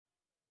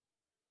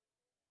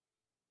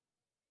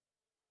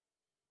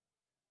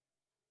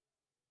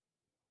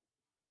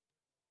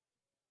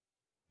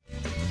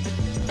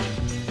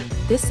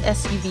This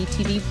SUV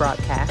TV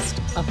broadcast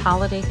of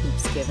Holiday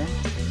Hoopsgiving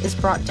is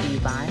brought to you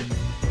by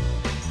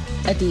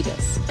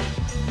Adidas,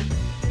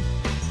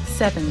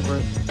 7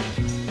 Group,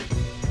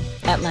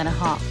 Atlanta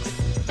Hawks,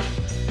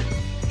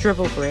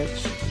 Dribble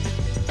Bridge,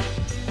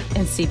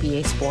 and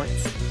CBA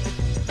Sports.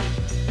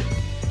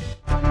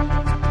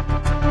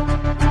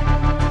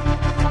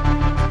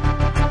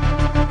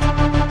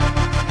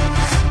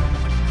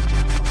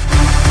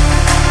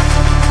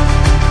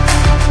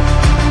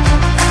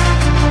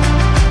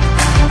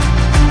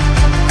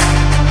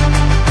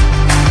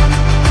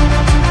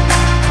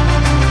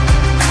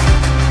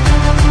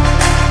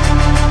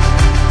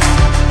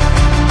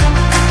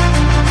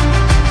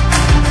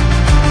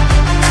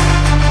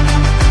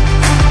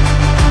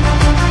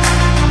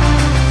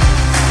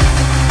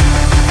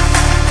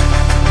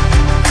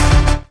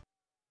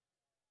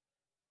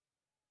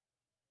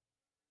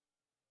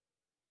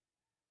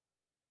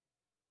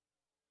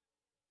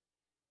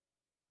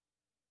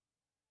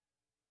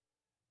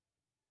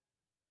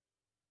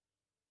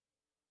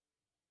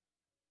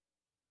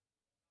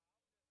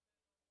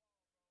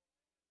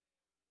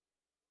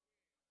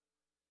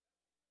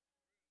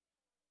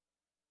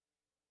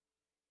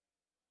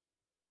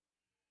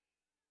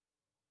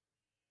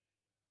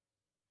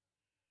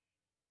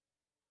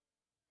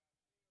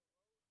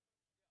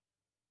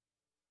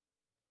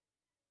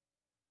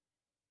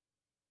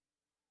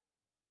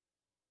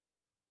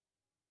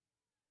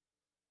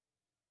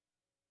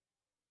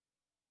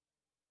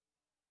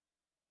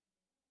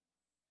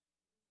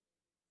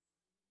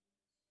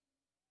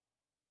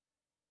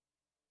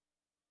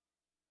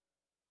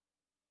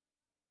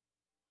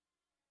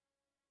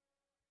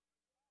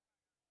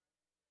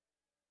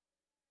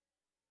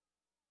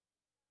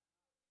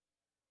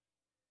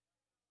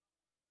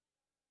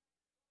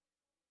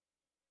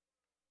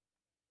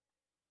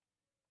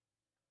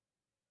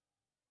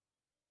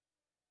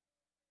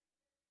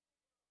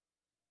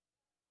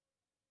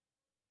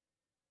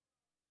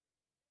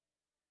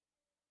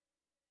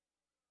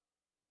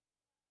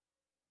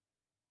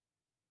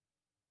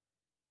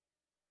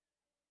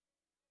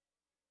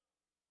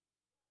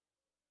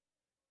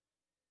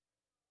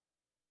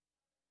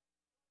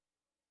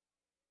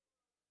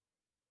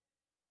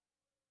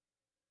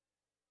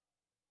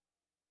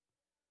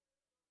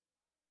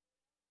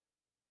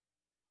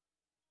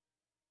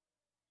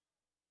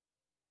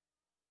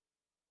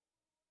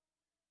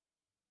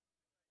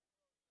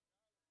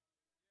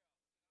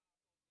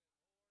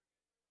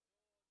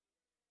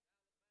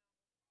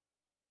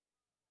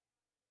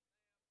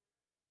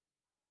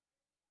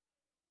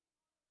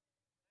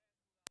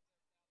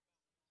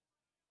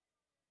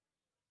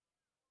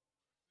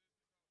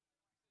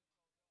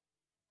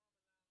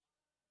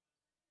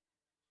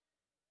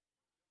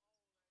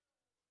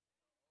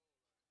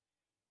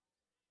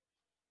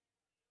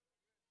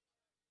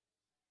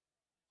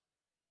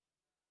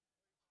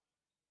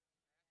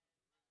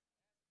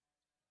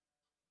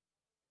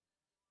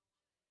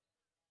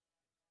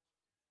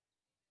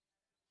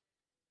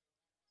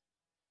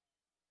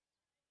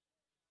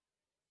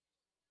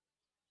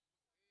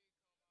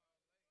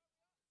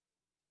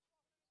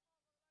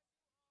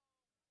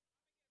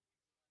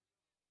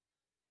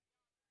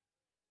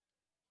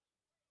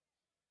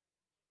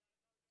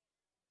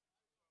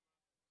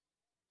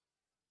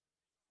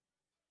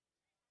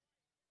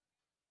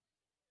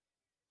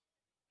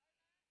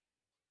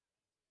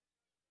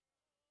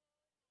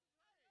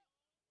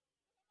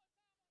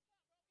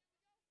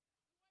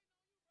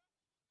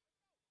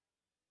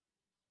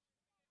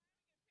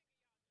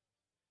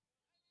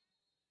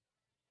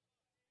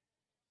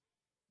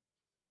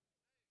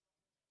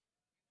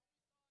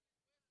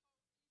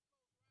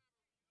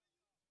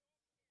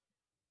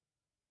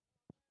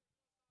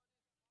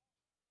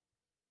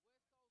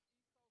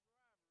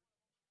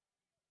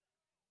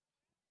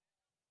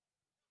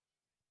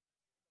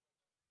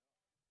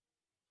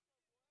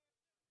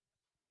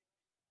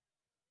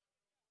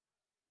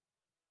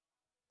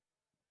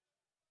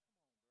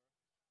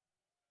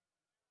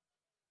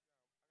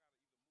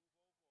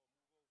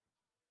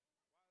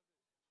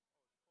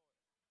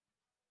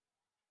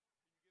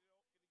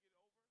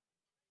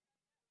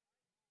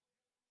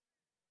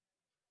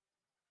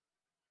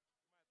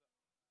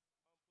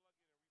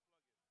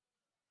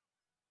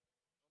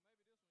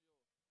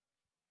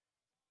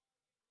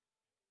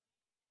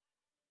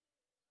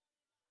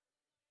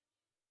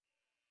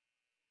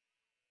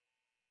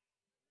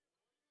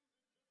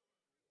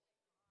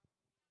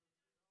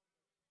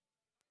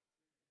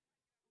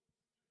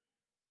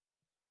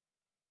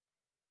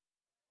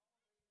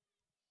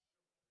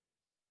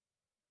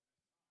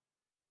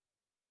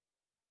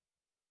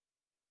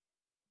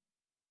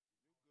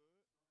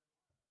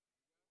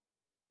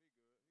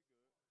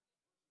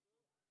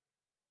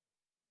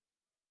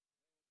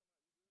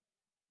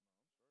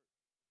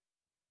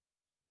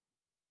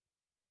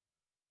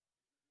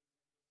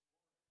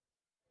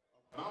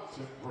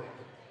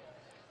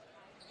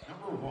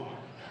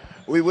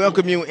 We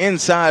welcome you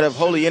inside of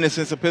Holy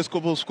Innocents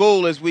Episcopal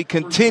School as we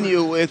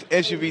continue with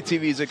SUV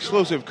TV's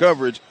exclusive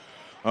coverage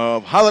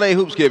of Holiday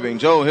Hoopsgiving.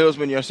 Joe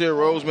Hillsman, Yasir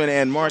Roseman,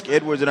 and Mark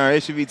Edwards in our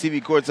SUV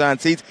TV courtside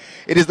seats.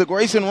 It is the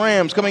Grayson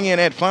Rams coming in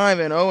at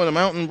 5-0, and the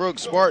Mountain Brook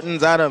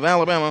Spartans out of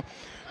Alabama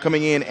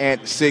coming in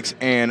at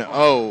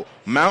 6-0.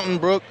 Mountain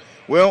Brook,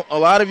 well, a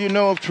lot of you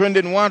know of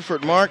Trendon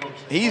Watford, Mark.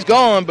 He's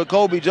gone, but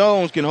Colby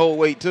Jones can hold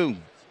weight too.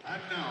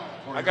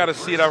 I got to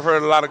see it. I've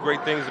heard a lot of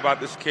great things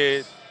about this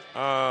kid.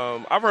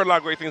 I've heard a lot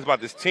of great things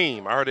about this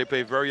team. I heard they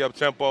play very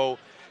up-tempo,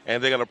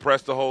 and they're going to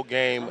press the whole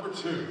game.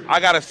 I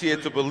got to see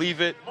it to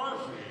believe it,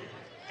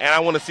 and I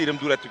want to see them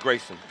do that to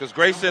Grayson. Because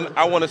Grayson,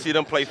 I want to see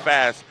them play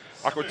fast.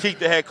 I critiqued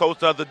the head coach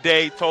the other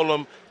day, told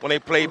him when they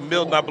played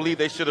Milton, I believe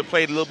they should have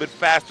played a little bit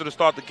faster to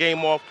start the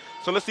game off.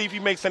 So let's see if he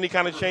makes any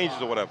kind of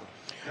changes or whatever.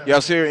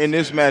 Yasir, in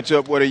this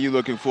matchup, what are you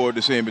looking forward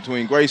to seeing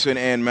between Grayson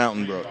and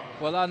Mountain Brook?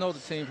 Well, I know the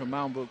team from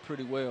Mountain Brook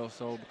pretty well,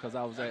 so because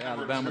I was at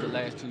Alabama the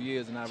last 2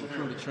 years and I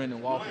recruited Trendon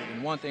Watford.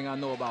 And one thing I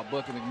know about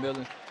Bucky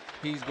McMillan,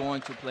 he's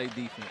going to play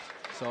defense.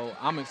 So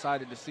I'm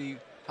excited to see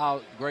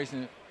how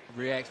Grayson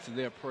reacts to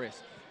their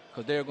press,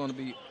 because they're going to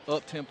be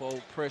up-tempo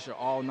pressure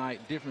all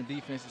night, different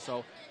defenses.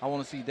 So I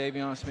want to see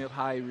Devion Smith,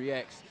 how he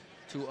reacts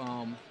to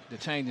the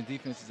changing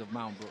defenses of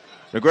Mountain Brook.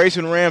 The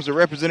Grayson Rams, a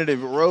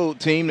representative road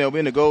team. They'll be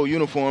in the gold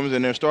uniforms,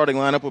 and their starting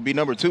lineup will be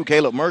number 2,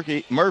 Caleb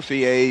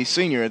Murphy, a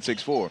senior at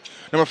 6'4".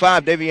 Number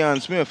 5,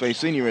 Devion Smith, a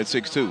senior at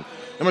 6'2".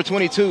 Number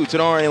 22,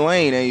 Tenari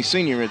Lane, a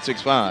senior at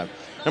 6'5".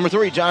 Number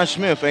 3, Josh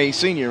Smith, a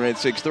senior at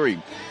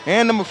 6'3".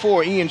 And number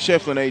 4, Ian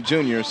Shefflin, a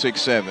junior,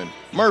 6'7".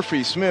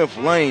 Murphy, Smith,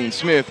 Lane,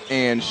 Smith,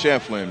 and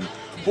Shefflin.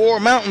 For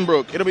Mountain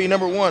Brook, it'll be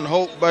number 1,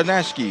 Hope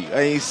Banashki,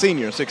 a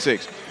senior,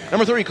 6'6".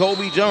 Number 3,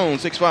 Colby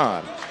Jones,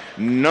 6'5".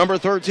 Number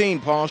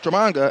 13, Paul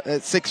Stramanga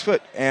at 6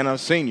 foot and a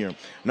senior.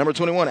 Number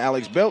 21,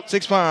 Alex Belt,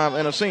 6'5"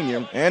 and a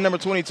senior. And number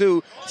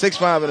 22,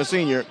 6'5" and a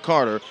senior,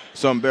 Carter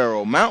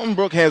Sombrero. Mountain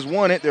Brook has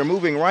won it. They're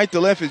moving right to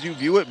left as you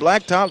view it.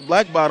 Black tops,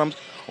 black bottoms,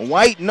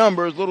 white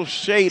numbers, little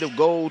shade of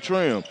gold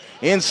trim.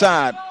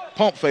 Inside,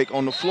 pump fake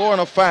on the floor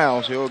and a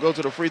foul. So he'll go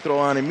to the free throw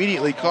line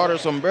immediately. Carter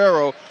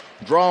Sombrero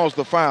draws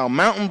the foul.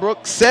 Mountain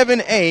Brook,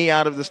 7A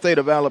out of the state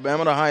of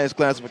Alabama, the highest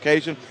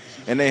classification.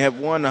 And they have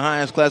won the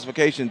highest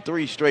classification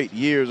 3 straight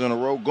years in a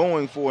row,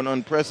 going for an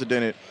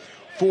unprecedented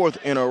 4th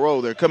in a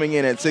row. They're coming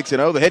in at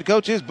 6-0. The head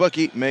coach is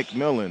Bucky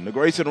McMillan. The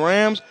Grayson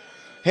Rams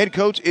head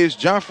coach is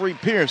Joffrey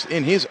Pierce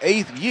in his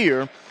 8th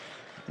year,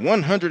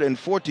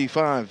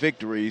 145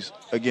 victories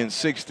against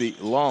 60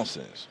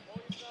 losses.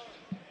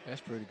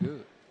 That's pretty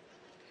good.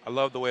 I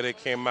love the way they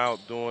came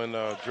out doing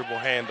dribble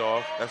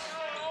handoff.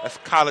 That's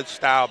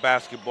college-style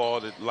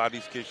basketball that a lot of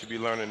these kids should be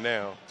learning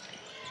now.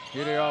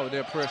 Here they are with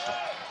their pressure.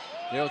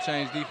 They'll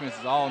change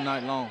defenses all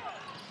night long.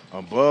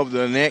 Above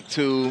the neck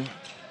to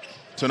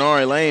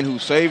Tenari Lane, who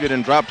saved it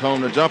and dropped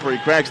home the jumper. He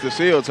cracks the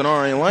seal.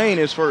 Tenari Lane,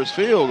 his first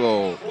field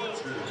goal.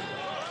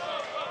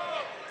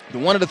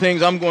 One of the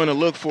things I'm going to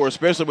look for,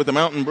 especially with the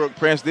Mountain Brook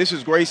press, this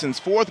is Grayson's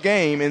 4th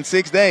game in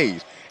 6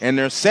 days and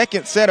their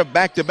 2nd set of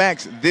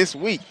back-to-backs this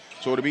week.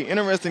 So it'll be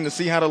interesting to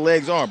see how the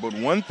legs are. But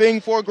one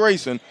thing for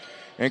Grayson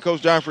and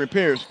Coach Joffrey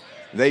Pierce,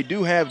 they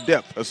do have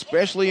depth,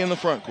 especially in the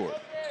front court.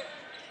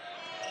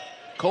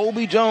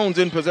 Colby Jones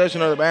in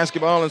possession of the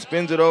basketball and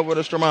spins it over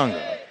to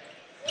Stramanga.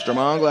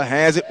 Stramanga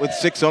has it with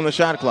 6 on the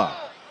shot clock.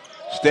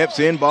 Steps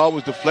in, ball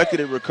was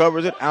deflected, it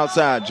recovers it.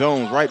 Outside,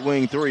 Jones, right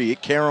wing 3.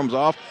 It caroms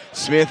off.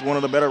 Smith, one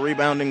of the better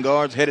rebounding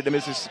guards, headed to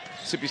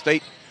Mississippi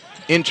State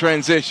in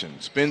transition.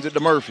 Spins it to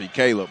Murphy.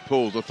 Caleb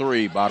pulls the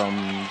 3,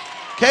 bottoms.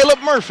 Caleb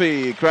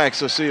Murphy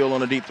cracks a seal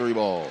on a deep 3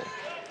 ball.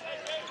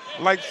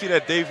 I like to see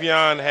that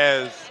Devion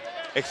has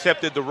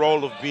accepted the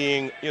role of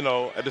being,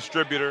 a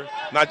distributor,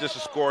 not just a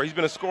scorer. He's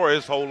been a scorer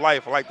his whole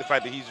life. I like the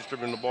fact that he's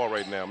distributing the ball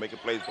right now, making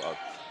plays for us.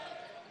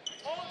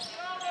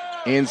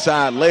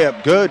 Inside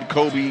layup, good.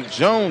 Colby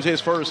Jones, his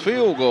first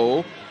field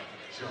goal.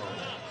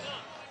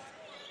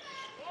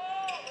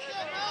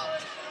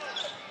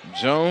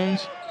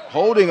 Jones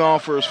holding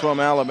offers from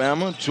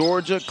Alabama,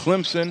 Georgia,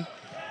 Clemson,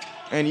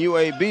 and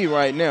UAB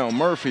right now.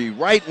 Murphy,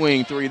 right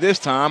wing 3 this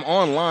time,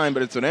 online,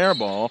 but it's an air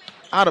ball.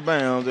 Out of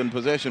bounds, and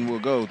possession will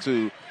go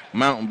to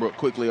Mountain Brook.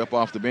 Quickly up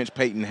off the bench.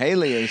 Peyton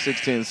Haley, a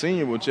 6'10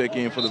 senior, will check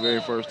in for the very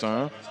first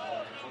time.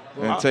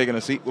 And taking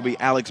a seat will be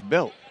Alex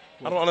Belt.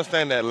 I don't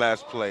understand that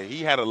last play.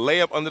 He had a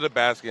layup under the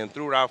basket and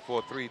threw it out for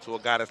a 3 to a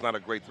guy that's not a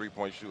great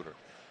 3-point shooter.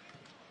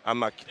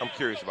 I'm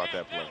curious about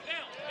that play.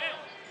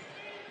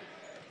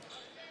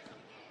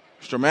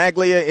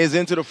 Stramaglia is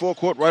into the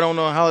forecourt right on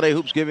the Holiday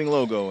Hoopsgiving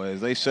logo as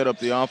they set up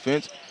the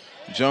offense.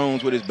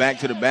 Jones with his back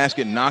to the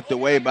basket, knocked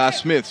away by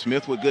Smith.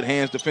 Smith with good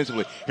hands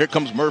defensively. Here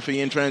comes Murphy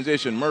in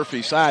transition.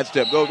 Murphy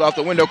sidestep, goes off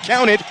the window,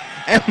 counted,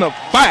 and the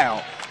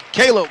foul.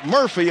 Caleb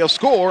Murphy, a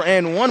score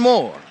and one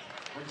more.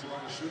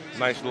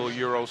 Nice little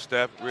Euro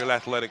step, real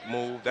athletic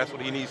move. That's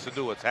what he needs to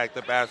do, attack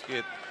the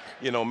basket,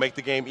 make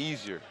the game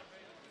easier.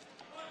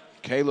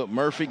 Caleb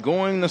Murphy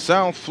going to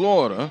South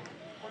Florida.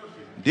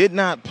 Did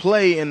not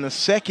play in the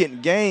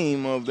 2nd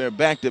game of their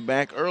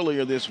back-to-back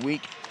earlier this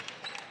week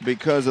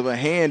because of a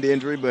hand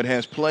injury, but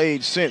has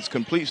played since,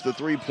 completes the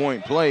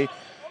 3-point play.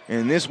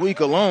 And this week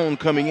alone,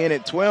 coming in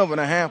at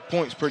 12.5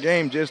 points per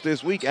game just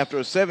this week after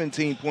a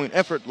 17-point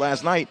effort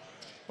last night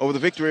over the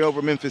victory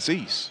over Memphis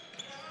East.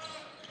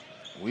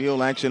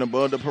 Wheel action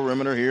above the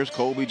perimeter. Here's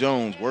Colby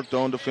Jones, worked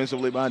on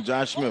defensively by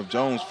Josh Smith.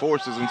 Jones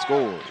forces and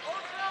scores.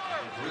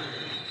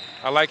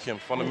 I like him,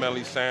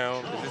 fundamentally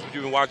sound. Is this what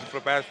you've been watching for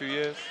the past few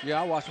years?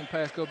 Yeah, I watched him the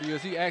past couple of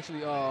years. He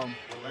actually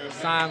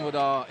signed with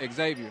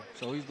Xavier.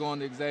 So he's going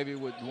to Xavier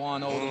with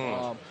Juan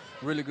Odom,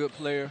 really good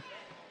player.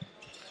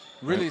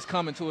 Really is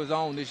coming to his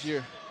own this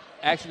year.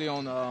 Actually,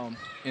 on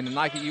in the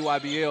Nike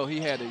EYBL, he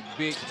had a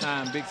big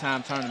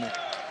time tournament.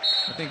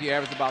 I think he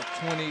averaged about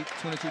 20,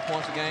 22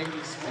 points a game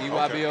in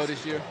EYBL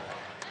this year.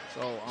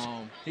 So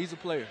he's a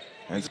player.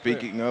 And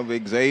speaking of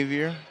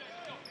Xavier,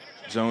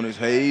 Jonas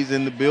Hayes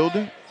in the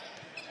building.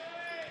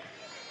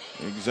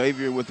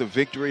 Xavier with a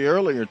victory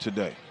earlier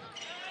today.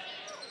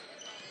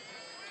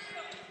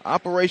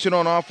 Operation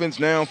on offense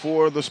now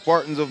for the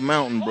Spartans of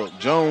Mountain Brook.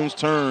 Jones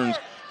turns,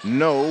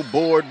 no,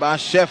 board by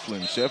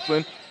Shefflin.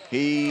 Shefflin,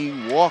 he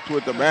walked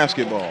with the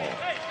basketball.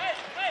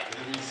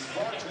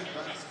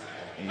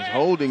 He's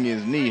holding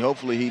his knee.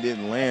 Hopefully he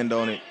didn't land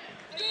on it.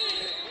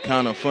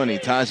 Kind of funny.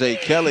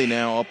 Tajay Kelly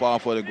now up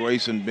off of the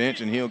Grayson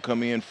bench, and he'll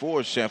come in for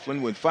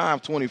Shefflin with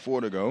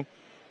 5:24 to go.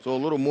 So a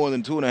little more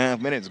than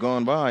 2.5 minutes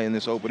gone by in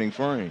this opening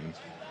frame.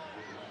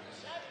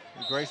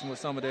 Grayson with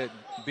some of that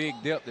big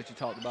depth that you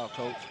talked about,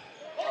 Coach.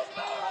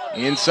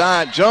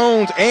 Inside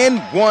Jones and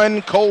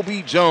one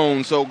Colby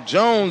Jones. So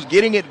Jones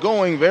getting it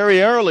going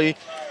very early.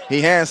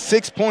 He has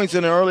 6 points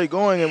in the early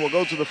going and will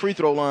go to the free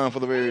throw line for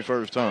the very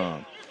first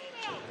time.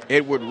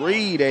 Edward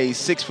Reed, a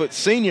 6-foot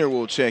senior,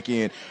 will check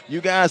in.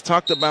 You guys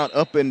talked about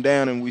up and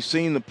down, and we've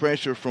seen the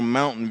pressure from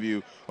Mountain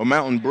Brook,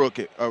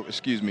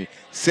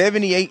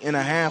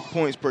 78.5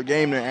 points per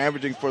game they're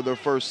averaging for their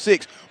first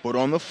 6. But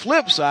on the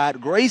flip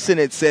side, Grayson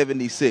at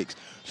 76.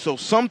 So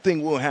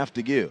something will have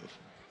to give.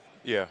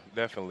 Yeah,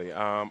 definitely.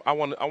 I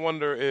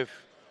wonder if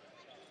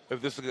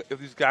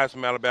these guys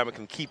from Alabama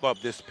can keep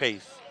up this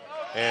pace.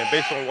 And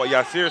based on what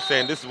Yasir is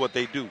saying, this is what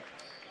they do.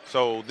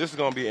 So this is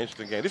going to be an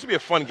interesting game. This should be a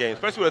fun game,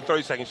 especially with a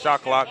 30-second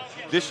shot clock.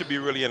 This should be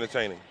really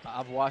entertaining.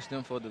 I've watched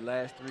them for the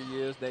last 3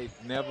 years. They've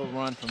never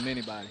run from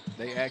anybody.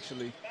 They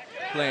actually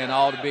play in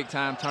all the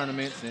big-time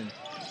tournaments, and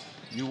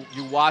you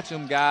watch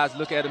them, guys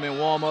look at them in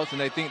warm-ups, and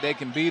they think they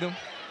can beat them,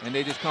 and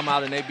they just come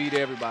out and they beat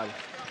everybody.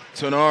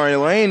 Tenari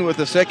Lane with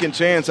a second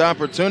chance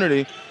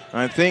opportunity.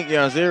 I think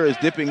Yazir is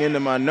dipping into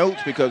my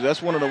notes because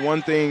that's one of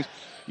the things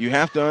you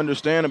have to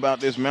understand about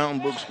this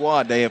Mountain Brook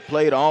squad. They have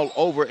played all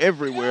over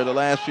everywhere the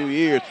last few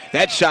years.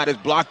 That shot is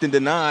blocked and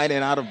denied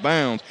and out of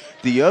bounds.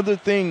 The other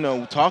thing,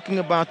 though, talking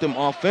about them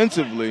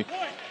offensively,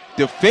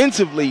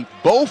 defensively,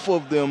 both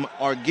of them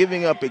are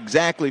giving up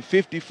exactly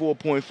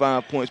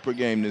 54.5 points per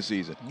game this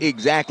season.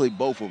 Exactly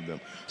both of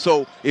them.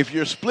 So if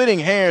you're splitting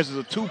hairs,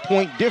 it's a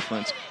 2-point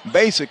difference,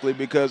 basically,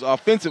 because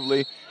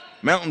offensively,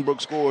 Mountain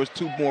Brook scores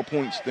 2 more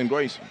points than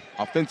Grayson,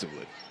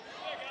 offensively.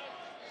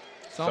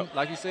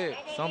 Like you said,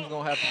 something's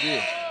going to have to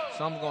give.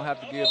 Something's going to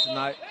have to give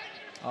tonight.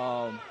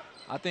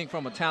 I think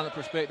from a talent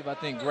perspective, I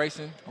think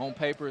Grayson on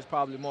paper is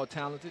probably more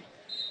talented.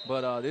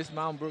 But this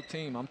Mountain Brook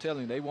team, I'm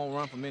telling you, they won't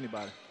run from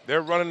anybody.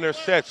 They're running their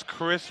sets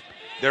crisp.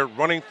 They're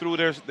running through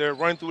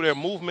their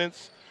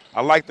movements.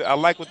 I like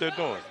what they're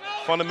doing.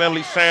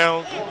 Fundamentally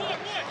sound,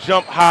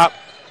 jump hop,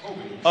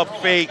 up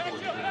fake.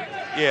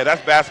 Yeah,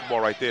 that's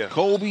basketball right there.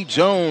 Colby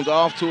Jones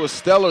off to a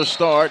stellar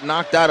start,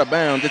 knocked out of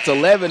bounds. It's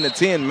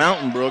 11-10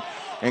 Mountain Brook.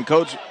 And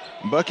Coach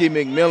Bucky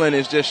McMillan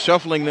is just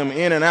shuffling them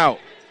in and out.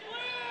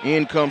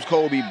 In comes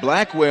Colby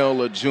Blackwell,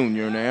 a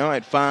junior now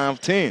at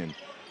 5'10".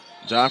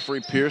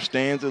 Joffrey Pierce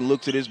stands and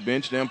looks at his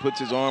bench, then puts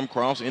his arm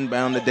crossed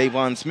inbound to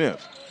Devion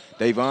Smith.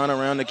 Devion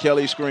around the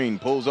Kelly screen,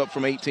 pulls up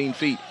from 18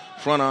 feet.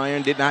 Front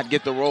iron, did not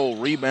get the roll.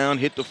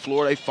 Rebound, hit the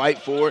floor. They fight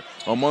for it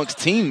amongst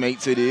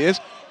teammates it is.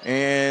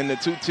 And the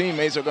two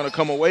teammates are going to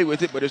come away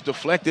with it, but it's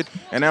deflected.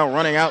 And now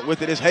running out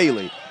with it is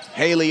Haley.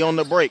 Haley on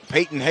the break.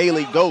 Peyton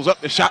Haley goes up.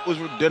 The shot was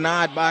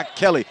denied by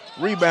Kelly.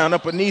 Rebound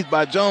up beneath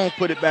by Jones.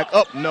 Put it back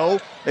up. No.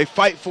 They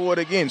fight for it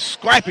again.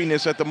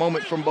 Scrappiness at the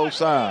moment from both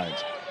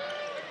sides.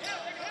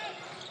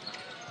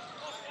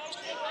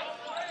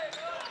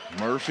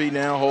 Murphy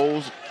now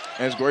holds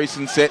as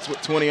Grayson sets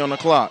with 20 on the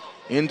clock.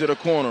 Into the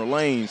corner.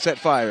 Lane set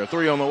fire.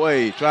 3 on the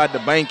way. Tried to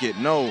bank it.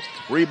 No.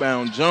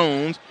 Rebound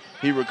Jones.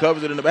 He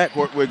recovers it in the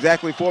backcourt with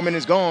exactly 4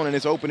 minutes gone in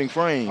its opening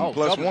frame.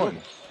 +1.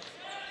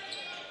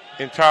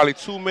 Entirely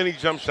too many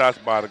jump shots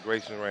by the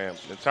Grayson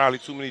Rams. Entirely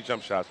too many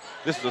jump shots.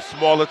 This is a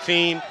smaller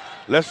team.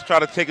 Let's try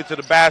to take it to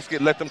the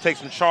basket, let them take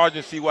some charge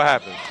and see what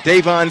happens.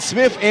 Devion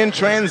Smith in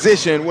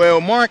transition.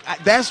 Well, Mark,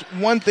 that's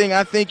one thing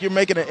I think you're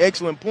making an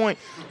excellent point,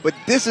 but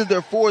this is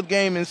their 4th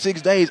game in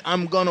 6 days.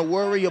 I'm going to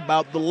worry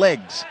about the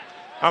legs.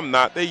 I'm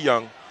not. They're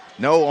young.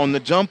 No, on the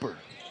jumper.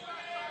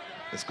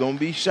 It's going to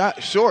be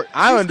short.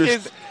 I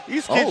understand.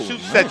 These kids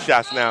shoot set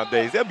shots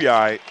nowadays. They'll be all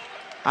right.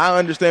 I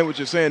understand what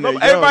you're saying there.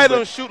 Everybody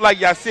don't shoot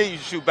like y'all said you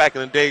shoot back in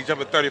the day,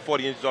 jumping 30,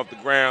 40 inches off the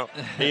ground,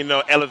 and,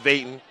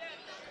 elevating.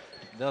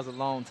 That was a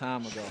long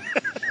time ago.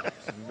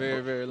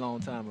 very, very long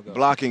time ago.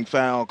 Blocking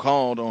foul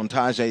called on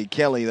Tajay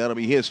Kelly. That'll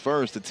be his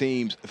first, the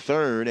team's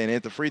third. And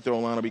at the free throw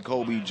line will be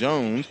Kobe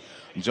Jones.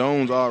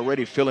 Jones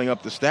already filling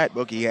up the stat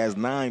book. He has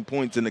 9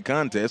 points in the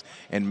contest,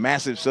 and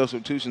massive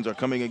substitutions are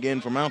coming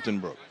again for Mountain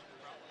Brook.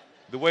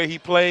 The way he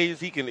plays,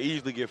 he can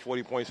easily get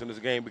 40 points in this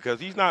game because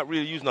he's not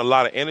really using a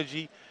lot of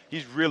energy.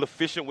 He's real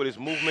efficient with his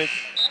movements.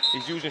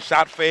 He's using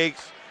shot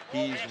fakes.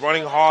 He's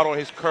running hard on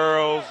his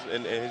curls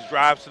and his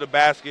drives to the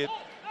basket.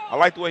 I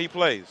like the way he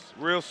plays.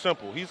 Real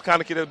simple. He's the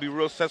kind of kid that will be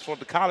real successful at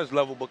the college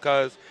level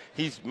because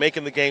he's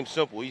making the game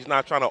simple. He's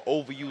not trying to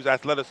overuse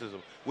athleticism,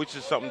 which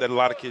is something that a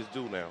lot of kids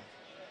do now.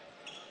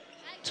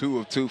 2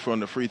 of 2 from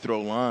the free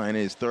throw line.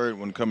 His third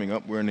one coming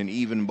up. We're in an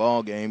even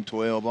ball game,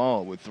 12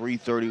 all, with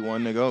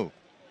 3:31 to go.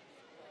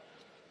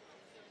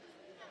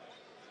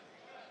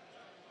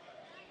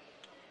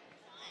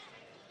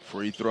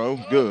 Free throw,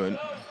 good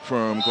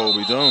from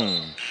Kobe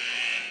Jones.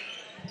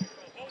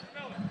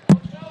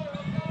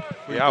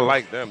 Yeah, I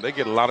like them. They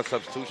get a lot of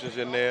substitutions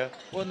in there.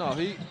 Well, no,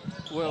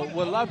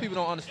 what a lot of people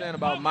don't understand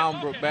about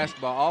Mountain Brook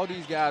basketball, all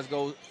these guys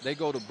go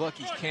to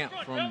Bucky's camp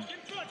from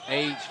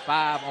age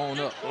 5 on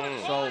up.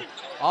 So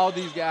all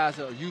these guys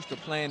are used to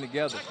playing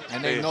together,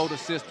 and they know the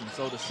system.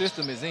 So the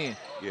system is in.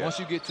 Yeah. Once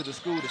you get to the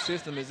school, the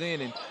system is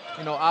in, and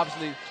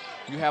obviously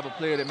you have a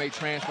player that may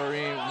transfer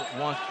in.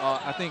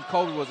 I think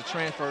Kobe was a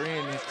transfer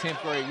in his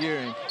 10th grade year,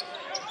 and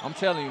I'm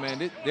telling you,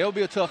 man, they'll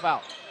be a tough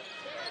out.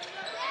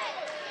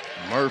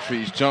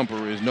 Murphy's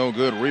jumper is no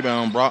good.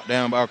 Rebound brought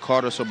down by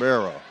Carter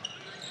Sabero.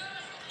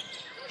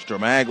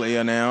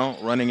 Stramaglia now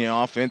running the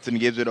offense and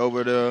gives it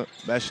over to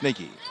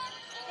Bashnicki.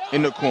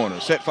 In the corner,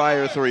 set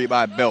fire 3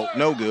 by Belt,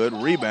 no good.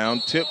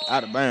 Rebound tipped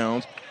out of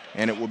bounds,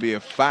 and it will be a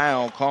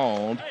foul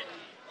called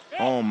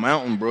on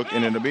Mountain Brook,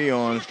 and it'll be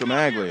on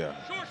Stramaglia.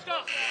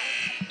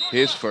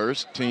 His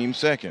first, team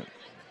second.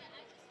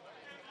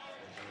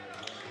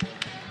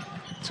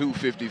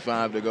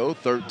 2:55 to go,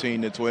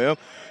 13-12.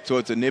 So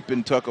it's a nip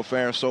and tuck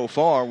affair so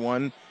far,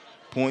 1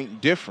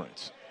 point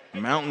difference.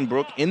 Mountain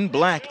Brook in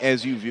black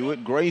as you view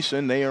it.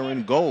 Grayson, they are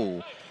in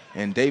gold.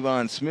 And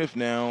Devion Smith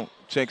now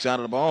checks out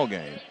of the ball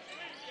game.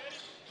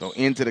 So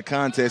into the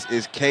contest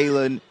is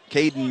Caden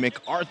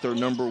MacArthur,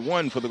 number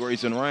 1 for the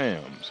Grayson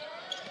Rams.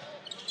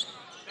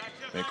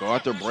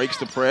 MacArthur breaks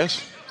the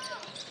press,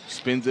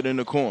 spins it in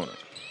the corner.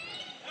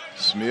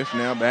 Smith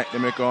now back to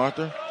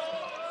MacArthur.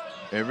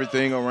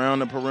 Everything around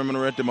the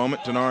perimeter at the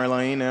moment. Tenari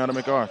Lane now to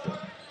MacArthur.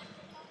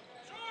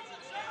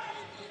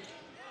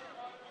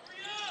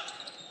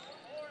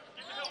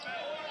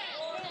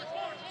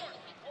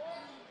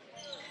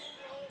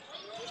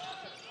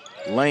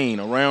 Lane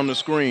around the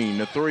screen.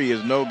 The 3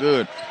 is no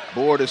good.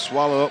 Board is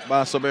swallowed up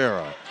by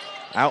Sabera.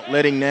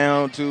 Outletting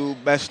now to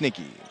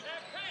Bashnicki.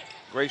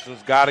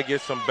 Grayson's got to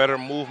get some better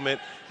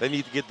movement. They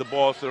need to get the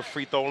ball to the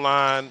free throw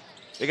line.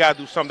 They got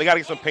to do something. They got to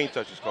get some paint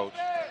touches, Coach.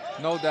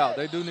 No doubt.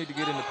 They do need to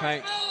get in the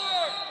paint.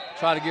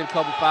 Try to get a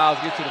couple fouls,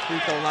 get to the free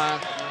throw line.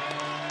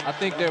 I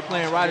think they're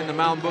playing right in the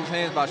Mountain Brook's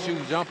hands by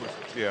shooting jumpers.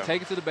 Yeah.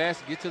 Take it to the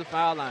basket, get to the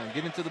foul line,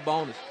 get into the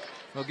bonus.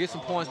 Get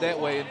some points that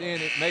way, and then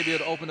maybe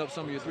it'll open up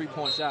some of your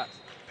three-point shots.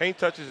 Paint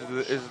touches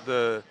is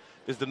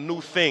the new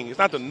thing. It's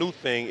not the new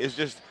thing. It's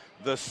just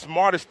the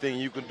smartest thing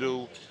you can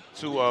do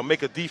to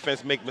make a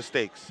defense make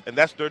mistakes, and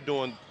that's what they're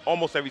doing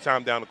almost every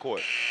time down the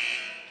court.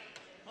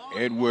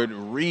 Edward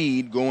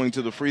Reed going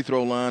to the free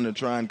throw line to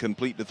try and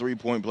complete the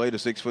three-point play, the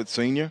 6-foot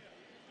senior.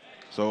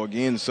 So,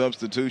 again,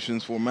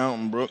 substitutions for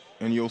Mountain Brook,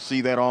 and you'll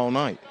see that all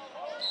night.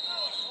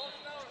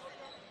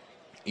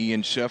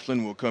 Ian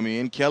Shefflin will come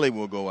in. Kelly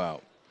will go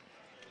out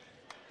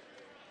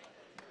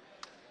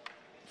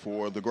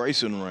for the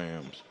Grayson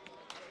Rams.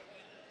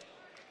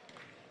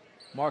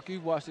 Mark,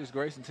 you've watched this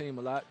Grayson team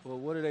a lot. Well,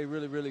 what are they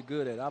really, really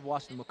good at? I've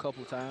watched them a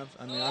couple times.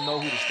 I mean, I know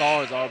who the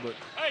stars are, but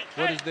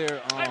what is their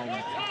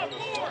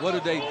what do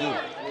they do?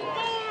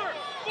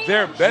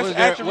 Their best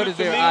attribute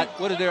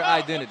what is their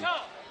identity?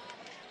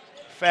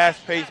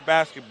 Fast-paced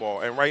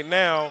basketball. And right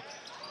now,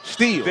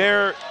 steal.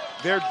 Their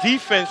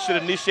defense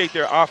should initiate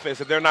their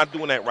offense, and they're not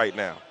doing that right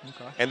now.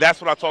 Okay. And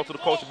that's what I talked to the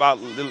coach about.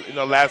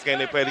 Last game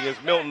they played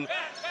against Milton.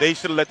 They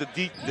should have let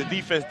the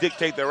defense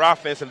dictate their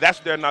offense, and that's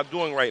what they're not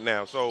doing right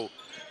now. So,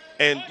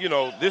 and,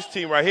 this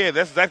team right here,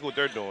 that's exactly what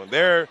they're doing.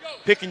 They're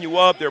picking you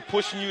up. They're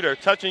pushing you. They're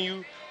touching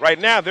you. Right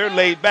now, they're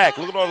laid back.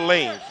 Look at all the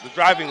lanes, the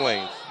driving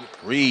lanes.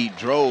 Reed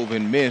drove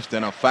and missed,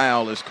 and a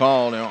foul is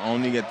called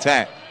on the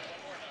attack.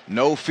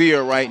 No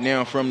fear right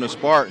now from the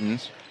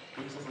Spartans.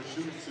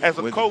 As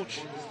a coach,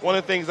 one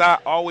of the things I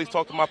always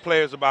talk to my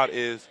players about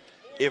is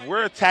if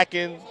we're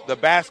attacking the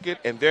basket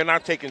and they're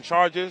not taking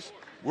charges,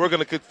 we're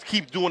going to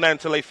keep doing that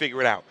until they figure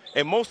it out.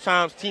 And most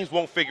times teams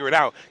won't figure it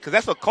out because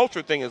that's a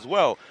culture thing as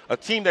well. A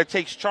team that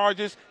takes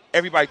charges,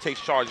 everybody takes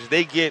charges.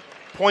 They get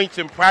points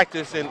in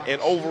practice and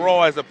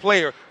overall as a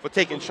player for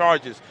taking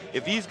charges.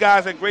 If these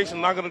guys at Grayson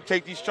are not going to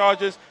take these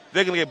charges,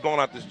 they're going to get blown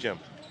out this gym.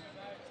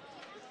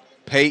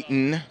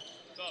 Peyton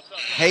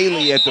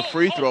Haley at the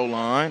free throw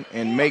line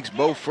and makes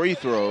both free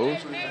throws.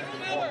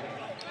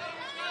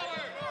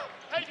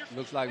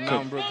 Looks like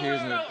Mountain Brook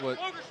here's in a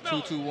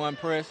 2-2-1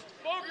 press.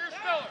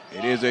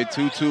 It is a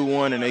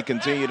 2-2-1, and they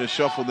continue to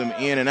shuffle them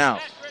in and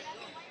out.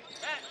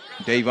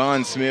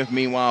 Devion Smith,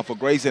 meanwhile, for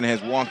Grayson,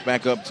 has walked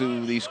back up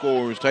to the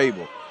scorer's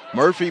table.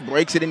 Murphy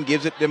breaks it and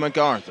gives it to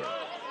MacArthur.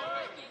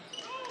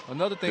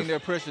 Another thing their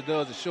pressure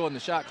does is shorten the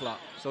shot clock.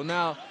 So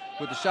now,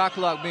 with the shot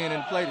clock being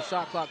in play, the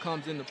shot clock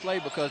comes into play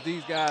because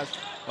these guys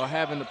are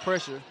having the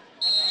pressure.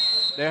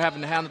 They're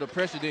having to handle the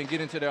pressure, then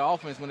get into their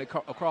offense when they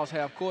across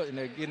half court, and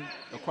they're getting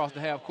across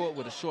the half court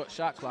with a short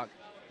shot clock,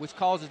 which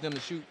causes them to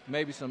shoot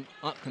maybe some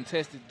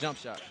uncontested jump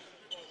shots.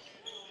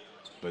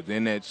 But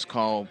then that's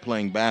called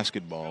playing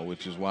basketball,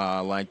 which is why I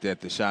like that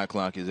the shot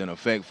clock is in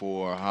effect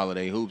for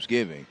Holiday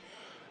Hoopsgiving.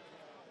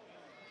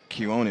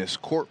 Kionis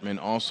Cortman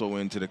also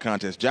into the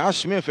contest. Josh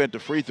Smith at the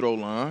free throw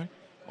line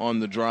on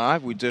the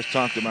drive. We just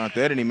talked about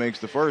that, and he makes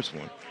the first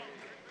one.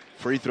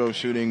 Free throw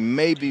shooting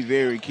may be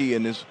very key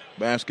in this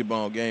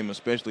basketball game,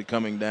 especially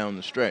coming down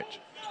the stretch.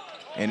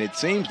 And it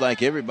seems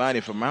like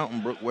everybody from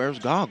Mountain Brook wears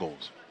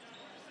goggles,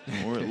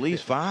 or at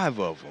least 5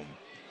 of them.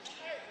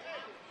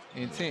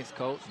 Intense,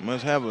 Coach.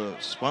 Must have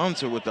a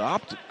sponsor with the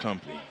optic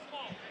company.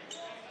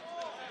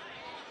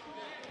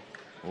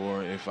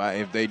 Or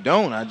if they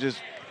don't, I just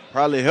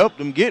probably help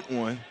them get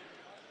one.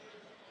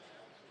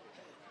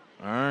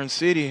 Iron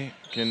City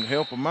can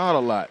help them out a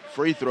lot.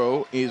 Free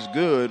throw is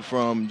good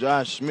from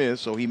Josh Smith,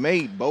 so he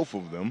made both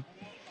of them.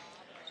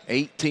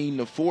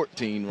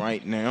 18-14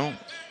 right now.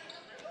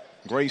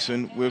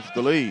 Grayson with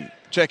the lead.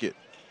 Check it.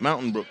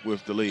 Mountain Brook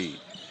with the lead.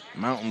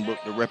 Mountain Brook,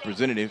 the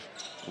representative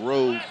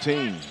road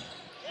team.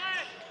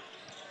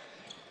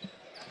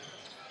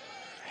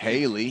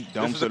 Haley dumps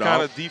it off. This is the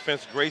kind of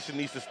defense Grayson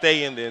needs to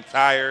stay in the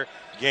entire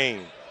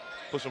game.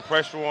 Put some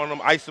pressure on them,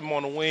 ice them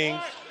on the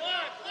wings.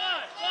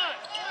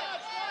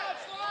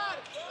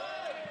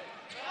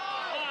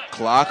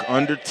 Clock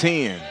under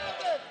 10.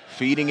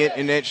 Feeding it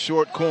in that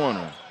short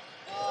corner.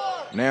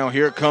 Now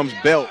here comes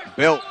Belt.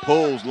 Belt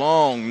pulls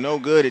long. No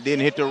good. It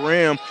didn't hit the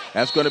rim.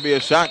 That's going to be a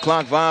shot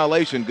clock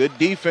violation. Good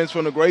defense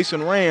from the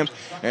Grayson Rams.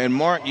 And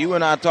Mark, you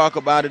and I talk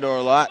about it a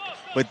lot,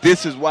 but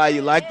this is why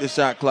you like the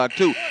shot clock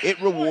too.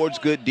 It rewards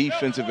good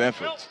defensive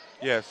efforts.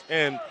 Yes,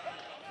 and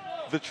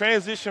the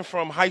transition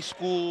from high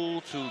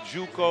school to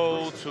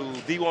JUCO to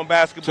D1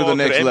 basketball to the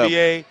next level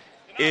NBA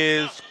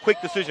is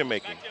quick decision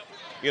making,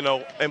 you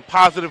know, and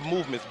positive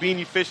movements, being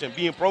efficient,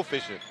 being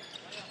proficient.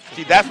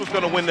 See, that's what's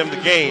going to win them the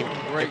game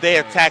if they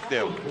attack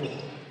them.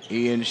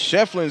 Ian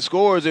Shefflin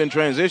scores in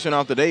transition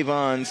off the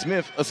Devion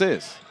Smith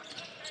assist.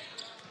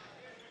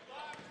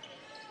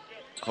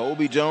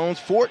 Colby Jones,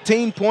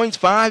 14 points,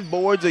 5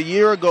 boards a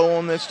year ago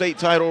on that state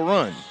title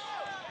run.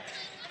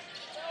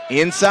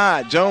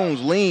 Inside,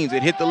 Jones leans.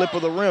 It hit the lip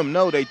of the rim.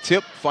 No, they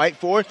tip, fight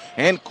for it,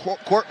 and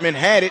Cortman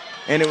had it,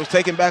 and it was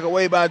taken back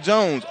away by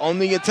Jones. On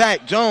the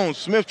attack, Jones,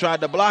 Smith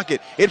tried to block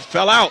it. It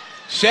fell out.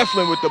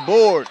 Shefflin with the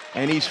board,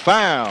 and he's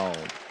fouled.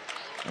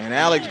 And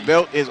Alex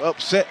Belt is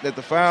upset that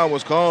the foul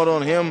was called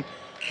on him,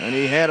 and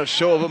he had a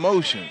show of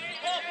emotion.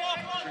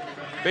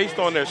 Based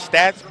on their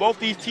stats, both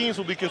these teams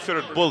will be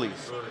considered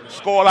bullies.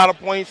 Score a lot of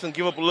points and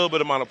give up a little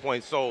bit amount of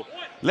points. So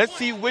let's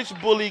see which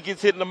bully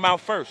gets hit in the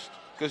mouth first,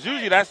 because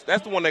usually that's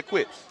the one that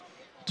quits.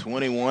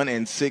 21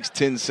 and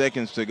 6/10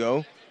 seconds to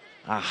go.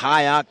 A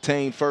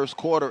high-octane first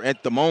quarter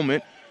at the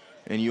moment,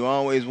 and you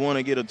always want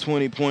to get a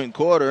 20-point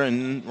quarter,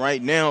 and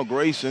right now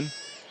Grayson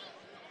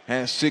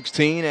has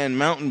 16 and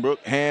Mountain Brook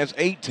has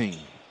 18.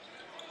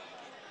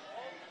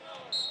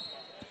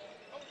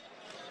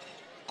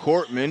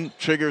 Cortman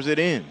triggers it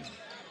in.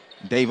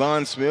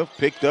 Devion Smith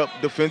picked up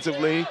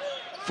defensively,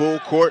 full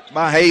court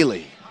by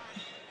Haley.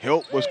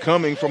 Help was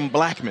coming from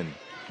Blackman.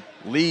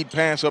 Lead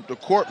pass up to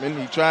Cortman.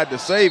 He tried to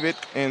save it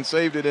and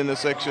saved it in the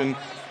section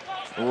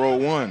row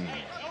 1.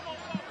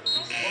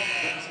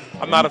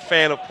 I'm not a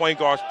fan of point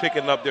guards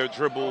picking up their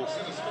dribble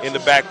in the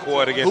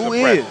backcourt against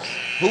the press.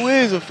 Who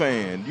is a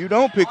fan? You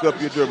don't pick up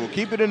your dribble.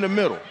 Keep it in the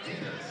middle.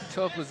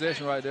 Tough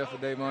possession right there for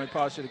Devion. He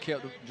probably should have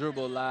kept the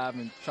dribble alive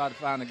and tried to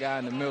find a guy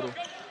in the middle,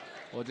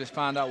 or just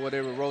find out where they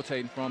were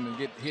rotating from and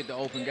hit the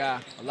open guy.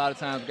 A lot of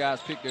times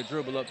guys pick their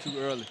dribble up too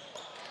early.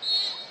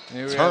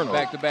 And we have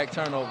back-to-back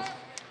turnovers.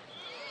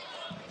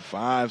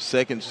 5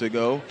 seconds to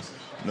go.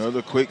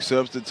 Another quick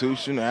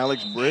substitution.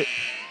 Alex Britt,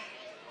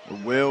 a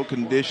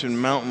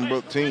well-conditioned Mountain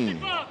Brook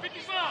team.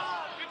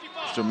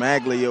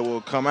 Stramaglia will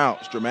come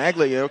out.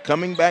 Stramaglia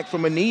coming back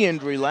from a knee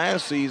injury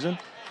last season.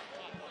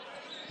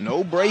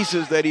 No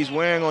braces that he's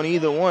wearing on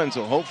either one,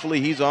 so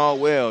hopefully he's all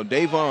well.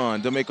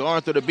 Devion to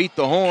MacArthur to beat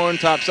the horn,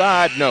 top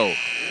side, no.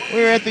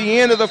 We're at the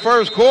end of the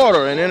first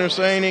quarter, an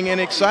entertaining and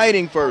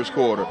exciting first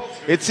quarter.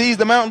 It sees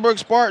the Mountain Brook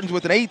Spartans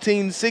with an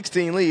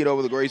 18-16 lead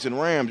over the Grayson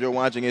Rams. You're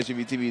watching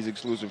SUV TV's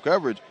exclusive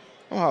coverage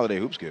of Holiday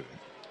Hoopsgiving.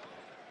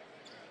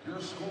 Your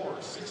score,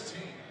 16.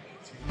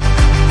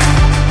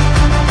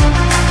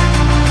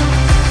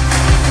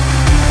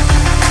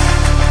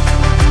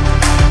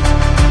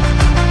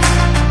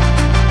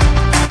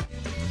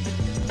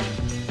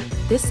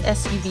 This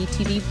SUV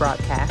TV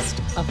broadcast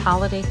of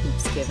Holiday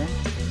Hoopsgiving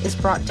is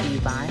brought to you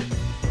by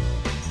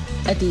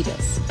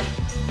Adidas,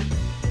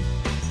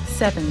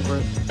 7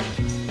 Group,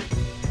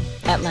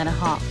 Atlanta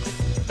Hawks,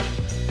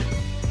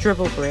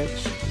 Dribble Bridge,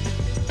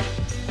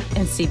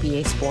 and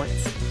CBA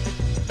Sports.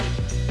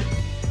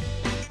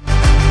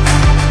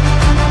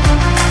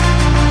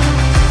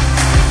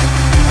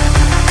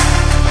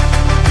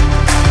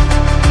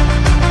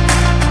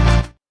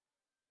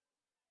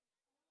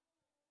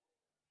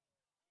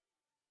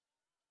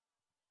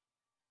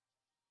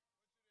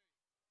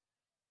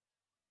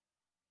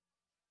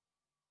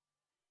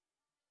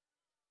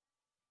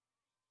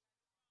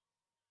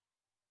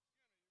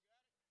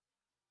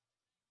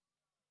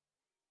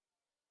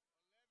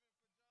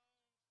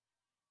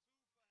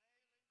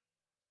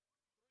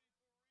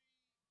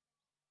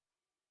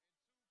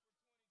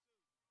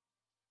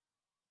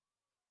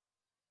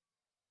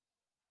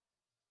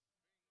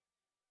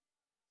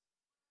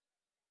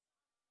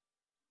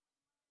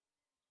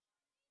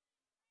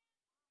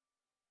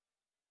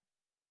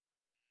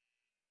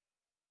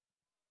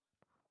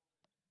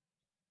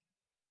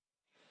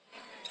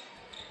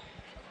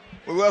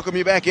 We welcome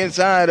you back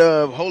inside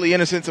of Holy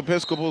Innocents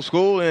Episcopal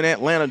School in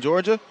Atlanta,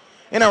 Georgia.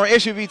 In our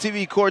SUV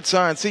TV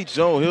courtside seats,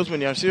 Joel Hilsman,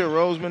 Yashir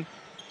Roseman,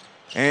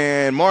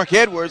 and Mark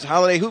Edwards.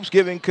 Holiday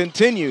Hoopsgiving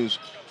continues.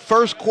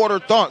 First quarter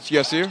thoughts,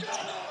 Yashir?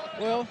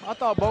 Well, I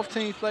thought both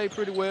teams played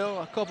pretty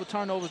well. A couple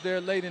turnovers there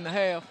late in the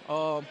half.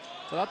 But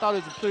I thought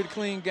it was a pretty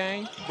clean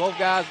game. Both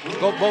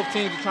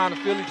teams are trying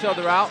to fill each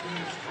other out.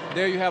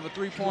 There you have a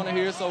three-pointer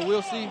here, so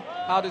we'll see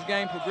how this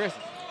game progresses.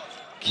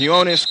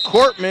 Keonis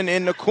Cortman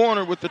in the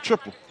corner with the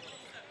triple.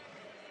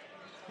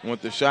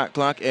 With the shot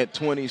clock at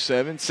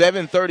 27.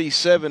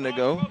 7:37 to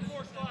go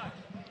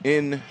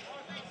in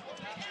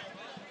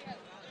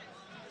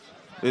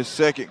this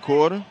second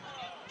quarter.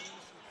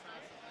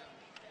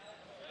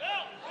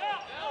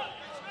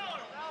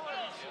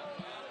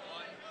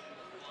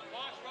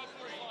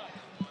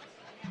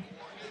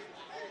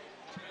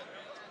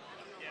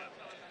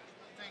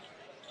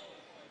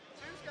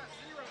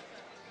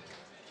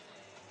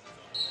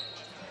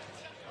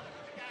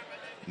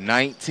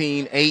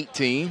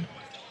 (19-18)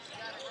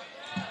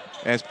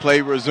 as play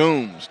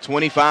resumes.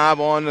 25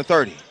 on the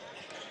 30.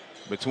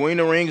 Between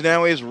the rings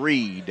now is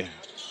Reed.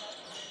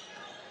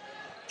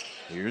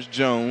 Here's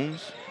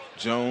Jones.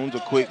 Jones,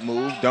 a quick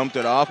move, dumped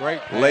it off.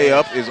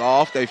 Layup is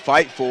off. They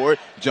fight for it.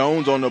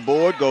 Jones on the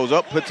board, goes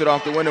up, puts it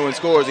off the window and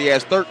scores. He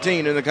has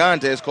 13 in the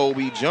contest,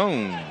 Colby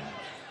Jones.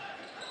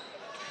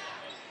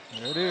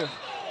 There it is.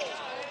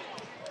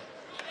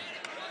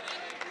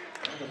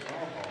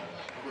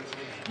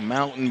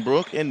 Mountain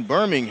Brook in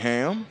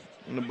Birmingham,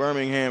 in the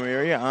Birmingham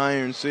area,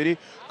 Iron City.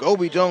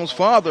 Colby Jones'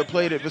 father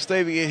played at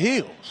Vestavia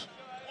Hills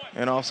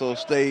and also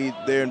stayed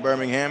there in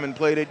Birmingham and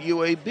played at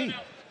UAB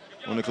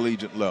on the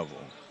collegiate level.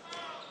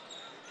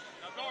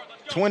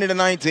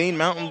 20-19,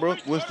 Mountain Brook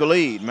with the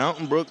lead.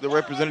 Mountain Brook, the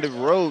representative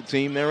road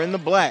team, they're in the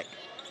black.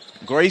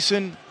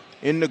 Grayson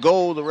in the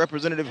gold, the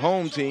representative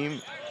home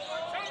team.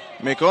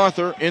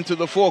 MacArthur into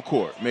the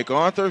forecourt.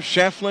 MacArthur,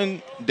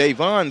 Shefflin,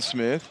 Devion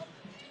Smith,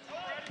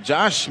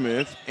 Josh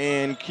Smith,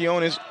 and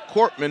Keonis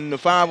Cortman, the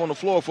five on the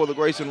floor for the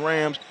Grayson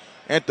Rams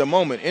at the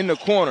moment. In the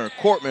corner,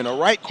 Cortman, a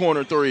right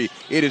corner three.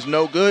 It is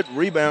no good.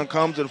 Rebound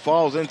comes and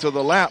falls into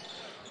the lap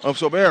of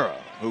Sobera,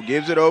 who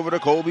gives it over to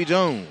Colby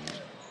Jones.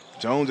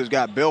 Jones has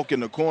got Belk in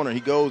the corner. He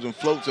goes and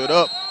floats it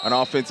up. An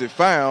offensive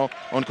foul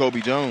on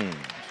Colby Jones.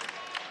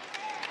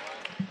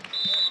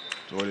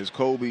 So it is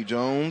Colby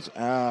Jones,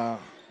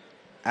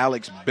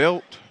 Alex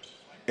Belt,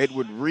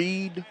 Edward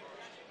Reed,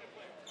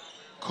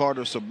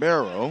 Carter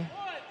Sobero.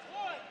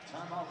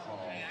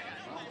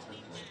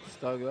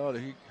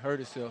 He hurt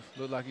himself.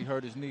 Looked like he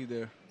hurt his knee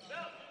there.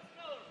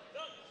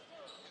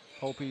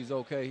 Hope he's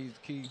okay. He's the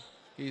key.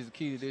 He's the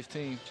key to this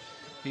team.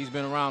 He's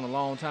been around a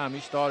long time.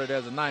 He started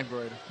as a ninth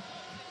grader.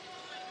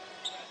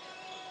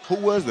 Who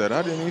was that?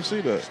 I didn't even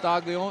see that.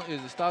 Stoglione?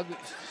 Is it Stoglione?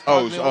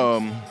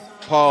 Oh,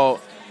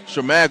 Paul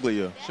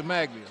Stramaglia.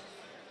 Stramaglia.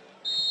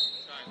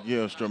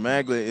 Yeah,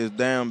 Stramaglia is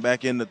down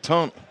back in the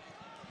tunnel.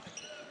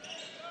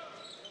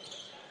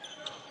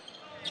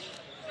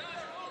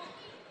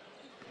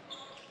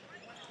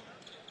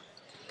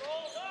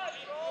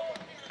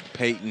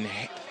 Peyton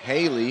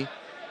Haley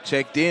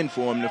checked in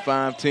for him, the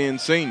 5'10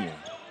 senior.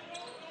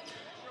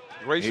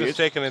 Grayson's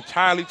taking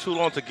entirely too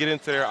long to get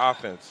into their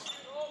offense.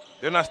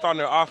 They're not starting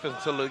their offense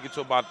until they get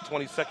to about the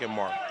 20-second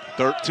mark.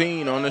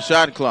 13 on the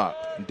shot clock.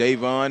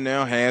 Devion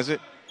now has it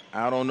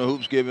out on the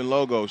Hoopsgiving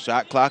logo.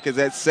 Shot clock is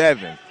at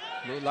 7.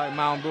 Look like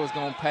Mountain Brook's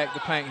going to pack the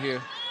paint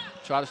here.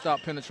 Try to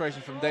stop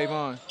penetration from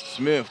Devion.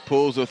 Smith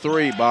pulls a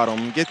three,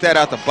 bottom. Get that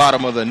out the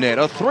bottom of the net.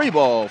 A three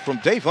ball from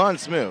Devion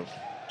Smith.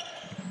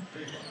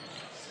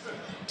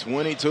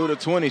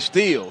 22-20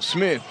 steal.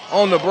 Smith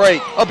on the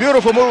break. A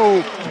beautiful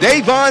move.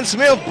 Devion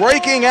Smith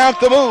breaking out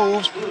the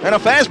moves. And a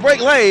fast break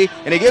lay.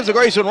 And he gives the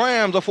Grayson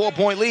Rams a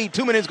 4-point lead.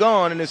 2 minutes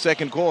gone in the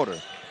second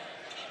quarter.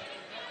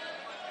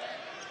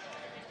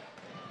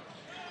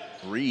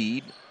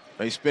 Reed.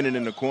 They spin it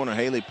in the corner.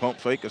 Haley pump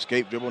fake.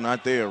 Escape dribble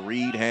not there.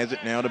 Reed has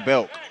it now to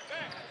Belk.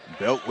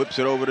 Belk whips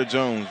it over to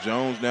Jones.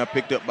 Jones now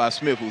picked up by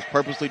Smith, who's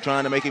purposely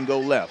trying to make him go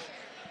left.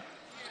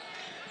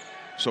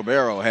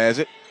 Sobero has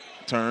it.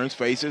 Turns,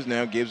 faces,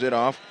 now gives it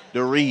off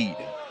to Reed.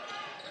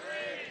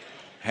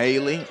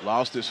 Haley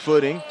lost his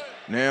footing.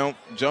 Now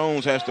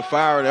Jones has to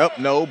fire it up.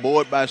 No,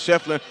 board by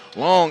Shefflin.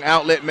 Long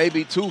outlet,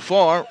 maybe too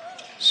far.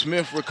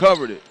 Smith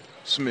recovered it.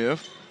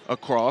 Smith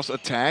across,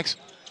 attacks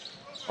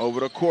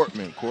over to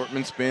Courtman.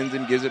 Courtman spins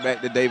and gives it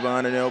back to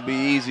Devion, and they'll be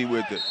easy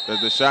with it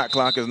because the shot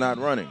clock is not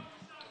running.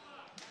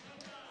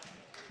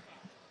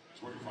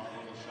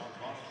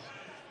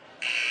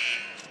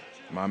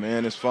 My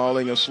man is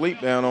falling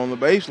asleep down on the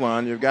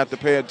baseline. You've got to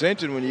pay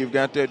attention when you've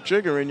got that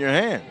trigger in your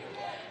hand.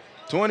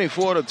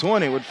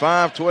 24-20 with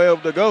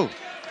 5:12 to go.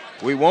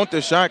 We want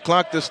the shot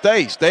clock to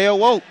stay. Stay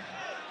awoke.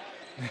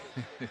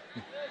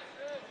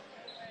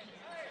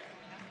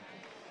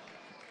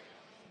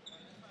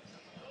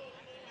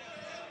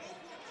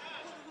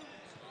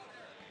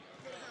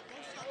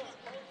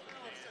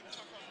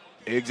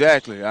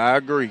 Exactly, I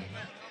agree.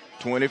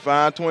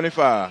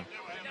 25-25.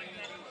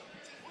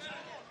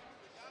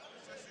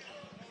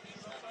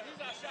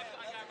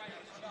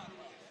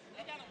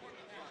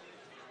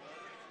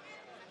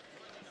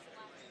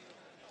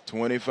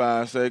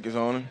 $25 seconds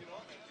on him.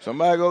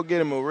 Somebody go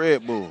get him a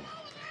Red Bull.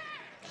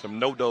 Some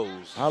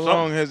no-dos. How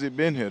long has he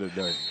been here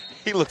today?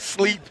 He looks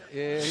asleep.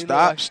 Yeah,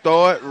 Stop,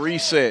 start,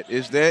 reset.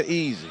 It's that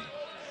easy.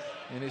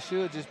 And it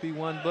should just be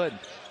one button.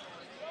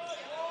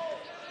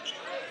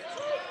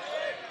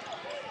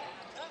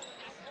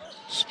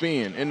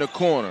 Spin in the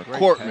corner. Great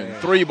Courtman,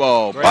 pass.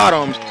 3-ball, Great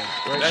bottoms.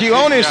 pass.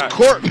 Keonis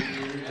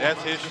Courtman.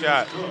 That's his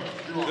shot.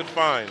 Good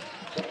find.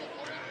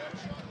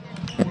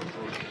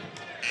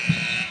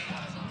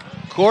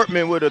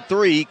 Courtman with a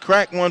 3. He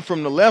cracked one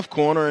from the left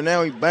corner, and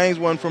now he bangs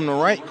one from the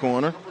right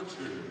corner.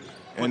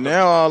 And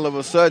now all of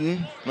a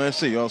sudden, let's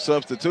see, on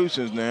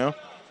substitutions now,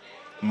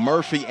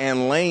 Murphy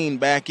and Lane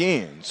back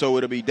in. So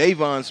it'll be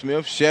Devion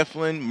Smith,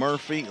 Shefflin,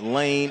 Murphy,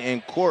 Lane,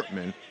 and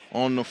Courtman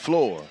on the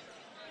floor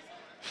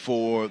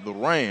for the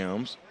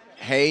Rams.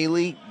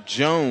 Haley,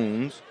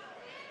 Jones,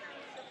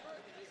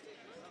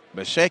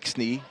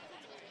 Bashexney,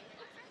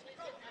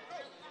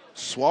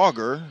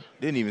 Swagger,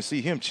 didn't even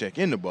see him check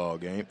in the ball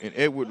game, and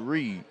Edward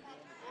Reed.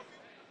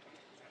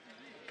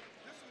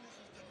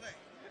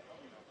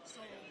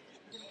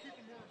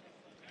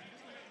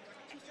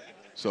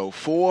 So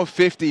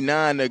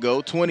 4:59 to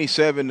go,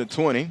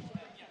 27-20.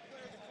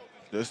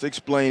 Just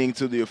explaining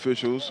to the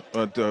officials,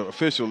 the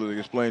official is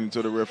explaining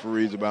to the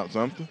referees about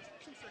something.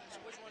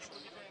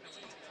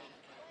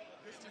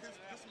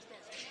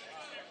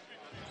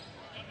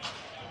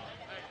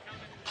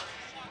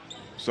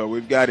 So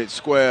we've got it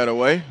squared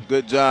away.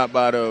 Good job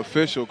by the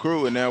official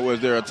crew. And now, was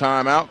there a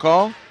timeout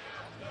call?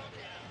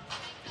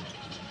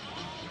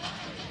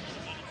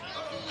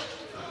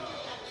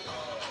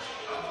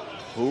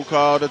 Who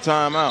called the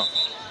timeout?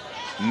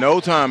 No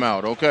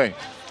timeout, okay.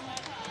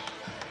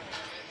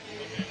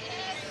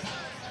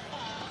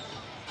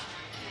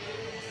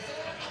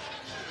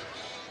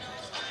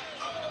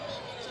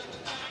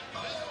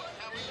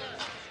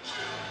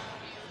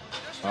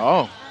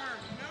 Oh.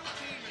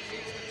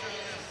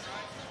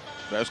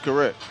 That's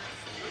correct.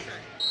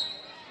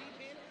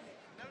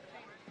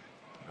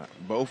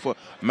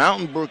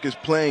 Mountain Brook is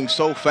playing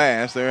so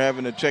fast, they're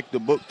having to check the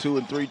book 2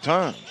 and 3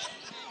 times.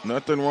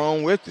 Nothing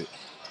wrong with it.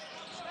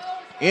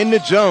 Into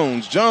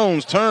Jones.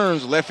 Jones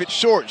turns, left it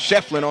short.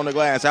 Shefflin on the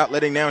glass,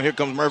 outletting now. Here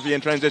comes Murphy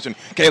in transition.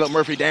 Caleb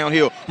Murphy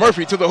downhill.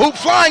 Murphy to the hoop,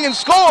 flying and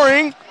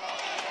scoring.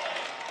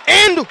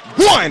 And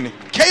one.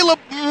 Caleb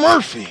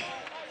Murphy.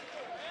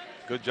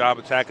 Good job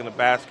attacking the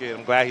basket.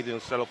 I'm glad he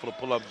didn't settle for the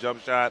pull-up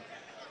jump shot.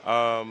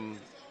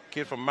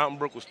 Kid from Mountain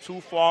Brook was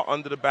too far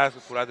under the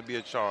basket for that to be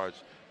a charge.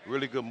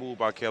 Really good move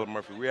by Caleb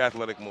Murphy. Real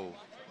athletic move.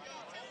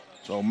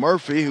 So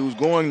Murphy, who's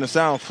going to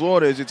South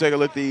Florida, as you take a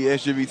look at the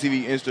SGV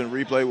TV instant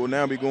replay, will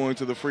now be going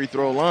to the free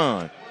throw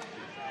line.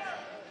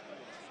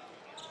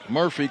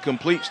 Murphy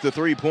completes the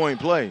three-point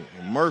play.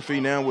 Murphy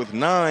now with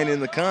 9 in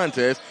the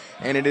contest,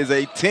 and it is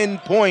a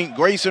 10-point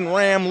Grayson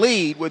Ram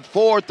lead with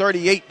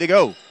 4:38 to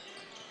go.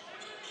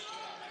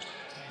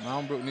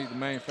 Mountain Brook needs to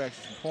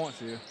manufacture some points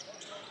here.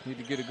 Need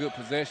to get a good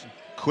possession.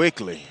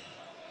 Quickly.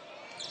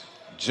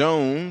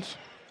 Jones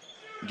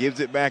gives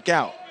it back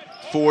out.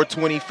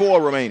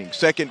 4:24 remaining.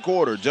 Second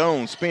quarter.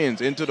 Jones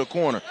spins into the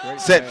corner.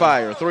 Set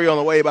fire. 3 on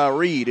the way by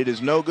Reed. It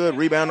is no good.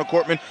 Rebound to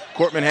Courtman.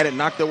 Courtman had it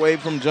knocked away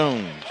from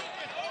Jones.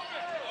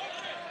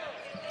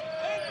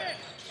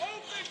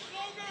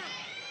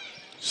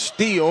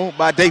 Steal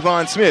by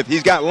Devion Smith.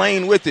 He's got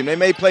Lane with him. They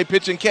may play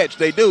pitch and catch.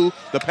 They do.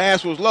 The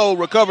pass was low.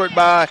 Recovered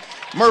by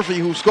Murphy,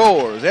 who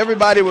scores.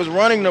 Everybody was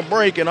running the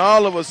break, and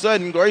all of a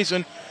sudden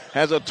Grayson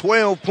has a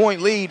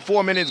 12-point lead,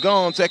 4 minutes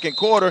gone, second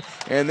quarter.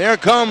 And there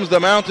comes the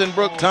Mountain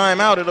Brook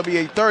timeout. It'll be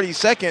a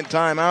 30-second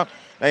timeout.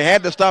 They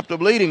had to stop the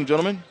bleeding,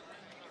 gentlemen.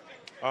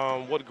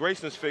 What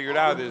Grayson's figured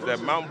out is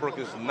that Mountain Brook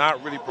is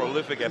not really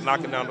prolific at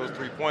knocking down those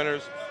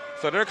three-pointers.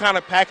 So they're kind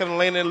of packing the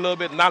lane in a little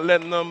bit, not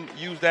letting them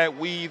use that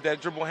weave,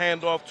 that dribble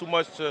handoff too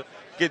much to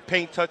get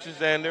paint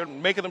touches, and they're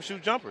making them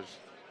shoot jumpers.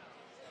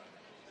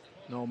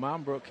 No,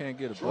 Mountain Brook can't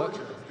get a bucket.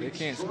 They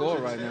can't score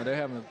right now. They're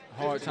having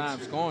a hard time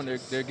scoring.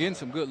 They're getting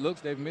some good looks.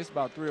 They've missed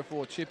about 3 or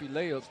 4 chippy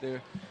layups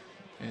there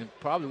and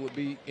probably would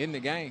be in the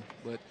game.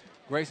 But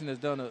Grayson has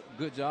done a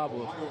good job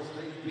of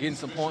getting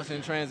some points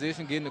in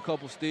transition, getting a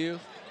couple steals.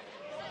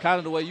 Kind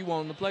of the way you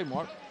want him to play,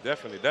 Mark.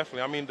 Definitely,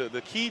 definitely. I mean,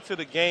 the key to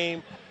the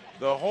game,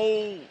 the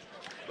whole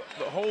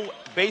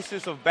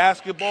basis of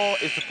basketball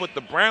is to put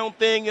the brown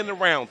thing in the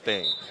round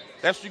thing.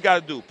 That's what you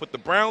got to do. Put the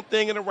brown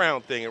thing in the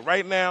round thing. And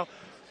right now,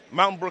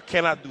 Mountain Brook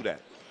cannot do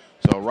that.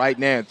 So right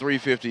now at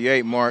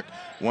 3:58, Mark,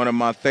 one of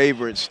my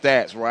favorite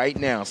stats right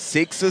now,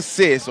 6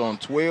 assists on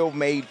 12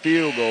 made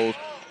field goals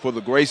for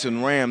the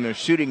Grayson Ram. They're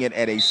shooting it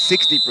at a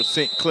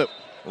 60% clip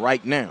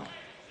right now.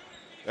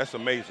 That's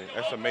amazing.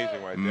 That's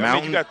amazing right there. I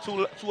mean, you got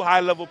two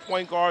high-level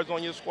point guards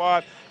on your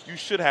squad. You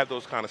should have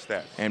those kind of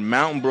stats. And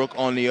Mountain Brook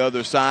on the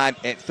other side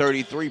at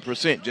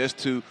 33%, just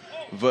to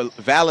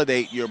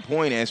validate your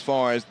point as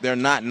far as they're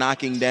not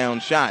knocking down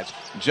shots.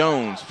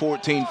 Jones,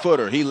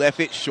 14-footer. He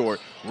left it short.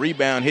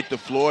 Rebound hit the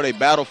floor. They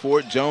battle for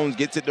it. Jones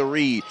gets it to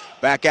Reed.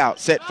 Back out.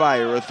 Set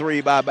fire. A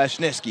three by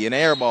Bashneski. An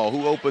air ball.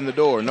 Who opened the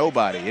door?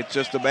 Nobody. It's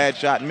just a bad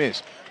shot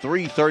miss.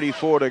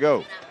 3:34 to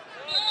go.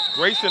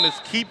 Grayson is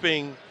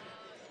keeping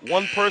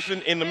one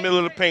person in the middle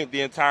of the paint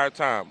the entire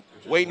time,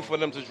 waiting for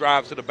them to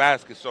drive to the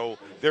basket. So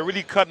they're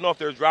really cutting off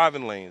their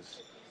driving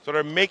lanes. So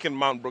they're making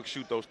Mountain Brook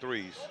shoot those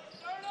threes.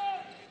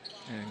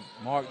 And,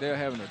 Mark, they're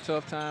having a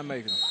tough time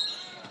making them.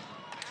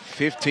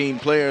 15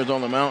 players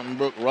on the Mountain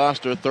Brook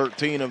roster.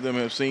 13 of them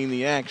have seen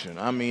the action.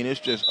 I mean, it's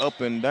just up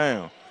and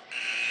down.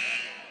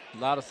 A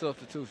lot of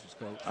substitutions,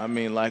 Coach. I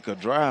mean, like a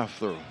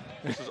drive-through.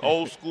 This is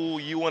old school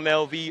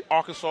UNLV,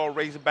 Arkansas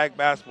Razorback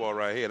basketball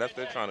right here. That's what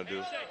they're trying to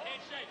do.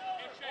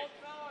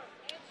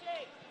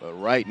 But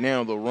right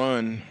now, the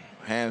run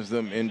has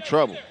them in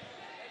trouble.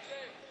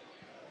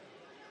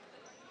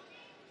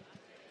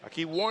 I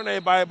keep warning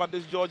everybody about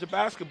this Georgia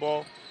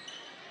basketball.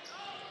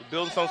 We're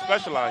building something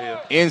special out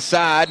here.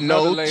 Inside,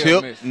 no,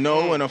 tip, miss.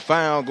 no, and a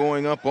foul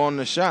going up on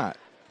the shot.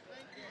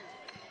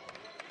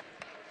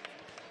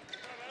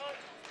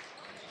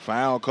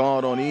 Foul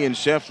called on Ian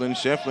Shefflin.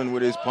 Shefflin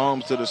with his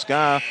palms to the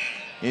sky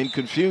in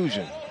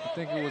confusion. I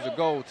think it was a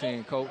goal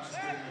team, Coach.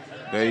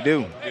 They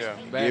do. Yeah.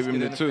 Give him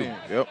the two.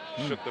 Yep.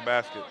 Shook the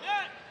basket.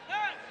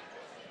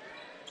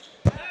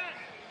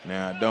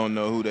 Now, I don't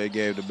know who they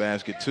gave the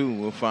basket to.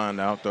 We'll find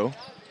out, though.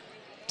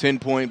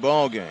 10-point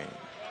ball game.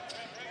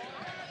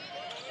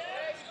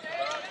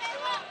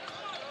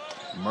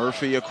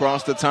 Murphy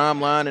across the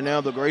timeline, and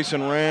now the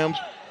Grayson Rams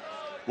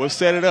will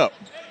set it up.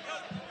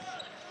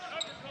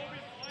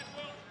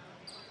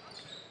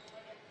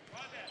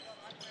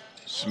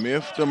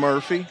 Smith to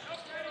Murphy.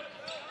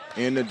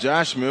 Into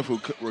Josh Smith, who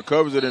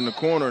recovers it in the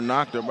corner,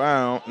 knocked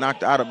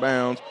out of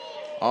bounds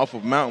off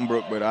of Mountain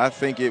Brook, but I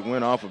think it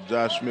went off of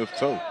Josh Smith's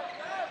toe.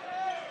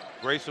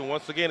 Grayson,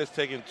 once again, is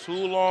taking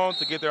too long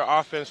to get their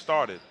offense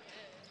started.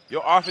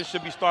 Your offense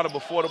should be started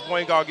before the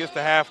point guard gets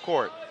to half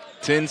court.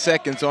 10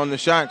 seconds on the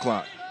shot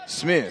clock.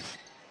 Smith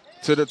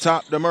to the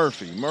top to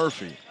Murphy.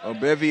 Murphy, a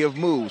bevy of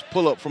moves.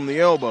 Pull up from the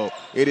elbow.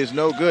 It is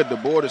no good. The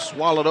board is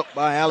swallowed up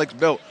by Alex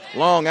Belt.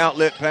 Long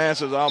outlet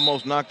passes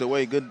almost knocked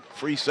away. Good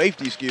free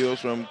safety skills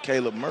from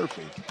Caleb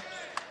Murphy.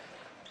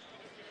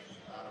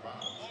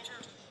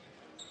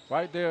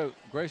 Right there,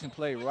 Grayson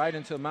played right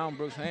into Mountain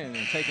Brook's hand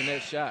and taking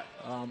that shot.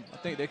 I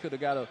think they could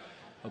have got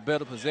a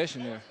better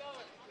possession there.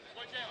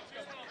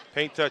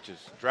 Paint touches,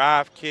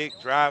 drive, kick,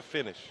 drive,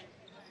 finish.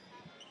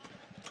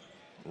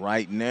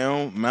 Right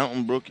now,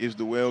 Mountain Brook is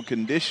the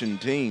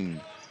well-conditioned team,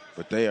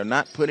 but they are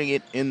not putting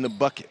it in the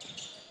bucket.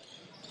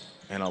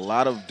 And a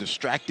lot of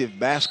distractive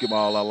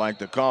basketball, I like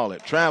to call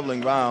it.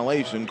 Traveling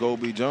violation,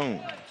 Kobe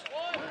Jones.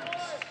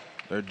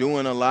 They're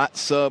doing a lot,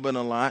 subbing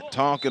a lot,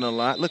 talking a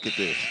lot. Look at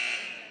this.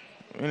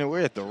 I mean,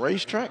 we're at the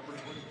racetrack.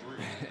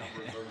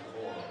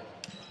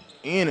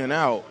 In and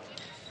out.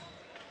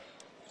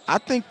 I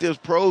think there's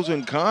pros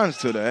and cons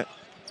to that.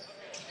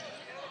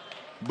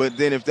 But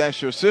then if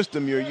that's your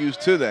system, you're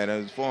used to that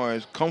as far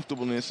as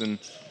comfortableness and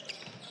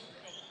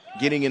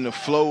getting in the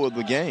flow of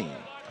the game.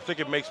 I think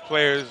it makes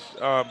players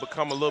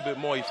become a little bit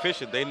more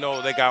efficient. They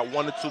know they got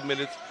 1 to 2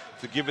 minutes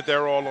to give it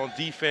their all on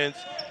defense,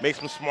 make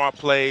some smart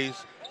plays,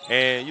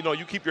 and, you know,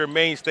 you keep your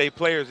mainstay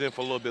players in for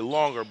a little bit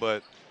longer,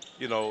 but,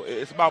 you know,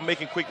 it's about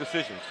making quick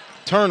decisions.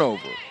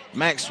 Turnover.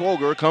 Max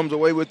Swoger comes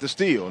away with the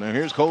steal. Now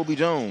here's Kobe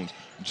Jones.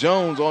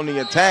 Jones on the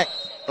attack,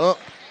 up,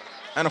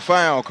 and a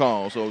foul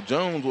call. So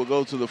Jones will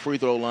go to the free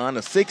throw line.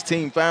 A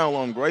 16 foul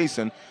on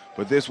Grayson,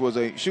 but this was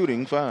a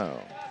shooting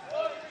foul.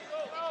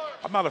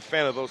 I'm not a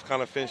fan of those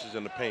kind of finishes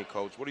in the paint,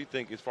 Coach. What do you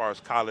think as far as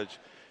college?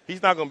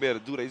 He's not going to be able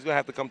to do that. He's going to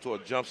have to come to a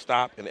jump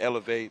stop and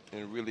elevate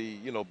and really,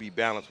 you know, be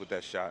balanced with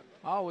that shot.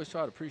 I always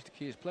try to preach to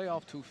kids, play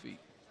off 2 feet.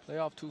 Play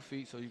off 2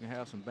 feet so you can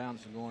have some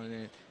balance going in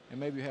there, and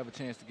maybe you have a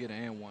chance to get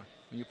an and one.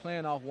 When you're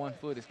playing off 1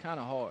 foot, it's kind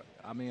of hard.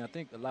 I mean, I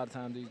think a lot of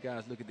times these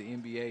guys look at the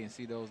NBA and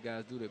see those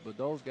guys do that, but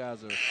those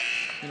guys are,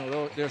 you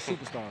know, they're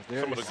superstars.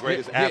 They're some of the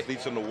greatest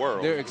athletes in the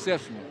world. They're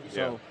exceptional. Yeah.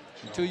 So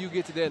until you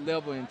get to that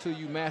level, until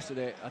you master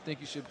that, I think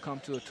you should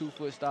come to a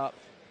 2-foot stop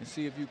and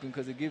see if you can,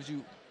 because it gives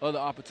you other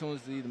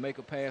opportunities to either make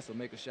a pass or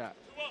make a shot.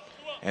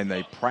 And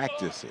they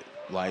practice it.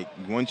 Like,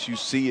 once you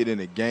see it in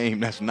a game,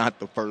 that's not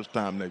the first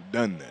time they've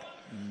done that.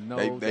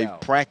 They've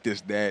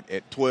practiced that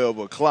at 12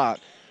 o'clock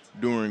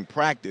during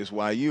practice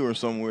while you are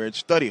somewhere at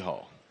study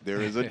hall.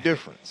 There is a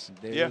difference.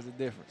 There is a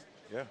difference.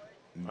 Yeah.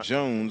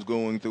 Jones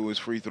going through his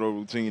free throw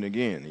routine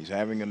again. He's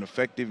having an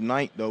effective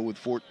night, though, with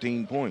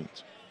 14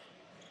 points.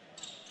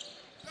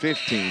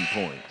 15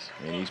 points.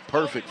 And he's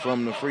perfect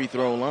from the free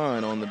throw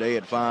line on the day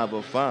at 5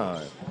 of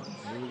 5.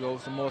 Here we go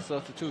with some more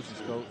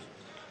substitutions, Coach.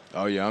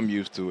 Oh, yeah, I'm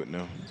used to it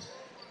now.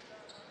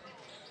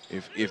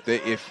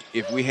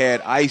 If we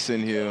had ice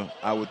in here,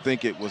 I would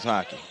think it was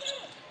hockey.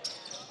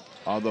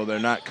 Although they're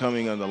not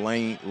coming on the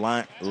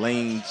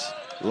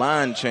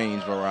line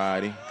change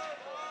variety,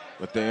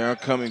 but they are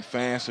coming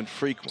fast and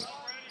frequent.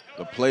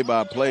 The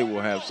play-by-play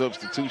will have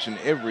substitution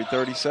every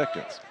 30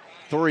 seconds.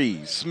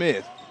 3,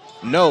 Smith,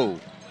 no.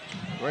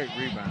 Great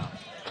rebound.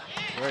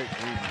 Great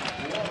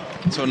rebound.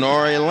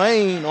 Tenori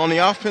Lane on the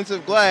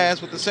offensive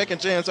glass with the second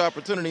chance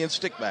opportunity and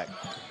stick back.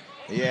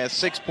 He has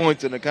 6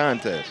 points in the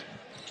contest.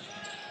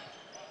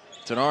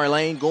 Tenori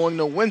Lane going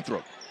to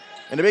Winthrop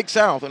in the Big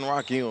South in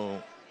Rock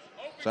Hill,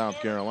 South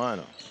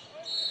Carolina.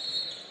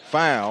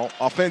 Foul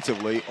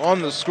offensively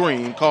on the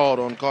screen called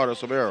on Carter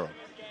Sabero.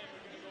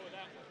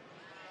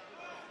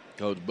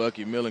 Coach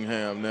Bucky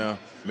Millingham now,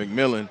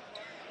 McMillan.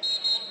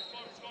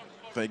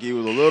 I think he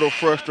was a little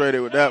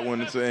frustrated with that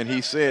one, and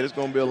he said it's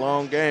going to be a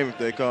long game if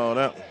they call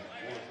that one.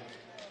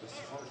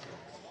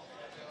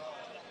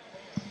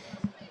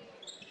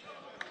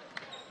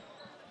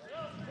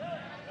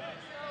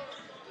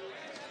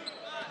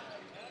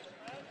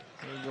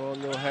 Here we go, a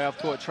little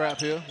half-court trap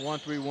here,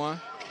 1-3-1,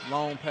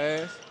 long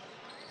pass.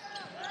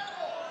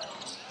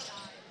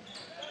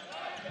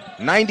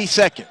 90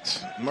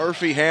 seconds.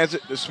 Murphy has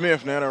it to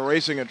Smith. Now they're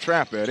racing a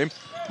trap at him.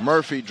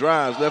 Murphy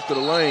drives left of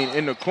the lane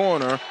in the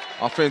corner.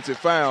 Offensive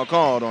foul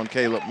called on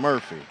Caleb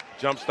Murphy.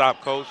 Jump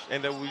stop, Coach.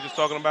 And then we were just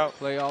talking about?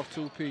 Play off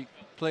 2 feet.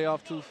 Play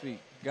off 2 feet.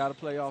 Got to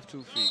play off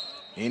 2 feet.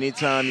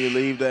 Anytime you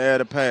leave to add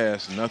a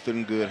pass,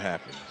 nothing good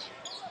happens.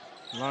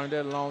 Learned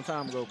that a long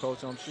time ago,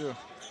 Coach, I'm sure.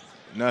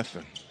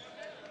 Nothing.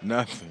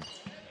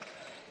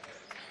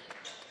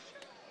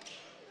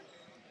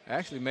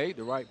 Actually made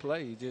the right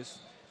play. He just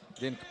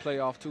didn't play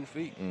off 2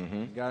 feet.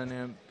 Got in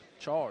there and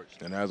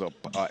charged. And that's an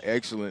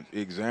excellent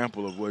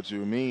example of what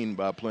you mean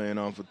by playing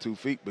off of 2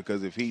 feet,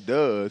 because if he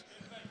does,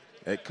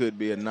 that could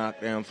be a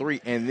knockdown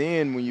 3. And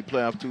then when you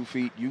play off 2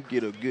 feet, you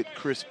get a good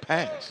crisp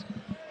pass.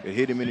 It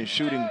hit him in his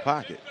shooting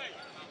pocket.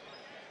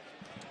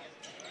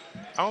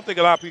 I don't think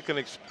a lot of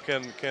people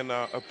can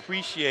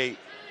appreciate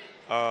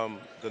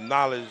the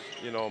knowledge.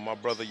 You know, my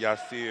brother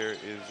Yasir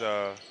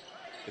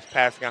is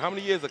passing out. How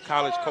many years of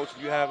college coach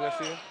do you have,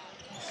 Yasir?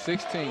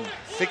 16.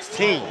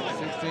 16.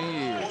 16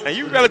 years. And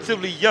you're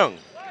relatively young.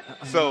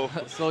 So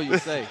you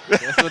say.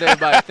 That's what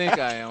everybody think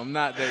I am. I'm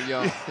not that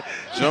young.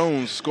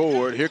 Jones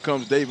scored. Here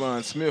comes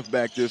Devion Smith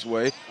back this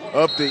way.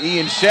 Up to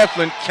Ian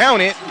Shefflin.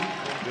 Count it.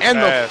 And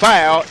the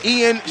foul.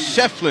 Ian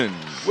Shefflin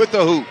with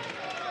the hoop.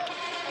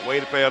 Way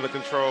to play under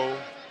control.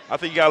 I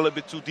think you got a little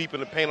bit too deep in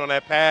the paint on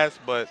that pass,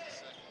 but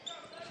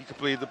he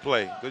completed the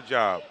play. Good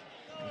job.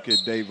 Look at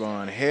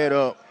Devion. Head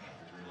up.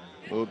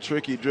 A little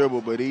tricky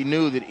dribble, but he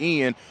knew that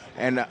Ian,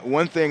 and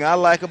one thing I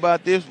like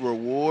about this,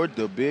 reward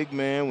the big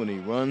man when he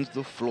runs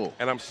the floor.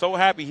 And I'm so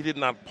happy he did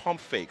not pump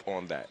fake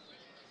on that.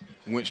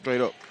 Went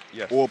straight up.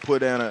 Yes. Or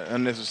put down an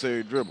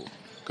unnecessary dribble.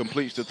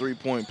 Completes the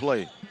three-point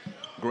play.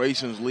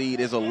 Grayson's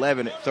lead is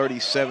 11 at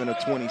 37 to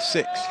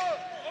 26.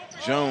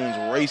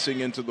 Jones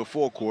racing into the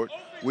forecourt.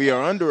 We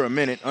are under a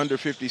minute, under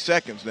 50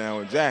 seconds now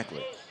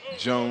exactly.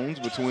 Jones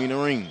between the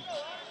rings.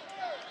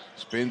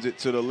 Spins it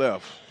to the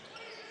left.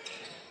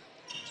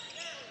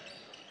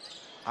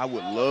 I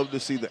would love to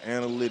see the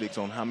analytics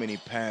on how many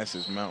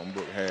passes Mountain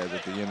Brook has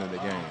at the end of the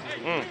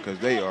game, because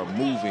they are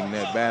moving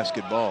that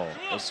basketball,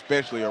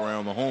 especially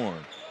around the horn.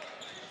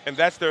 And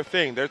that's their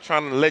thing. They're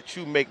trying to let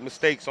you make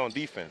mistakes on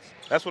defense.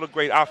 That's what a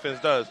great offense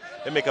does.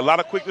 They make a lot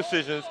of quick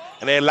decisions,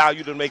 and they allow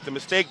you to make the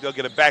mistake. They'll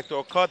get a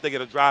backdoor cut, they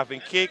get a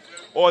driving kick,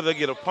 or they'll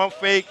get a pump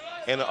fake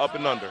and an up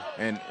and under.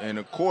 And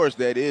of course,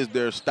 that is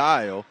their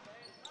style.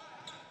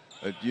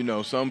 You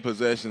know, some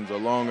possessions are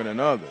longer than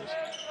others.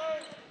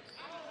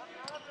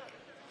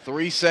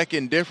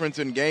 3-second difference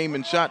in game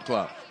and shot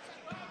clock.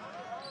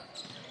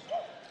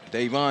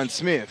 Devion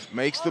Smith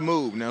makes the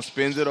move. Now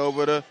spins it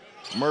over to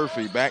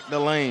Murphy. Back to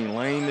Lane.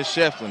 Lane to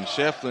Shefflin.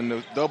 Shefflin,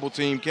 the double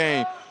team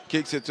came.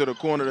 Kicks it to the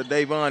corner to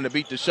Devion to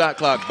beat the shot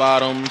clock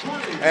bottoms.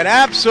 An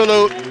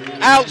absolute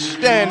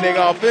outstanding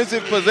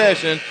offensive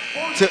possession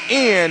to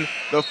end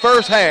the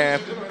first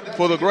half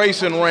for the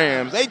Grayson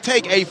Rams. They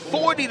take a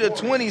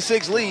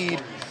 40-26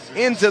 lead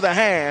into the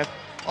half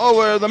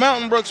over the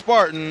Mountain Brook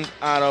Spartans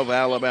out of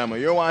Alabama.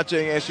 You're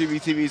watching SUV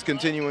TV's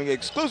continuing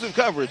exclusive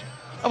coverage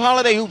of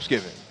Holiday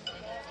Hoopsgiving.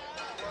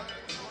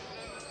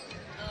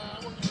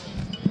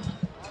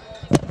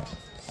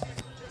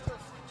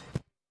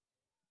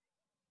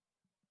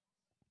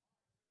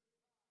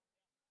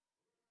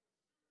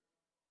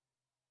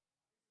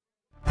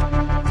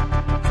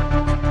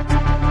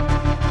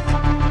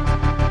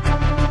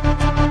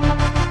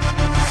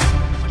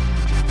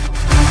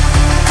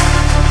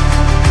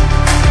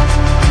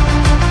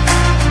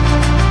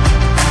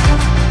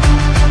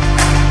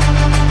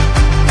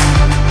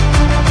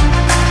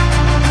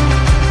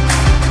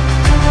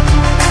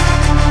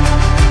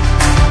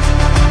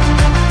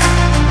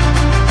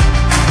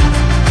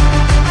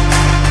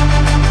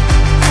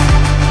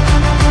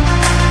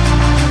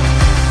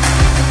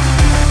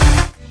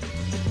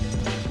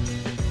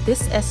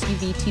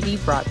 SUV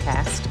TV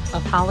broadcast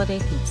of Holiday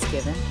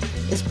Hoopsgiving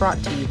is brought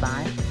to you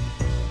by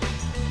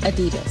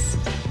Adidas,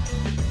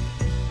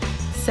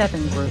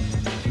 7 Group,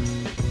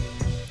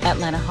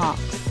 Atlanta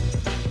Hawks,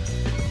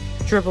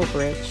 Dribble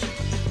Bridge,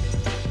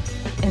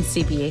 and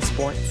CBA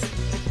Sports.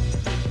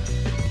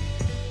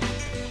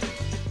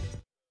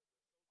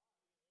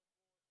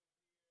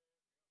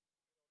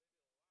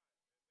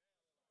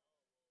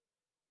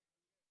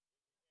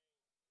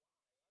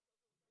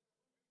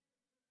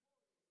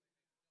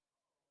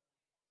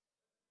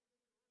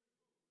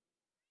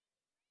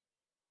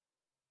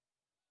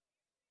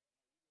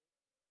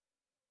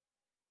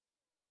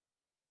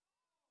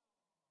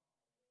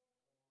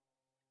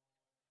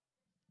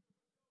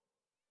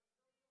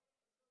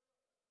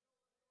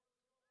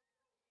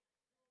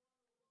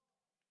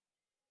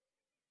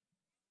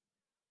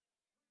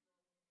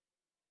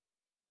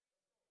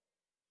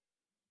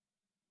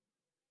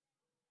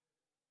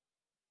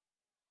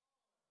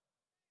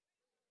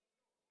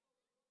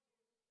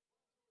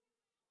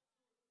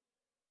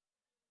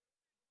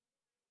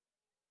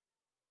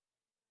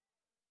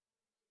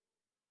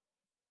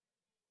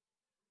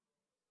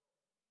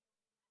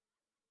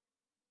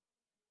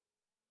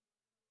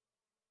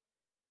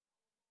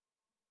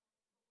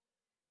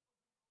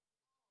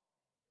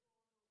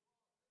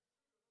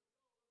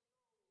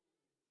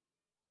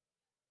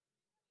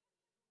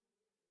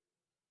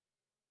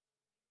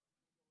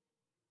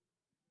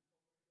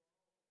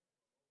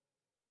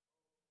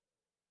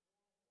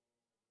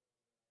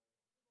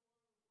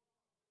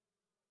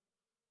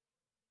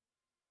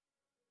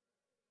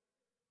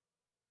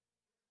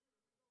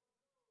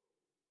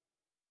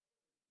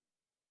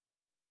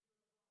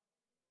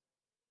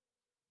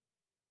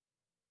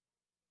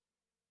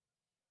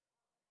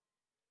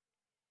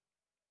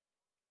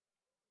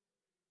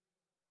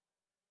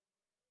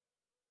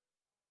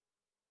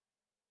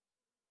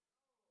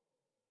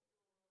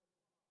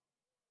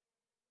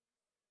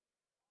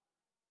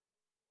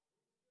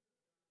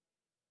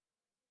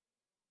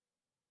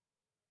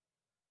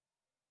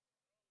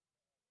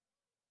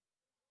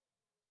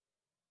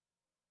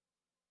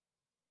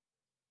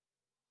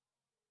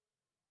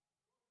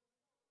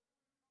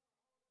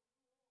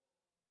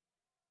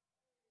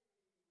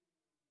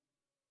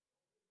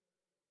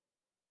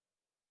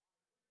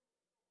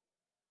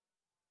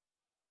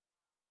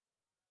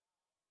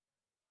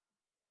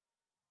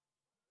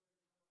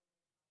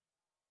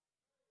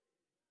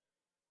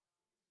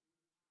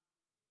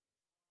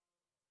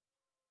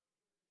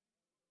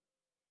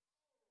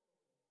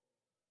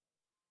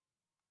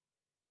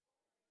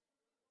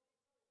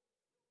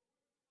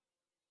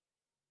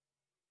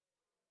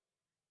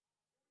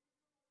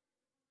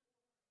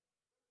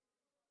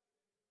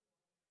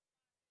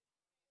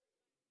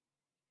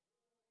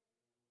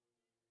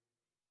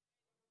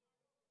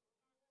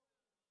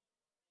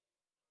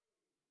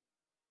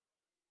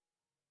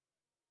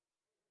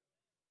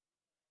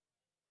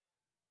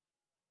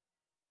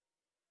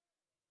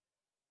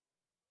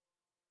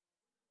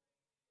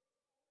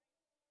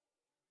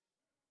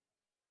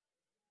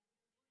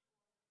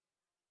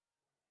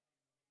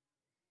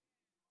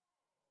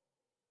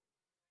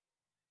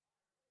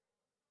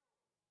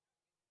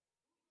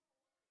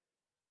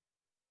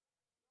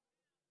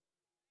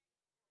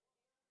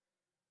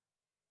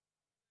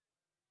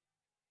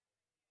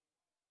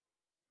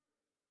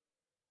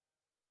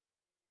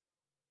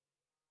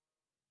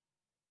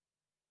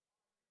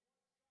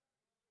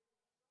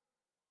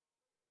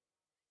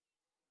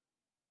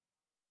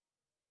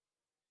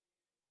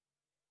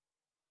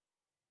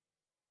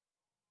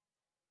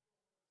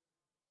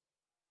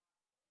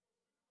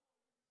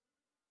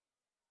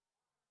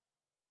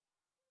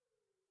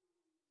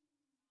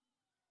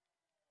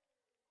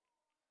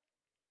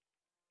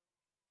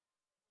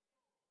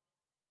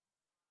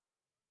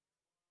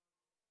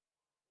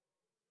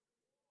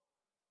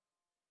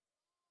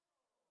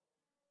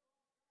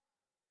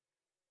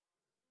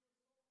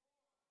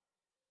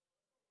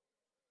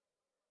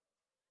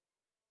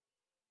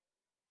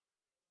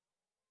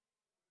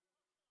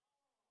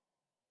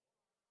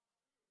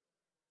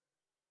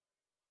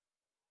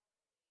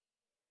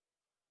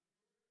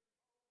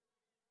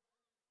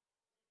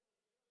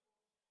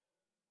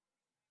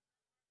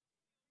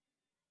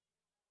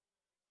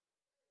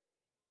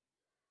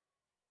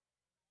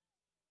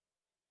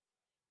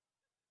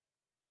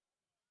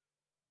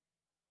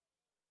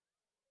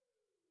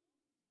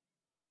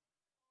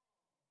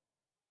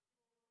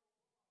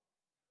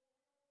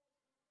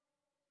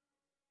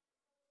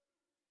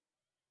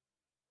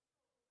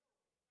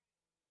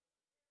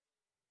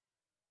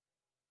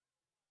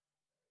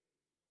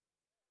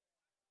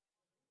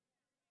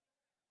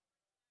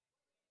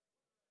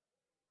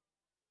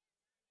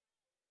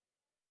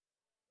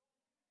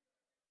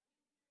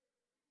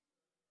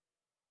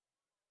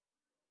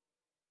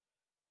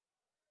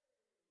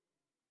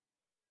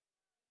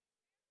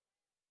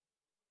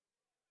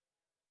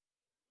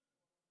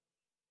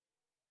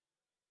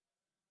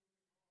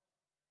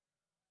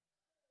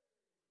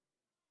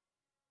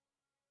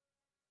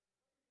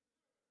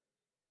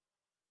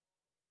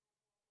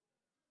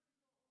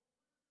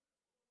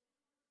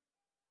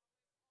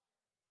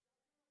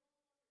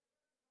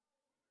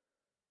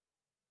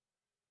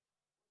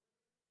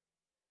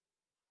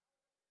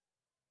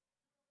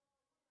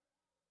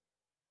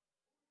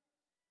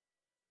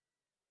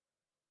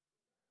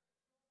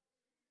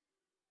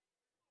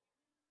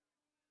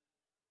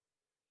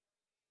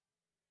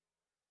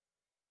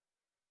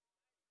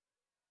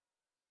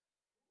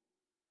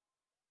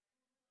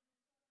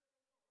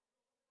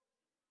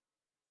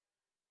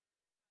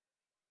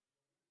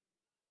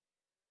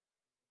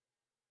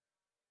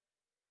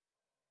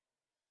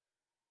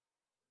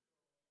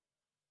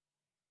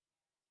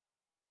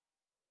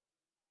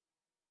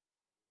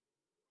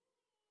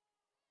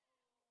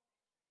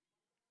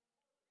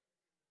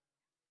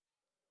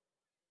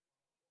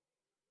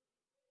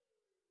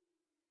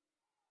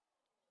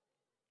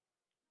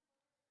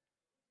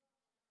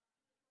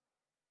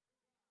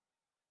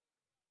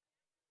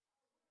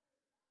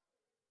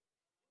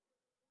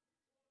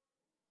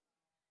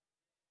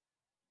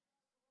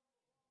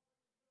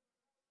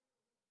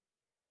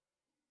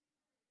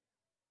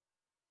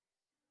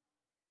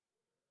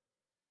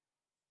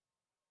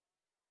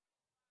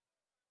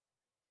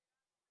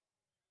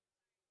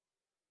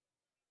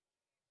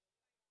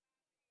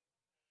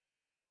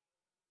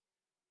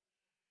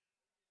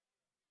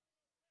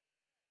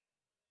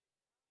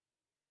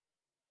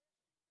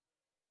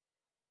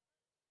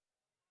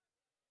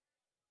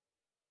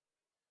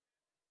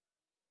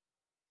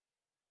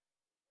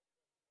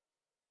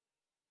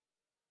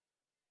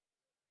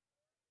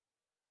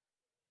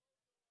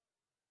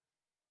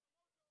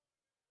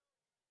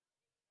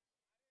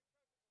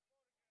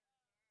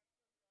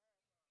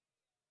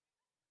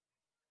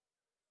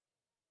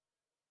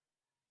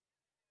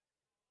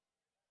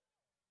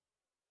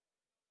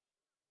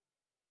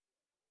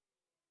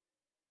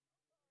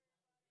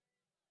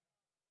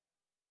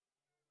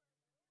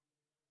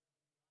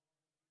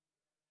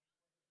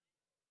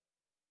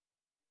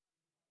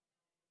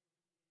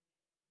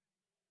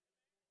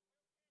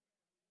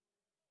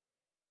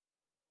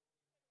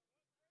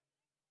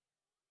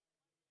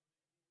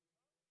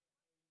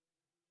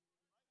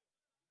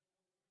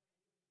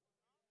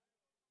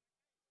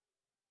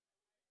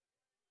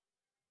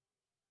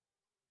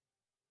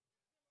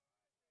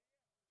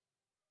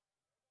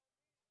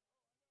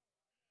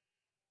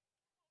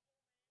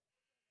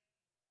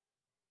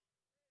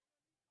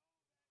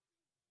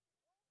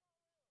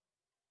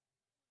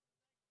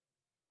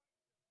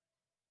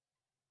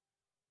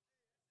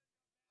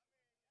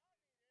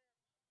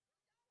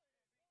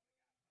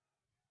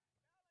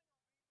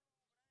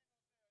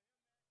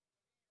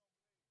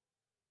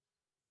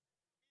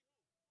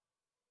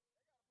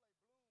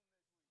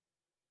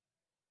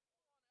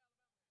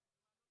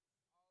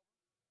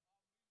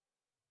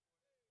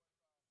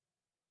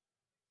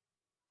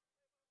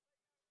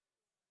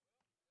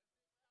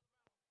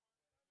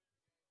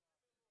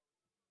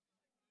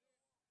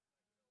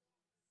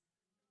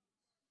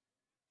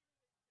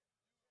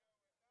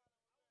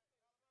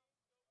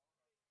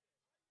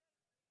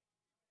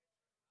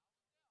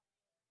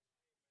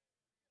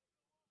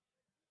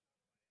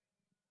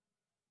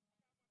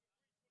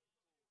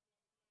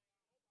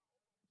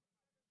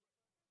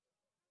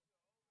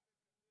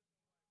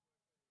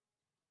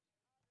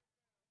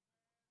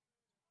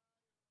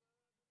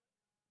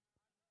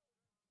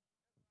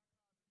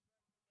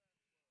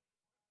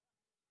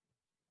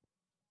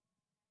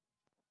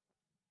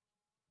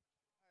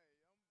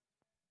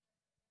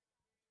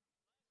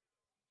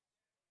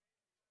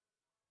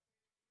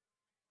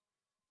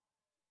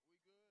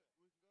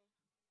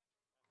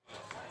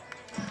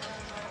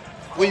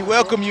 We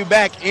welcome you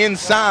back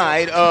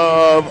inside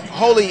of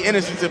Holy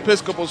Innocents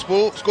Episcopal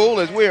School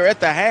as we are at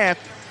the half.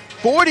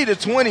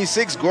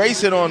 40-26,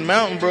 Grayson on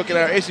Mountain Brook in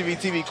our SUV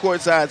TV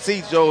courtside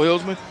seats. Joe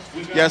Hilsman,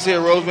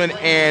 Yasir Roseman,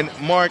 and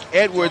Mark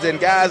Edwards. And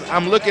guys,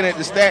 I'm looking at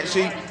the stat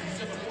sheet.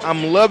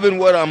 I'm loving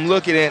what I'm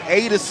looking at.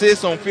 8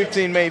 assists on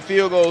 15 made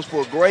field goals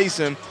for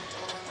Grayson.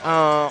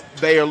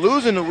 They are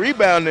losing the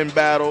rebounding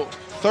battle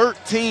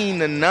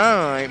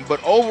 13-9, but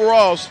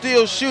overall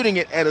still shooting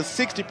it at a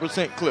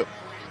 60% clip.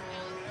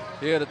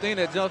 Yeah, the thing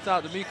that jumps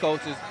out to me,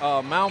 Coach, is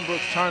Mountain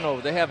Brook's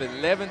turnovers. They have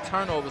 11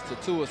 turnovers to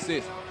 2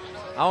 assists.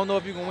 I don't know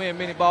if you can win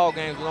many ball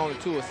games with only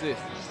 2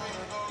 assists.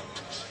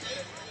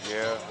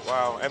 Yeah,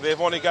 wow. And they've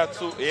only got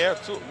 2. Yeah,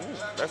 2. Ooh,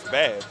 that's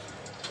bad.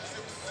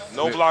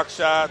 No block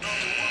shots.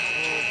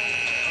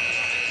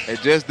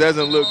 It just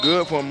doesn't look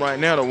good for them right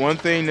now. The one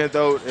thing that,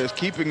 though, is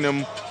keeping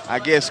them, I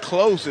guess,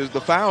 close is the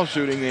foul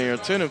shooting there.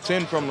 10 of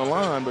 10 from the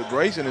line, but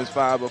Grayson is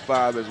 5 of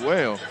 5 as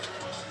well.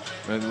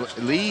 The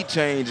lead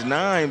changed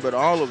 9, but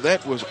all of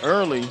that was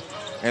early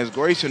as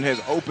Grayson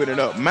has opened it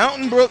up.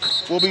 Mountain Brook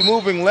will be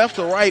moving left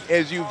to right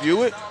as you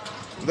view it.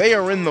 They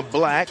are in the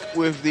black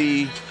with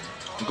the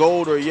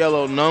gold or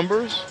yellow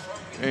numbers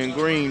and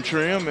green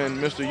trim, and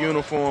Mr.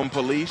 Uniform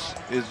Police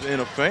is in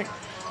effect.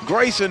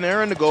 Grayson,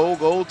 they're in the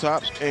gold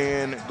tops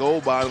and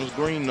gold bottoms,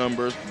 green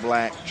numbers,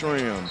 black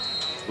trim.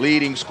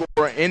 Leading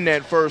scorer in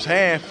that first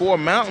half for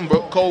Mountain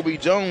Brook, Colby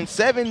Jones,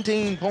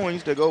 17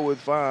 points to go with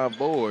 5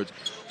 boards.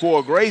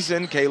 For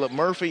Grayson, Caleb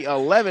Murphy,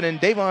 11, and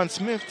Devion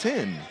Smith,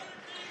 10.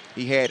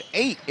 He had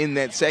 8 in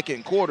that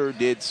second quarter,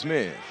 did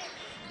Smith.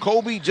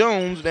 Colby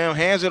Jones now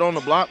has it on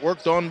the block,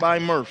 worked on by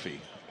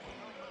Murphy.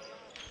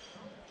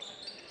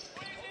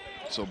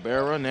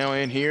 Sobera now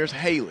in, here's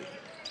Haley.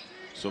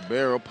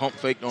 Sobera pump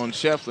faked on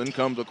Shefflin,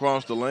 comes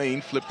across the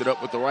lane, flipped it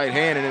up with the right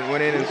hand, and it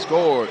went in and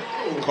scored.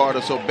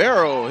 Carter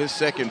Sobero, his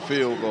second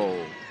field goal.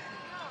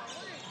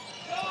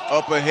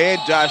 Up ahead,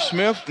 Josh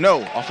Smith.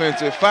 No,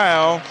 offensive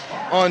foul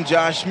on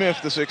Josh Smith,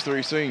 the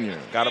 6'3 senior.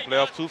 Got to play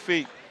off 2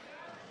 feet.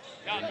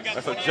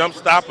 That's a jump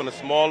stop and a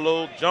small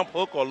little jump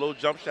hook or a little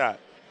jump shot.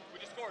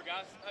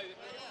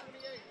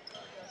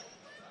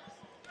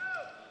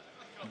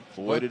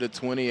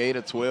 40-28,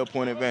 a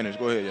 12-point advantage.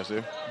 Go ahead,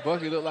 Yasir.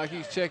 Bucky looked like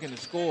he's checking the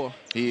score.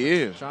 He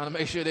is. Trying to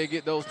make sure they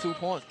get those 2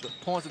 points. The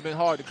points have been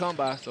hard to come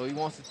by, so he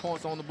wants his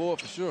points on the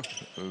board for sure.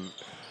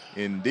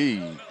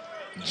 Indeed.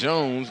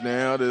 Jones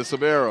now to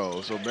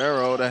Sobero.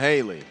 Sobero to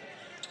Haley.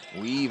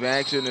 Weave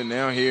action, and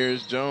now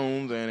here's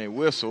Jones and a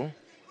whistle.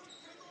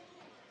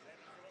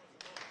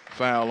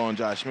 Foul on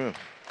Josh Smith.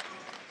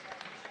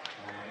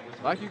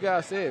 Like you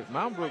guys said,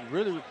 Mountain Brook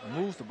really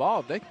moves the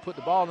ball. If they can put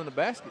the ball in the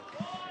basket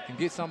and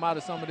get some out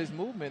of some of this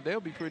movement, they'll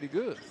be pretty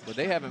good. But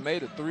they haven't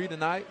made a 3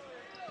 tonight,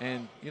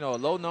 and, you know, a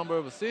low number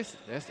of assists.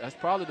 That's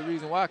probably the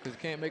reason why, because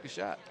they can't make a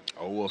shot.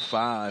 0 of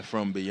 5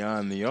 from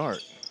beyond the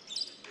arc.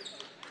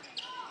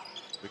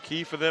 The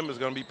key for them is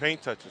going to be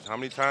paint touches. How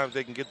many times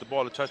they can get the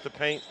ball to touch the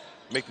paint,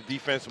 make the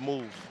defense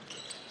move.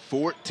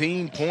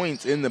 14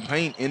 points in the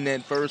paint in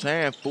that first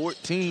half,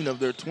 14 of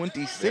their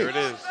 26. There it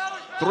is.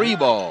 3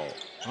 ball.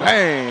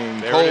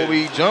 Bang!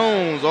 Colby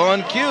Jones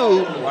on cue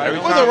with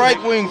a right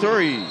wing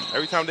 3.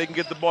 Every time they can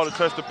get the ball to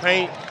touch the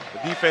paint,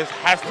 the defense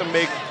has to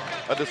make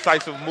a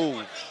decisive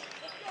move.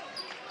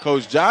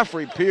 Coach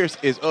Joffrey Pierce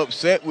is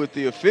upset with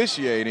the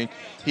officiating.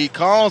 He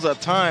calls a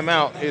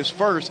timeout, his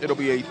first. It'll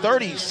be a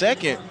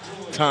 30-second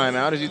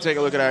timeout as you take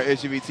a look at our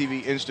SUV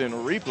TV instant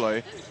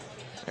replay.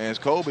 As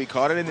Colby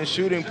caught it in the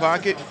shooting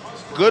pocket,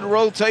 good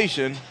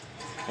rotation,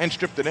 and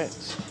stripped the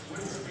nets.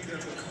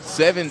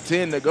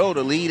 7:10 to go.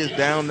 The lead is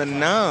down to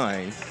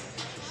 9.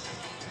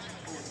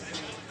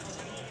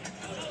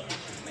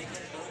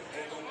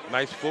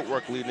 Nice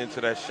footwork leading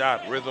into that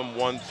shot. Rhythm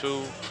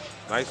 1-2.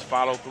 Nice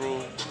follow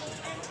through.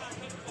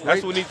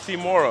 That's what we need to see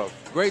more of.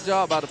 Great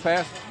job by the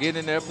pass. Getting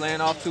in there, playing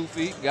off 2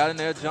 feet. Got in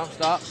there, jump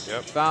stop.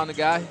 Yep. Found the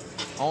guy.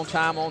 On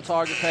time, on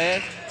target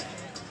pass.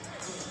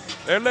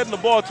 They're letting the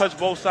ball touch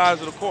both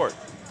sides of the court.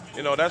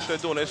 You know, that's what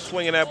they're doing. They're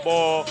swinging that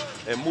ball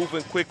and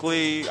moving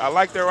quickly. I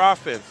like their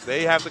offense.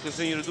 They have to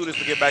continue to do this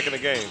to get back in the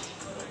game.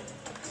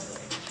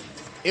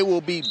 It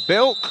will be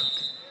Belk,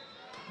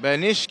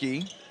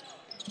 Banishki,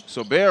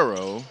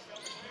 Sobero,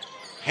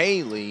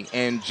 Haley,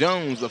 and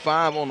Jones, the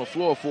 5 on the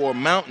floor for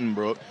Mountain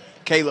Brook.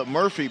 Caleb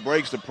Murphy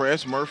breaks the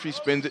press. Murphy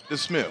spins it to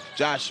Smith.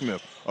 Josh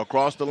Smith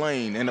across the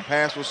lane, and the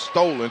pass was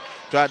stolen.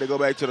 Tried to go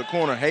back to the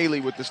corner.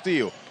 Haley with the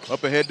steal.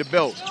 Up ahead to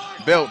Belt.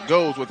 Belt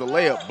goes with a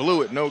layup.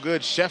 Blew it. No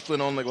good.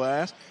 Shefflin on the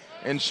glass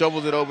and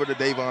shovels it over to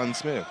Devion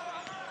Smith.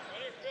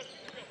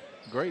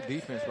 Great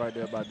defense right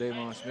there by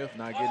Devion Smith,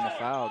 not getting the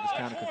foul, just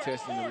kind of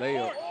contesting the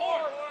layup.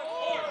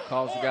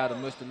 Caused the guy to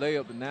miss the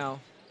layup, but now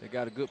they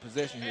got a good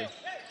possession here.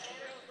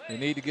 They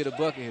need to get a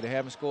bucket here. They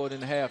haven't scored in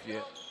the half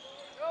yet.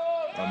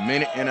 A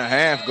minute and a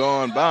half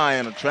gone by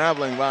and a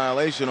traveling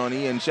violation on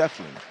Ian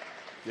Shefflin.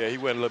 Yeah, he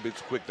went a little bit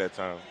too quick that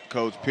time.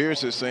 Coach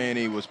Pierce is saying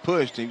he was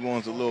pushed. He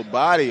wants a little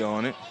body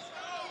on it.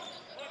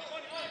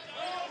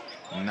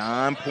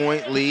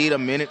 9-point lead, a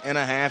minute and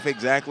a half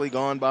exactly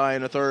gone by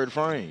in the third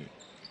frame.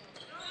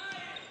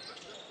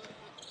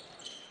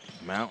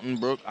 Mountain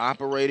Brook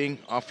operating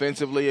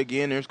offensively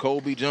again. There's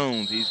Colby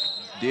Jones. He's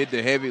did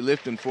the heavy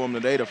lifting for him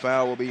today. The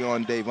foul will be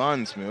on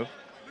Devion Smith.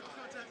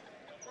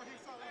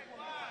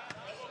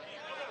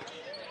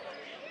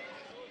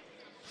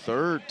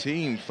 Third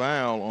team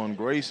foul on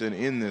Grayson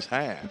in this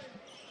half.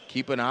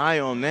 Keep an eye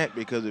on that,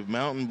 because if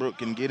Mountain Brook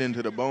can get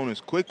into the bonus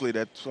quickly,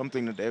 that's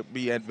something that'd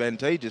be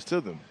advantageous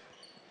to them.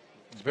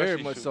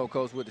 Very much so,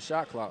 Coach, with the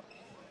shot clock.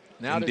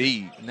 Now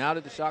Indeed. Now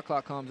that the shot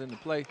clock comes into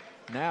play,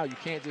 now you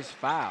can't just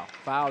foul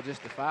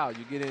just to foul.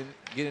 You get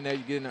in there,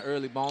 you get in the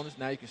early bonus.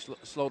 Now you can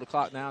slow the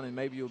clock down, and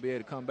maybe you'll be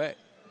able to come back.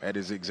 That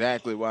is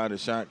exactly why the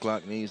shot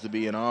clock needs to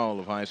be in all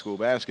of high school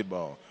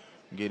basketball.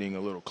 Getting a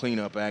little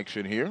cleanup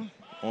action here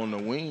on the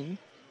wing.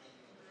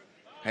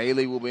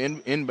 Haley will be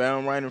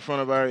inbound right in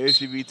front of our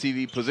SUV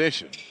TV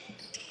position.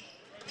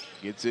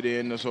 Gets it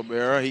in to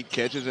Sobera. He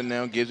catches it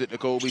now, gives it to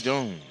Colby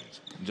Jones.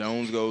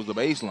 Jones goes the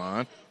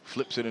baseline,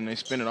 flips it, and they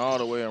spin it all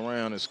the way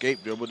around.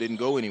 Escape dribble, didn't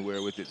go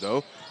anywhere with it,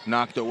 though.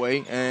 Knocked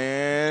away,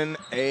 and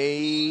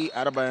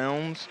out of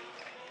bounds,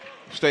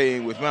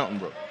 staying with Mountain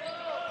Brook.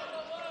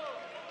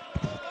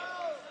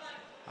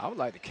 I would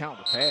like to count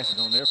the passes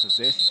on their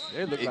possessions.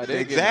 They look like they're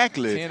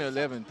exactly getting 10 or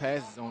 11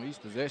 passes on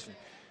each possession.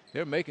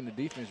 They're making the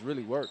defense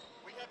really work.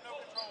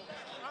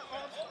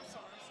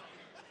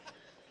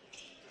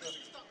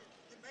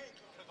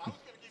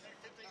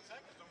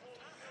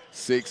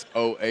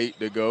 6:08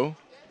 to go.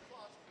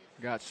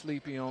 Got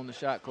sleepy on the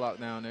shot clock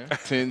down there.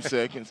 10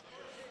 seconds.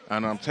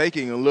 And I'm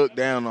taking a look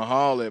down the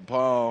hall at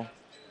Paul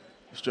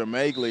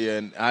Stramaglia,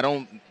 and I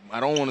don't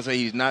want to say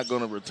he's not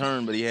going to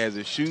return, but he has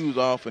his shoes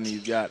off and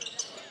he's got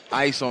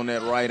ice on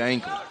that right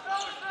ankle.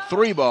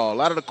 3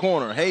 ball out of the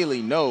corner.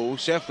 Haley, no.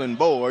 Shefflin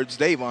boards.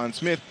 Devion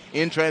Smith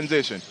in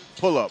transition.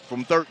 Pull up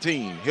from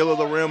 13. Hill of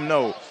the rim,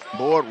 no.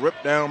 Board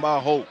ripped down by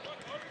Holt.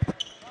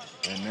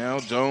 And now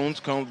Jones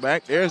comes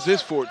back. There's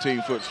this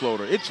 14-foot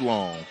floater. It's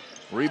long.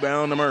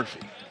 Rebound to Murphy.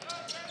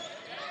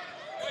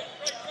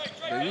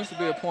 There used to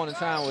be a point in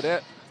time where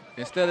that,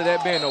 instead of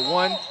that being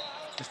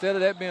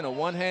a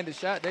one-handed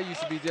shot, that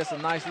used to be just a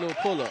nice little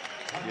pull-up.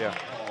 Yeah.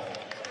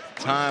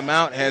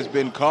 Timeout has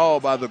been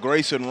called by the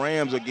Grayson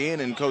Rams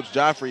again, and Coach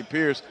Joffrey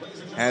Pierce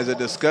has a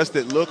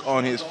disgusted look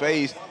on his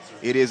face.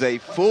 It is a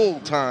full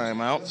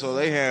timeout, so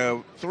they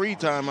have 3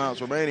 timeouts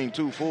remaining,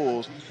 2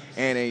 fulls,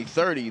 and a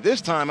 30.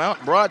 This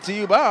timeout brought to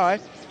you by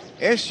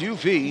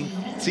SUV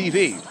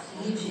TV.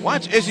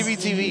 Watch SUV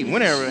TV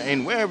whenever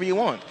and wherever you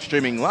want.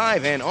 Streaming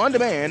live and on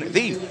demand,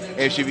 the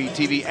SUV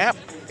TV app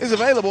is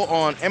available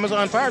on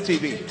Amazon Fire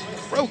TV,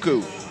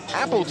 Roku,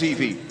 Apple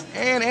TV,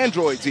 and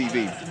Android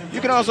TV.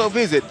 You can also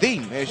visit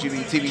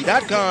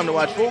thesuvtv.com to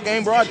watch full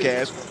game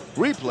broadcasts,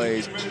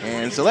 replays,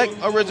 and select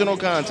original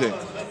content.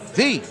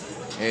 The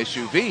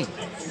SUV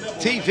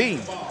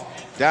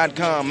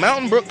TV.com.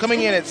 Mountain Brook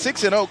coming in at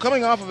 6-0,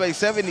 coming off of a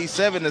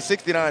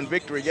 77-69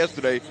 victory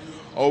yesterday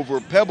over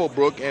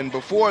Pebblebrook, and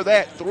before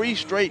that, 3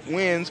 straight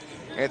wins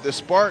at the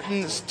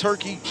Spartans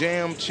Turkey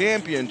Jam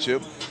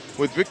Championship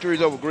with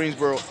victories over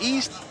Greensboro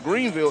East,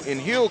 Greenville, and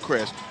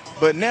Hillcrest.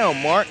 But now,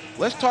 Mark,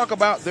 let's talk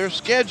about their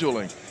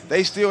scheduling.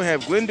 They still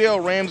have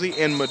Glendale, Ramsey,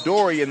 and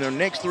Midori in their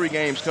next 3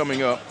 games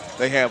coming up.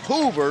 They have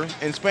Hoover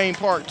and Spain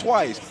Park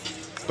twice,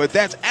 but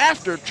that's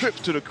after trips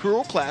to the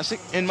Cruel Classic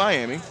in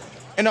Miami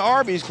and the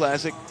Arby's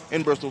Classic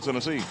in Bristol,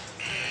 Tennessee.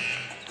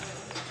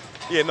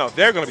 Yeah, no,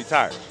 they're going to be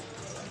tired.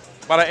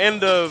 By the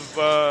end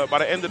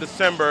of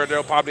December,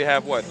 they'll probably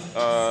have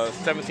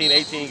 17,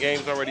 18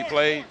 games already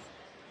played.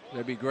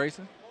 That'd be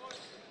Grayson.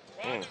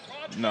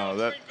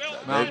 No,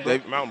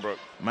 Mountain Brook.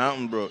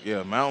 Mountain Brook,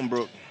 yeah, Mountain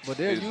Brook. But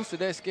they're used to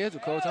that schedule,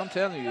 Coach. I'm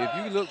telling you, if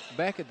you look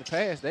back at the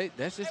past,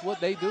 that's just what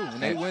they do.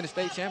 And they win the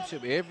state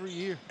championship every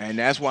year. And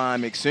that's why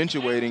I'm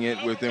accentuating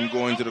it with them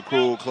going to the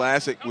Cruel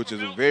Classic, which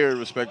is a very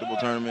respectable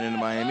tournament in the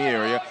Miami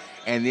area,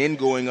 and then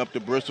going up to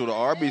Bristol to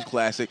Arby's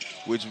Classic,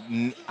 which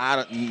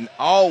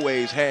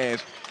always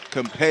has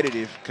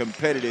competitive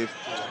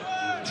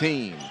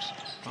teams.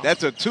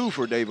 That's a 2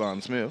 for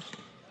Devion Smith.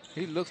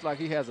 He looks like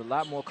he has a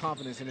lot more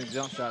confidence in his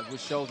jump shots,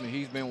 which shows me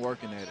he's been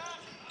working at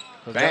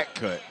it. Back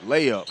cut,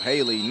 layup,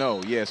 Haley,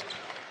 no, yes.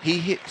 He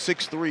hit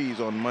 6 threes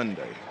on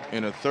Monday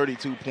in a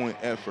 32-point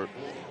effort.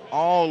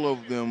 All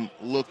of them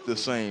look the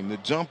same. The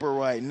jumper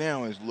right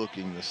now is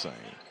looking the same.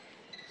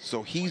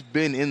 So he's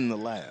been in the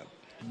lab.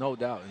 No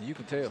doubt, and you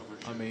can tell.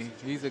 I mean,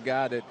 he's a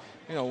guy that,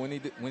 you know, when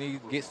he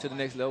gets to the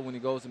next level, when he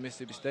goes to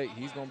Mississippi State,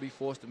 he's going to be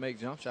forced to make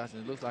jump shots,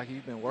 and it looks like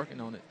he's been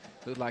working on it.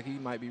 Looks like he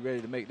might be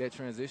ready to make that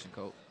transition,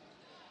 Coach.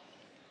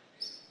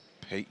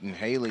 Peyton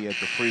Haley at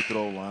the free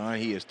throw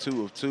line. He is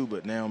 2 of 2,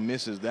 but now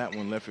misses that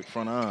one, left it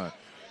front on.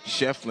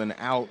 Shefflin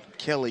out,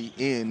 Kelly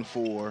in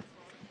for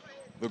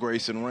the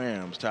Grayson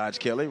Rams. Taj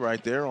Kelly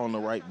right there on the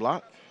right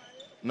block,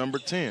 number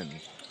 10.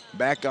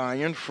 Back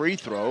iron, free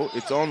throw.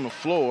 It's on the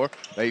floor.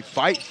 They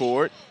fight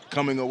for it.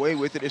 Coming away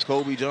with it is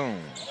Colby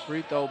Jones.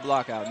 Free throw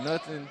block out.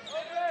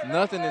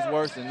 Nothing is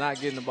worse than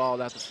not getting the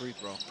ball out the free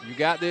throw. You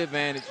got the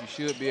advantage. You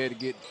should be able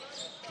to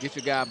get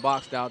your guy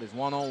boxed out. It's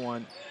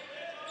one-on-one.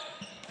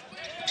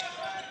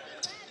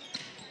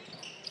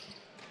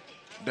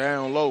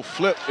 Down low,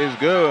 flip is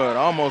good.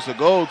 Almost a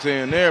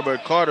goaltend there,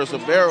 but Carter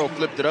Sabero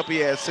flipped it up. He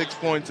has 6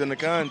 points in the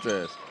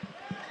contest.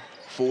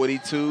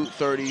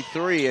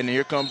 42-33, and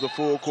here comes the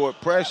full court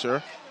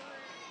pressure.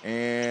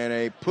 And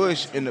a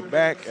push in the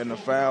back, and the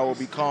foul will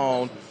be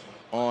called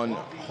on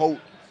Holt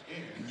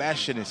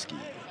Bashinsky,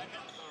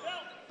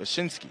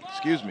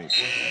 excuse me,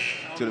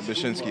 to the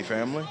Bashinsky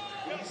family.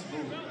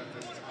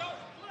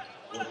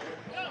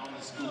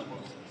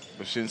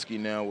 Bashinsky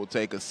now will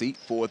take a seat,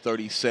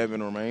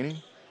 4:37 remaining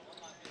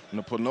in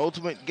the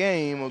penultimate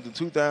game of the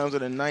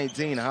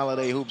 2019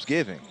 Holiday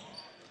Hoopsgiving.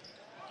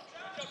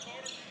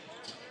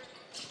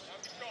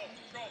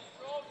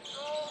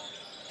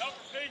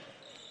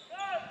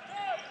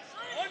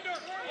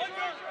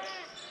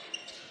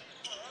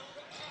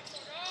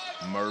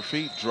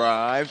 Murphy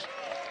drives,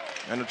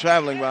 and a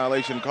traveling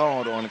violation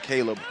called on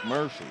Caleb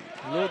Murphy.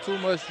 A little too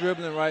much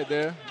dribbling right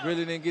there.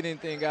 Really didn't get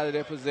anything out of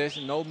that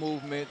possession. No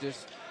movement,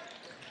 just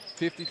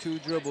 52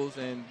 dribbles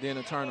and then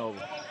a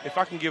turnover. If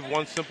I can give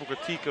one simple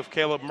critique of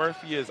Caleb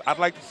Murphy is I'd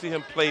like to see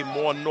him play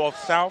more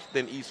north-south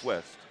than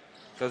east-west,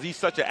 because he's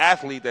such an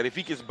athlete that if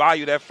he gets by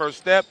you that first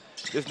step,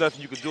 there's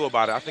nothing you can do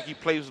about it. I think he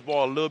plays the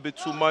ball a little bit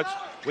too much.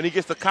 When he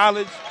gets to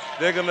college,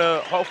 they're going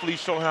to hopefully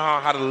show him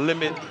how to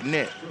limit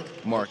net.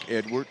 Mark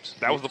Edwards.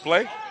 That was the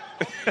play?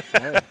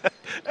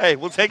 Hey,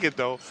 we'll take it,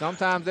 though.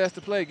 Sometimes that's the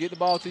play. Get the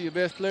ball to your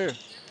best player.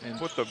 And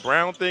put the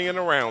brown thing in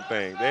the round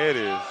thing. There it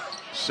is.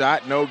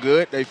 Shot no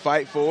good. They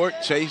fight for it.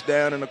 Chase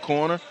down in the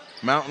corner.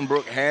 Mountain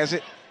Brook has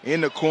it.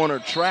 In the corner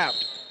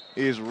trapped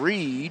is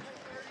Reed.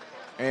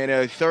 And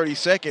a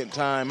 30-second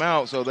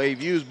timeout. So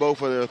they've used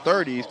both of their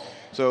 30s.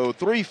 So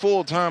 3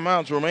 full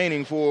timeouts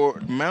remaining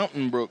for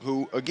Mountain Brook,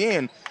 who,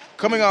 again,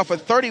 coming off a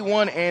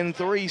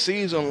 31-3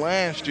 season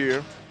last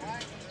year.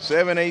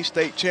 7A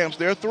state champs.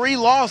 There are 3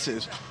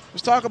 losses.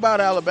 Let's talk about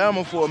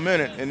Alabama for a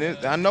minute. And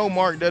I know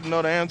Mark doesn't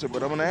know the answer,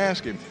 but I'm going to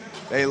ask him.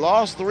 They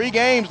lost 3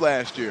 games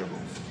last year.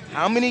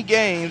 How many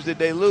games did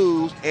they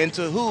lose, and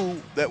to who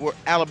that were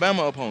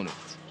Alabama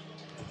opponents?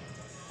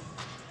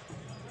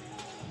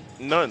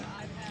 None.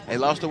 They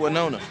lost to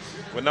Winona.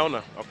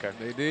 Winona, okay.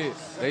 They did.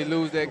 They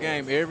lose that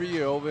game every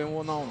year over in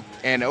Winona.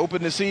 And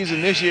open the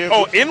season this year.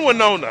 Oh, in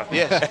Winona.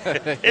 Yes.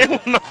 In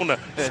Winona.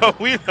 So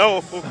we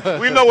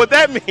know what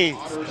that means.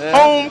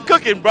 Home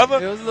cooking,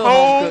 brother. It was a little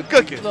home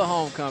cooking. A little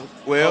home cooking.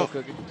 Well, home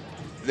cooking.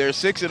 They're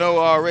 6-0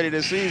 already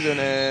this season,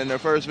 and their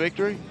first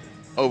victory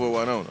over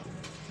Winona.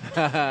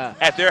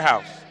 At their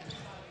house.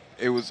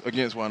 It was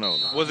against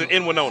Winona. Was it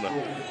in Winona?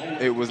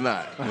 It was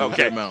not. It was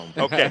Okay. at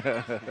Mountain.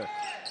 Okay.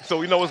 So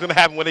we know what's going to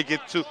happen when they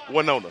get to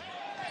Winona.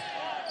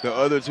 The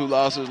other 2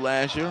 losses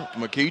last year,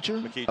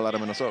 McEacher, out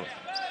of Minnesota.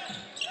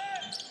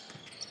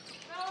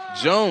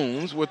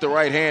 Jones with the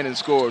right hand and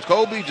scores.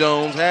 Colby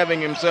Jones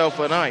having himself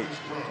a night.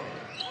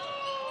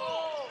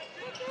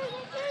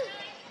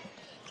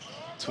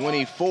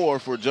 24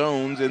 for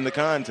Jones in the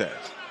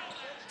contest.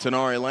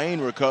 Tenari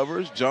Lane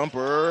recovers.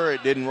 Jumper,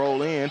 it didn't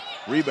roll in.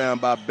 Rebound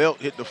by Belt,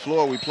 hit the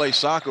floor. We play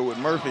soccer with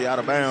Murphy out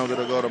of bounds.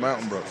 It'll go to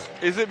Mountain Brook.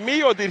 Is it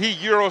me, or did he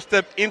Euro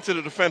step into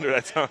the defender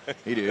that time?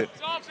 He did.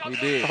 He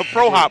did. A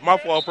pro hop, my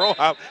fault, pro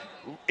hop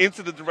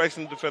into the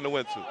direction the defender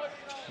went to.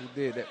 He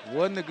did. That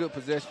wasn't a good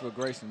possession for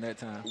Grayson that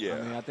time. Yeah.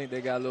 I mean, I think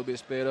they got a little bit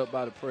sped up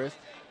by the press.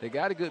 They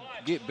got to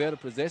get better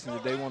possessions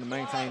if they want to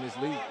maintain this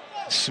lead.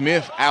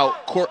 Smith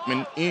out,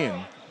 Cortman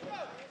in.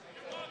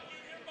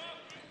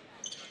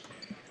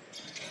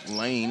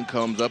 Lane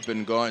comes up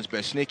and guards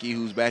Beshnicki,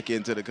 who's back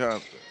into the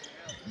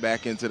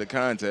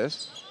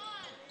contest.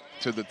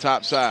 To the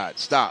top side,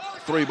 stop,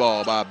 3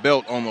 ball by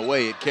Belt on the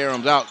way. It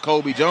caroms out.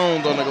 Colby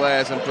Jones on the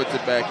glass and puts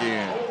it back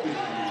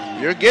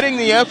in. You're getting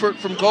the effort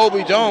from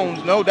Colby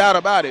Jones, no doubt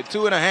about it.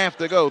 2.5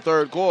 to go,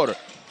 third quarter.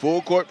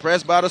 Full court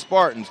press by the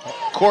Spartans.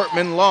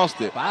 Cortman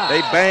lost it. Wow.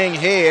 They bang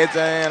heads,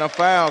 and a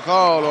foul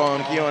called on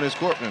Keonis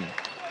Cortman.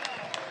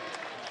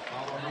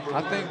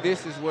 I think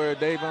this is where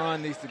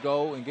Devion needs to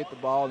go and get the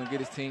ball and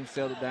get his team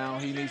settled down.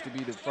 He needs to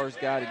be the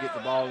first guy to get the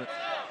ball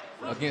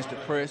against the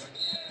press,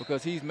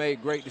 because he's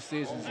made great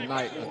decisions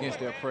tonight against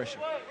their pressure.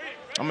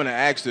 I'm going to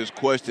ask this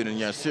question, and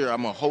Yasir,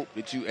 I'm going to hope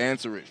that you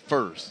answer it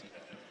first.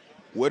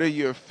 What are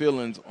your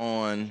feelings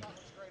on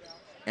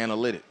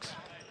analytics?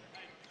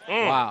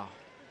 Wow.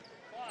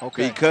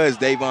 Okay. Because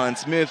Devion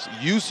Smith's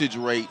usage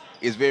rate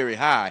is very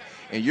high,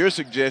 and you're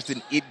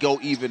suggesting it go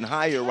even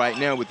higher right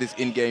now with this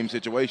in-game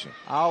situation.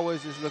 I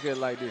always just look at it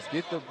like this.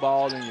 Get the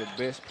ball in your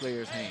best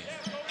player's hands,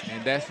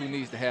 and that's who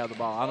needs to have the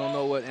ball. I don't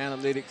know what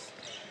analytics,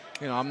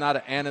 I'm not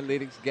an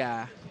analytics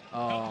guy.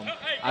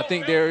 I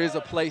think there is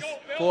a place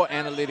for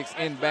analytics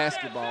in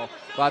basketball,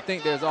 but I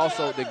think there's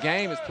also the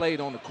game is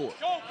played on the court.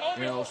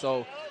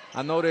 So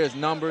I know there's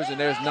numbers and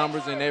there's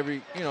numbers in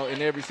every,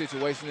 in every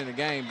situation in the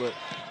game, but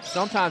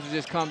sometimes it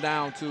just comes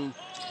down to,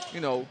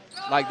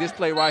 like this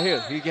play right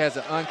here. He has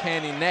an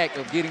uncanny knack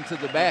of getting to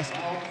the basket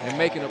and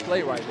making a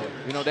play right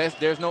there.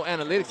 There's no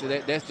analytics to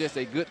that. That's just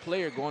a good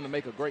player going to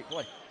make a great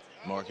play.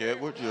 Mark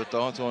Edwards, your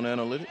thoughts on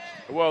analytics?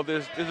 Well,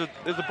 there's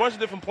a bunch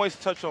of different points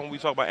to touch on when we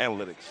talk about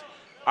analytics.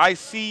 I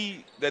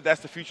see that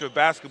that's the future of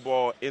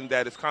basketball, in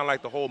that it's kind of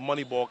like the whole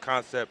Moneyball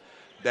concept,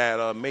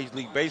 that Major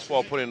League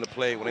Baseball put into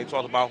play when they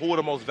talked about who are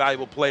the most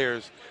valuable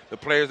players, the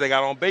players they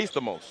got on base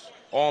the most.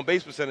 On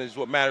base percentage is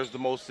what matters the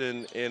most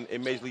in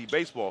Major League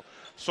Baseball.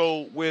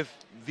 So with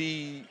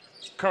the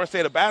current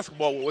state of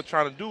basketball, what we're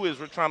trying to do is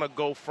we're trying to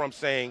go from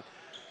saying,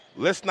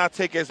 let's not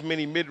take as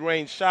many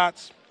mid-range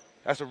shots.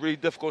 That's a really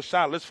difficult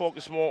shot. Let's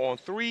focus more on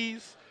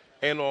threes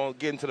and on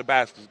getting to the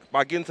basket.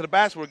 By getting to the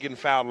basket, we're getting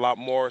fouled a lot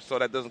more, so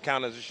that doesn't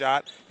count as a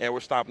shot, and we're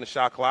stopping the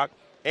shot clock.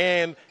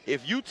 And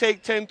if you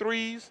take 10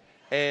 threes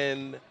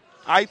and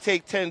I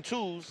take 10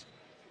 twos,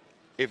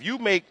 if you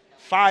make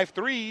 5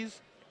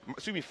 twos,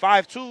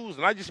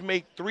 and I just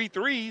make 3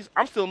 threes,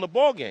 I'm still in the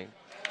ball game.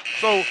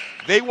 So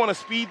they want to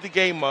speed the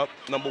game up,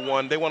 number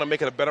one. They want to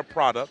make it a better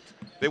product.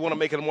 They want to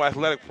make it a more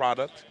athletic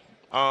product.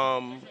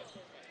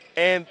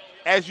 And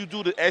as you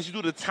do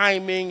the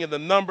timing and the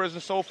numbers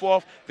and so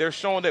forth, they're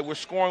showing that we're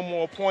scoring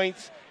more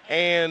points.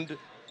 And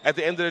at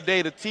the end of the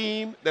day, the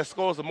team that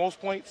scores the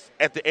most points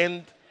at the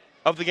end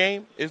of the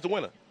game is the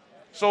winner.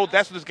 So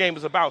that's what this game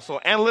is about. So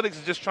analytics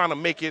is just trying to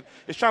make it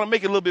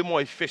a little bit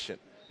more efficient.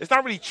 It's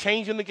not really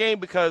changing the game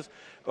because,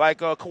 like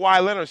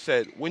Kawhi Leonard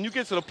said, when you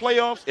get to the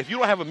playoffs, if you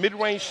don't have a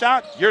mid-range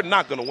shot, you're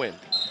not going to win.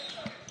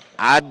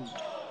 I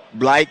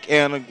like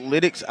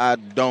analytics. I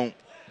don't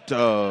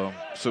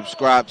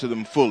subscribe to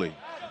them fully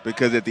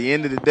because at the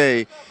end of the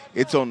day,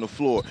 it's on the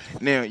floor.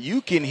 Now,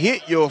 you can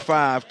hit your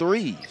 5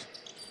 threes.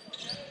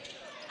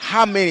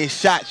 How many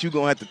shots you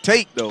going to have to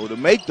take, though, to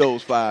make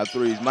those 5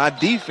 threes? My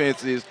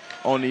defense is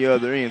on the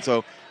other end.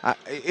 So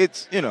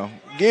it's,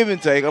 give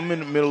and take. I'm in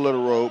the middle of the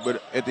road,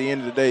 but at the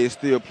end of the day, it's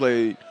still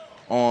played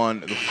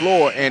on the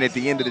floor. And at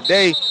the end of the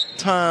day,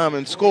 time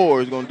and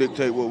score is going to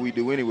dictate what we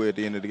do anyway at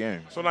the end of the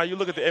game. So now you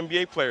look at the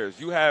NBA players.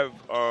 You have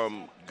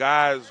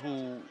guys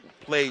who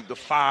played the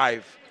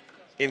 5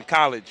 in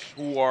college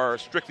who are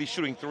strictly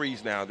shooting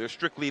threes now. There's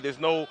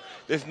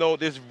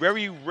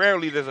very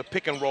rarely there's a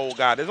pick and roll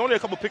guy. There's only a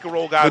couple pick and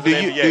roll guys in the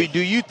NBA.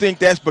 Do you think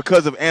that's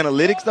because of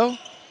analytics, though?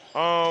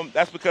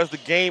 That's because the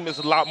game is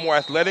a lot more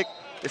athletic.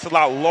 It's a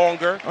lot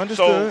longer.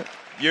 Understood. So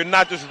you're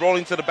not just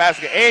rolling to the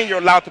basket, and you're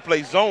allowed to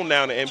play zone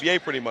now in the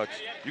NBA pretty much.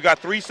 You got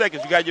 3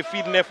 seconds. You got your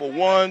feet in there for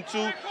 1, 2.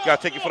 You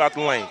got to take your foot out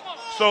the lane.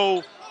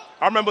 So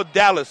I remember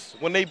Dallas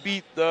when they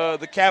beat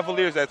the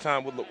Cavaliers that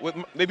time.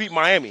 They beat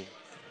Miami.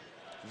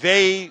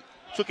 They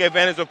took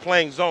advantage of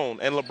playing zone,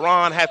 and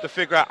LeBron had to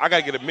figure out, I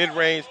got to get a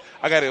mid-range,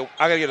 I got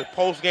to get a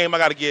post game, I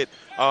got to get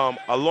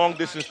a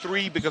long-distance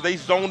 3 because they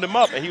zoned him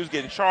up, and he was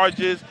getting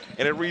charges,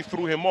 and it really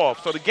threw him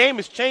off. So the game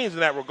has changed in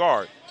that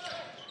regard.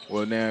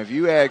 Well, now, if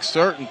you ask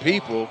certain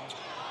people,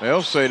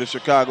 they'll say the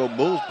Chicago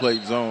Bulls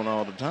played zone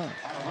all the time.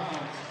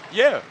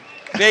 Yeah.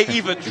 They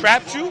either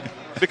trapped you,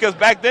 because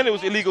back then it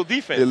was illegal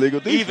defense.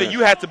 Either you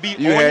had to be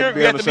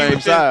on the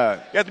same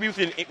side. You had to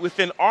be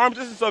within arm's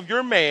distance of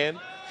your man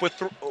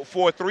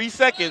for 3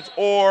 seconds,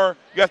 or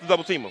you have to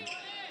double team him.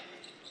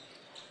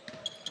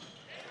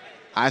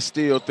 I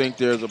still think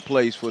there's a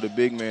place for the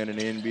big man in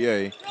the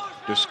NBA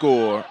to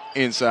score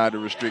inside the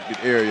restricted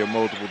area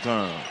multiple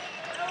times.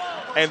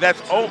 And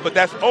that's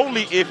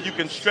only if you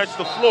can stretch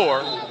the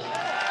floor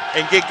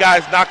and get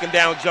guys knocking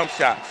down jump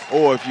shots.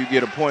 Or if you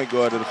get a point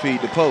guard to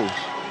feed the post.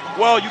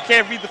 Well, you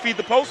can't feed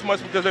the post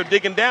much because they're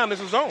digging down. This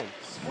is zone.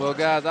 Well,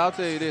 guys, I'll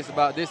tell you this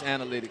about this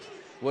analytics.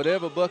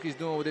 Whatever Bucky's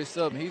doing with his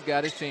sub, he's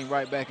got his team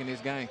right back in this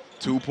game.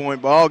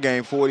 2-point ball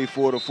game,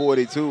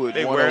 44-42 at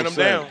They wearing them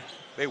down.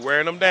 They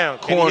wearing them down.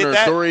 Corner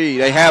 3.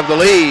 They have the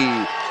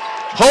lead.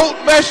 Holt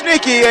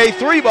Bashnicki, a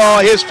 3-ball,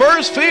 his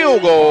first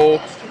field goal,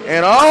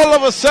 and all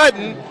of a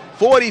sudden,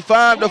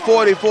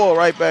 45-44,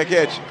 right back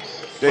at you.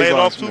 Played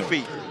off 2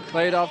 feet.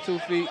 Played off 2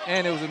 feet,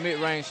 and it was a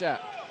mid-range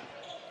shot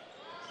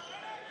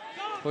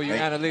for you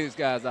analytics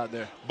guys out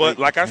there. But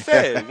like I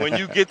said, when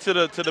you get to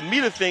the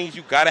meat of things,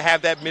 you got to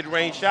have that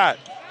mid-range shot.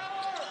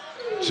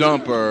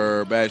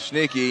 Jumper,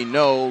 Bashnicki,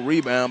 no.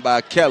 Rebound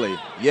by Kelly.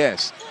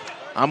 Yes,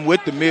 I'm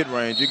with the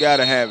mid-range. You got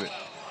to have it.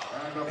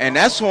 And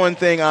that's one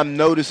thing I'm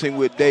noticing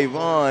with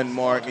Devion,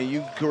 Mark, and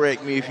you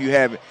correct me if you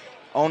haven't.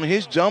 On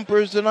his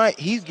jumpers tonight,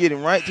 he's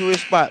getting right to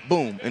his spot,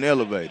 boom, and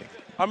elevating.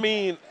 I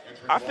mean,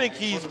 I think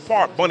he's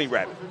part bunny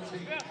rabbit.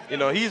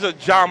 He's a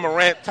John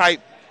Morant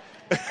type,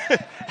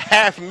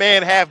 half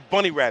man, half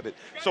bunny rabbit.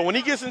 So when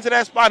he gets into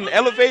that spot and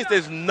elevates,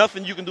 there's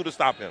nothing you can do to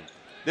stop him.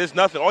 There's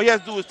nothing. All he has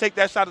to do is take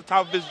that shot at the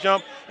top of his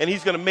jump, and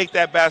he's going to make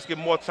that basket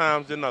more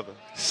times than others.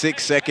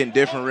 6-second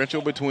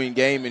differential between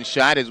game and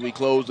shot as we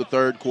close the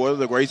third quarter.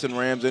 The Grayson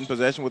Rams in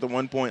possession with a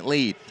 1-point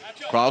lead.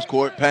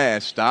 Cross-court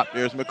pass. Stop.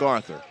 There's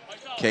MacArthur.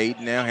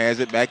 Cade now has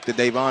it back to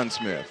Devion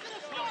Smith.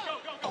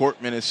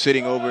 Cortman is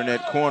sitting over in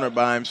that corner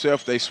by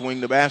himself. They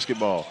swing the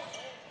basketball.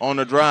 On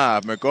the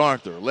drive,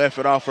 MacArthur left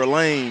it off for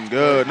Lane.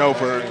 Good. No,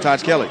 for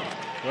Taj Kelly.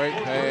 Great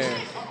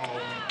pass.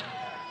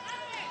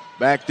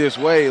 Back this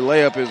way.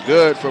 Layup is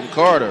good from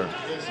Carter.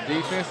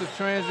 Defensive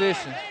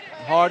transition.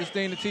 The hardest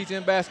thing to teach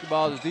in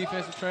basketball is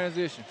defensive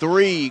transition.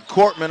 3.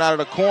 Cortman out of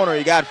the corner.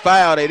 He got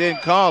fouled. They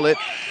didn't call it.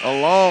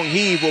 A long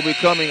heave will be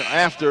coming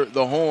after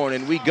the horn.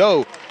 And we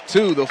go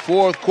to the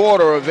fourth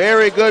quarter. A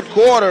very good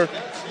quarter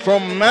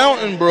from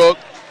Mountain Brook.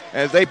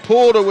 as they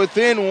pulled to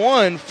within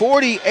one,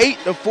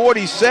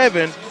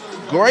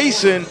 48-47.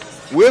 Grayson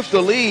with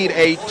the lead,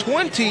 a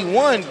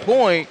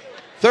 21-point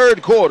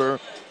third quarter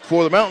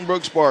for the Mountain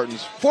Brook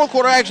Spartans. Fourth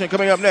quarter action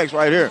coming up next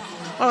right here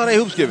on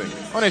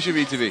Hoopsgiving on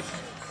SUV TV.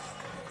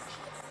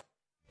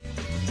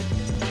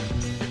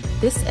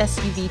 This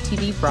SUV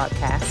TV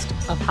broadcast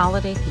of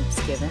Holiday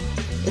Hoopsgiving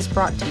is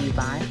brought to you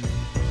by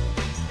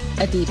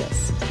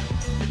Adidas,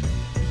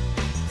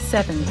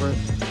 7 Group,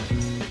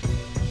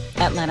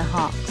 Atlanta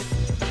Hawks,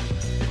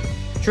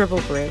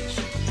 Dribble Bridge,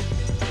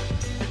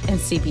 and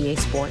CBA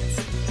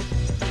Sports.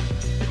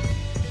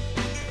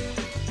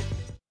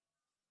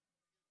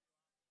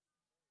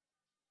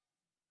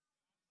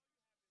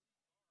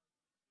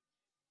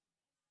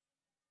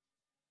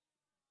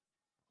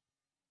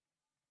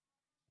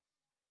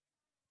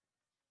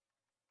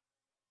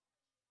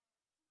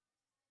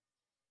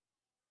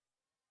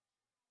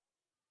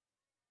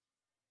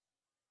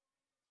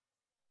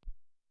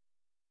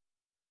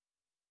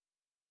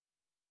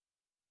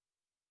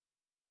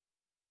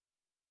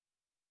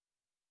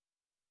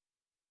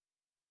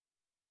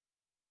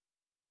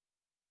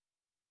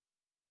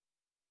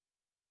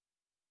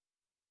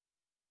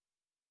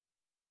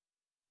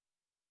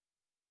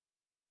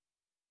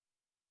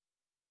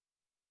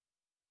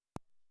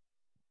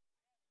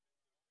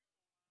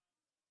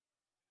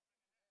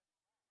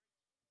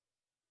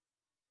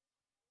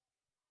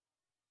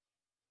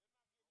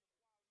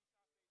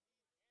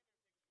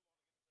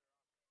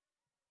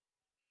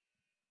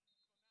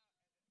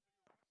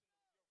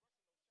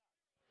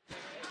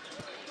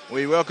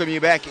 We welcome you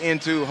back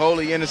into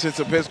Holy Innocents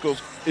Episcopal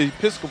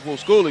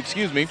School,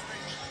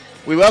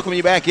 We welcome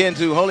you back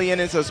into Holy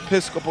Innocents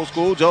Episcopal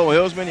School. Joel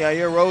Hillsman,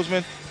 Yair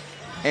Roseman,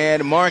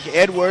 and Mark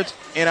Edwards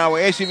in our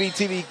SUV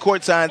TV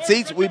courtside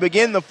seats. We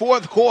begin the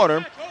fourth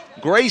quarter.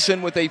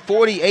 Grayson with a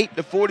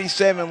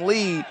 48-47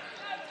 lead.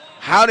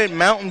 How did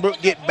Mountain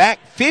Brook get back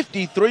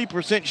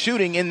 53%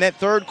 shooting in that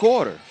third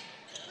quarter?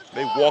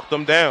 They walked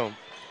them down.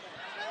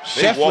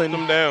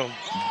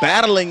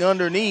 Battling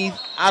underneath,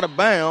 out of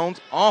bounds,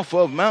 off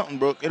of Mountain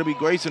Brook. It'll be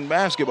Grayson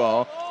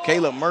basketball.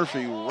 Caleb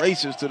Murphy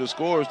races to the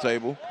scorer's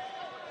table.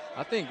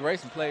 I think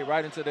Grayson played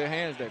right into their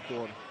hands that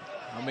quarter.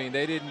 I mean,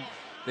 they didn't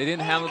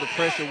handle the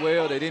pressure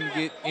well. They didn't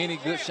get any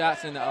good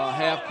shots in the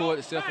half court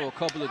except for a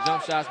couple of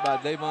jump shots by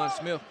Devion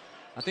Smith.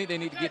 I think they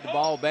need to get the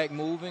ball back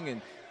moving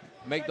and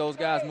make those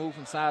guys move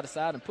from side to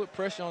side and put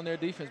pressure on their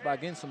defense by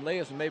getting some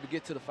layups and maybe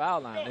get to the foul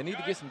line. They need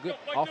to get some good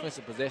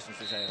offensive possessions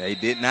this half. They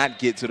did not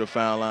get to the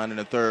foul line in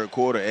the third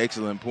quarter.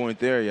 Excellent point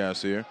there,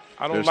 Yasir.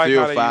 They're like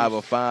still how 5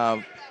 of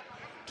 5.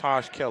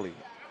 Taj Kelly.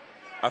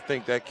 I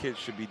think that kid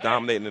should be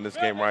dominating in this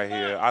game right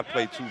here. I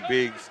play 2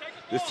 bigs.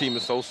 This team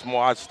is so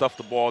small. I'd stuff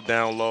the ball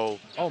down low.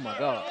 Oh, my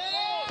God.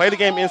 Play the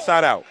game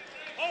inside out.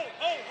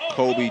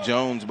 Kobe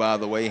Jones, by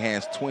the way,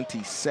 has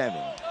 27.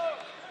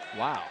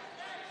 Wow.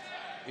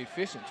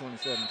 Efficient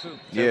 27, too.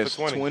 Yes,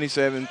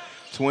 27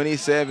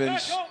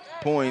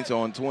 points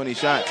on 20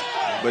 shots,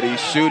 but he's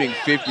shooting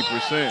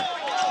 50%.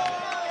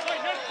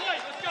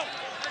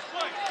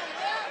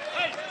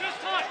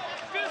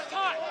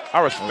 I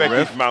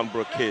respect these Mountain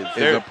Brook kids.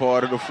 They're a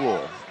part of the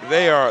floor.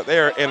 They are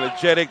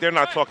energetic. They're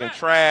not talking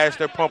trash.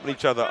 They're pumping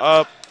each other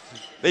up.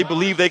 They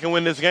believe they can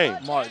win this game.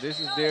 Mark,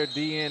 this is their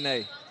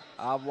DNA.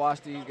 I've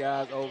watched these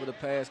guys over the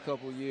past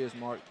couple of years,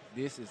 Mark.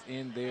 This is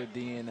in their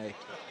DNA.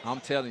 I'm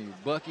telling you,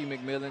 Bucky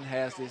McMillan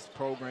has this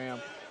program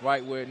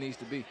right where it needs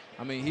to be.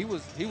 I mean, he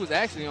was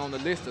actually on the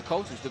list of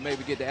coaches to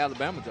maybe get the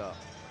Alabama job.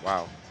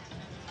 Wow.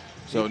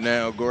 So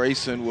now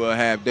Grayson will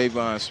have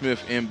Devion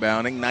Smith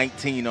inbounding,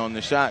 19 on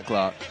the shot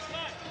clock.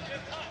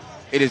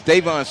 It is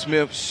Devion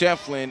Smith,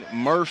 Shefflin,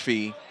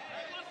 Murphy,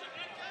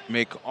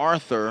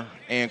 MacArthur,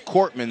 and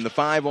Cortman, the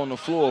 5 on the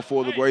floor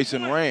for the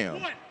Grayson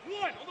Rams.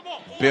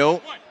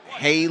 Bilt,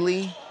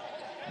 Haley,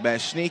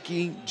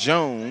 Bashnicki,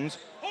 Jones,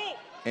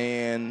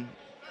 and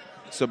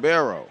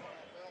Sabero.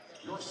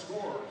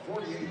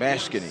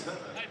 Bashinsky.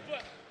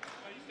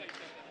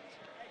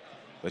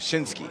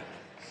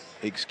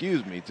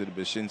 Excuse me to the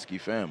Bashinsky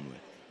family.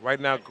 Right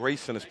now,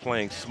 Grayson is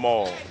playing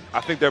small.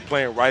 I think they're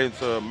playing right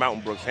into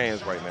Mountain Brook's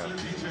hands right now.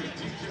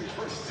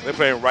 They're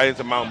playing right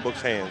into Mountain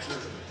Brook's hands.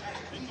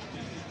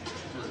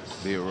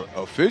 The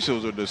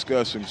officials are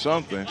discussing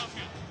something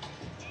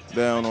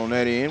down on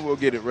that end. We'll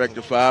get it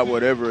rectified,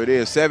 whatever it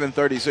is.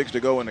 7:36 to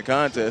go in the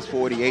contest,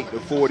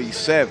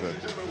 48-47.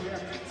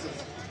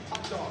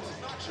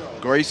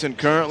 Grayson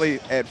currently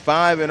at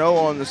 5-0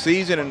 on the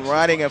season and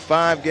riding a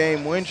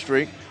 5-game win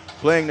streak,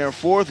 playing their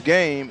 4th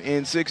game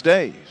in 6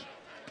 days.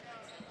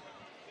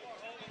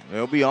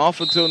 They'll be off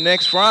until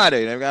next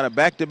Friday. They've got a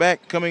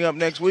back-to-back coming up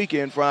next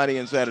weekend, Friday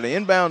and Saturday.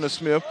 Inbound to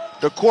Smith,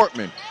 to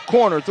Cortman.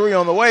 Corner 3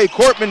 on the way.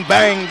 Cortman,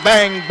 bang,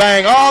 bang,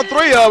 bang. All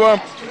 3 of them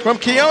from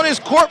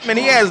Keonis Cortman.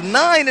 He has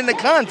 9 in the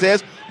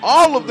contest,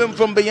 all of them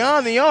from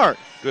beyond the arc.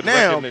 Good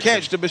now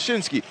catch to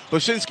Bashinsky.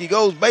 Bashinsky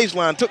goes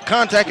baseline, took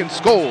contact and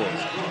scored.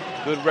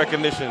 Good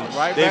recognition.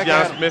 Right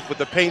Devion Smith with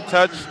the paint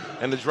touch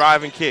and the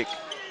driving kick.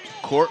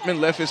 Cortman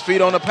left his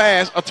feet on the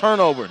pass, a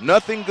turnover.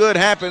 Nothing good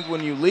happens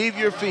when you leave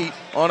your feet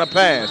on a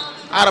pass.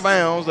 Out of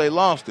bounds, they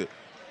lost it.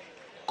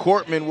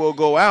 Cortman will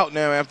go out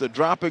now after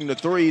dropping the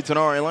 3.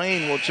 Tenari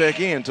Lane will check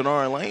in.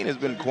 Tenari Lane has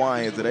been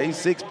quiet today.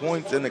 6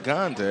 points in the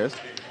contest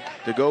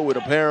to go with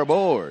a pair of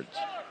boards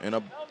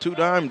and 2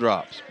 dime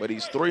drops, but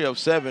he's 3 of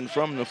 7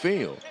 from the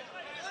field.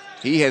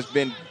 He has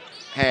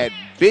had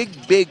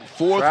big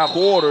fourth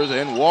quarters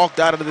and walked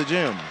out of the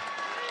gym.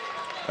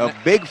 A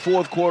big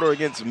fourth quarter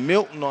against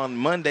Milton on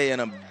Monday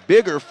and a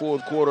bigger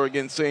fourth quarter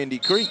against Sandy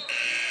Creek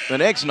the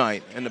next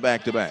night in the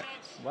back-to-back.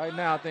 Right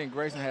now, I think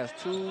Grayson has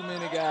too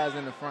many guys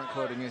in the front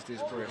court against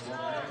this press.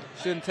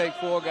 Shouldn't take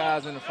 4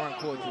 guys in the front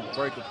court to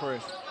break a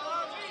press.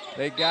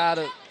 They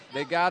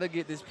gotta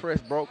get this press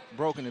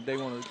broken if they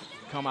want to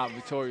come out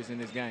victorious in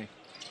this game.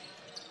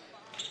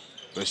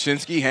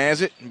 Bashinsky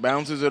has it,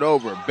 bounces it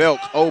over.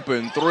 Belks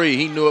open 3.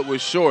 He knew it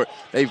was short.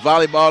 They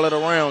volleyball it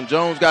around.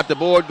 Jones got the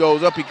board,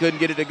 goes up. He couldn't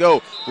get it to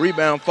go.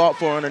 Rebound fought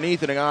for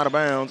underneath and out of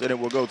bounds, and it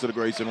will go to the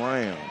Grayson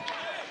Rams.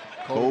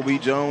 Kobe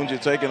Jones, you're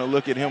taking a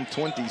look at him,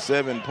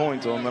 27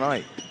 points on the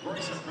night.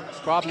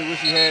 Probably wish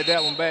he had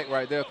that one back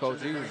right there,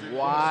 Coach. He was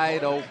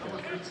wide open.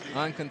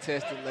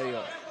 Uncontested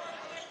layup.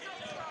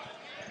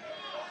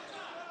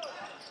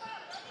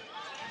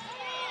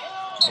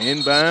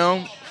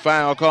 Inbound,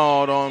 foul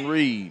called on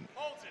Reed.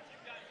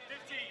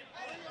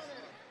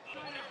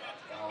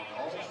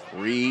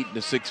 Reed,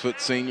 the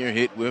 6-foot senior,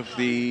 hit with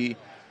the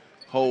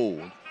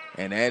hold,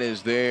 and that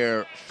is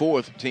their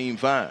 4th team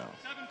foul.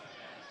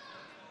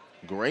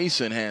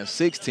 Grayson has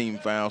 16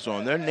 fouls, so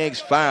on their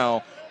next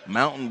foul,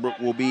 Mountain Brook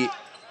will be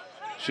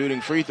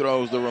shooting free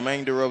throws the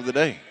remainder of the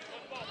day.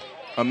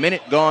 A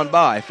minute gone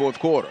by, 4th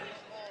quarter.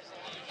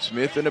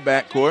 Smith in the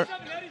backcourt.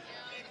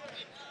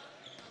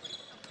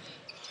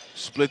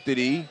 Split the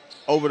D,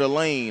 over the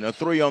lane, a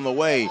 3 on the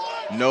way,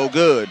 no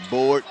good.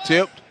 Board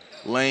tipped,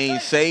 Lane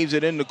saves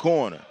it in the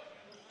corner.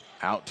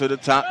 Out to the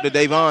top to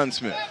Devion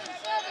Smith.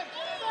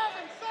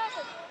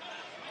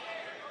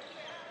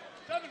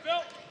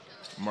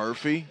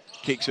 Murphy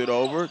kicks it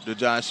over to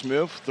Josh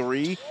Smith.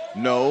 3,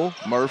 no.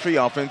 Murphy,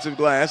 offensive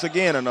glass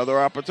again. Another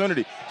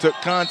opportunity. Took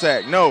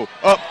contact, no.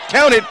 Up,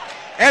 counted,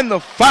 and the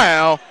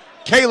foul,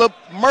 Caleb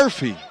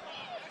Murphy.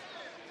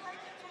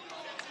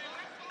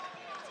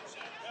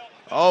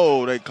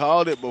 Oh, they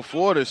called it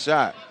before the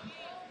shot.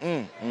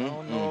 I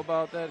don't know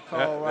about that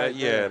call right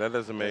there. Yeah, that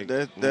doesn't make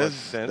much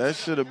sense. That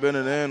should have been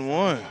an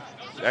N1.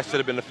 That should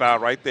have been the foul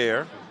right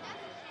there.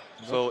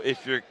 So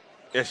if you're,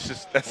 it's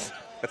just that's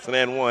an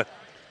N1.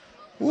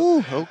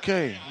 Ooh,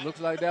 okay.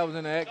 Looks like that was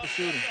in the act of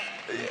shooting.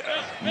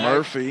 Yeah.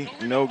 Murphy,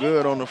 no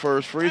good on the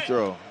first free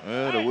throw.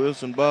 The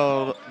Wilson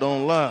ball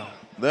don't lie.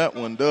 That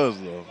one does,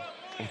 though.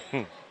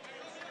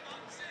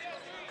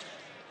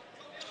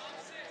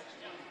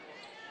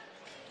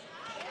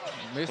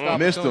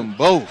 Missed them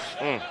both.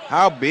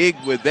 How big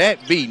would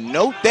that be?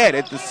 Note that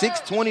at the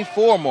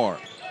 6:24 mark.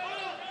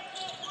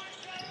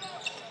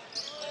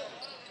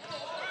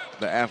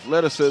 The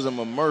athleticism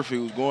of Murphy,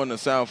 who's going to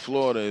South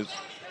Florida, is,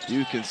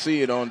 you can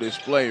see it on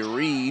display.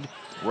 Reed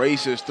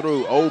races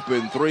through,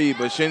 open 3,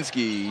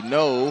 Bashinsky,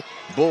 no.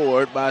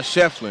 Board by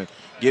Shefflin.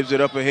 Gives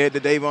it up ahead to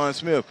Devion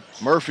Smith.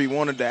 Murphy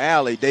wanted the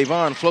alley.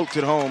 Devion floats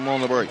it home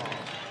on the break.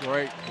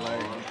 Great play,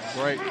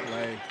 great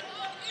play.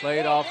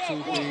 Played off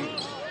 2 feet.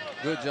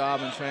 Good job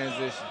in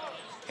transition.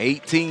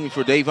 18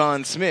 for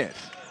Devion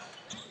Smith.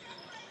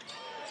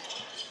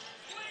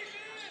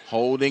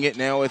 Holding it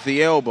now at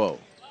the elbow.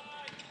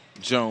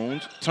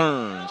 Jones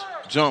turns,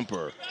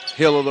 jumper,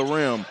 hill of the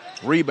rim,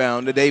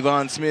 rebound to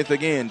Devion Smith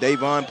again.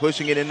 Devion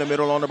pushing it in the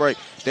middle on the break.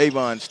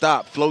 Devion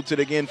stop, floats it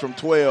again from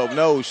 12.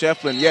 No,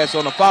 Shefflin, yes,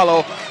 on the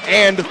follow,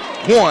 and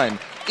 1.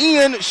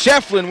 Ian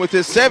Shefflin with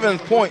his 7th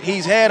point.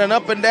 He's had an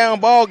up and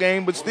down ball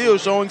game, but still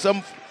showing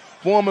some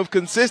form of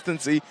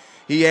consistency.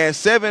 He has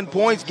 7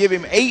 points, give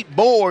him 8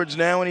 boards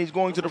now, and he's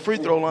going to the free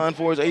throw line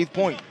for his 8th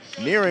point,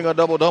 nearing a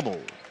double-double.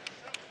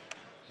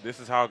 This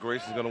is how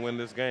Grayson's going to win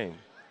this game.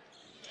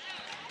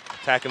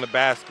 Attacking the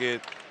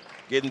basket,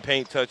 getting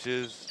paint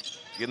touches,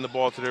 getting the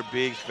ball to their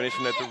bigs,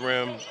 finishing at the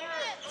rim.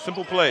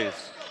 Simple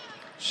plays.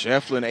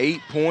 Shefflin 8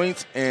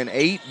 points and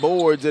 8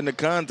 boards in the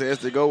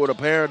contest to go with a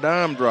pair of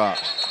dime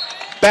drops.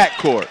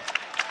 Backcourt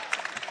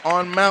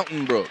on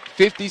Mountain Brook.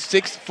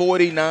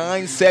 56-49,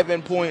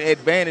 7-point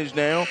advantage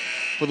now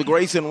for the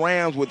Grayson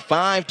Rams with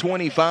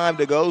 5:25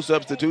 to go.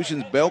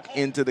 Substitutions, Belk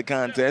into the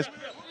contest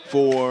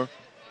for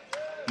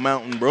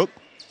Mountain Brook.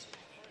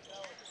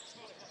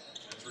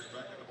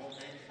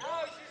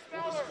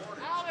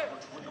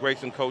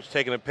 Grayson coach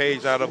taking a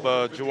page out of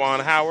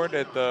Juwan Howard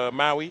at the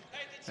Maui,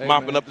 Hey,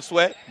 mopping man. up the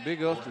sweat.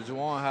 Big ups to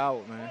Juwan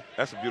Howard, man.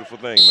 That's a beautiful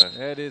thing, man.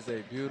 That is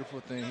a beautiful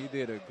thing. He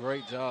did a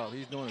great job.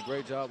 He's doing a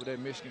great job with that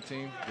Michigan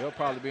team. They'll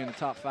probably be in the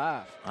top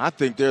 5. I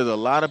think there's a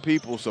lot of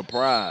people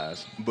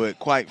surprised, but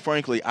quite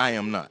frankly, I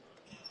am not.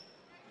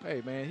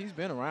 Hey, man, he's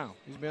been around.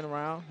 He's been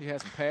around. He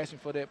has some passion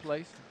for that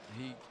place.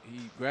 He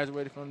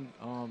graduated from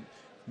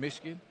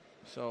Michigan,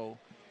 so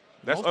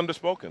That's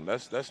underspoken.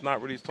 That's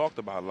not really talked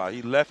about a lot.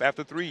 He left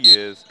after 3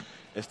 years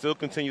and still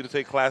continued to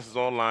take classes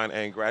online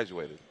and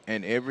graduated.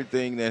 And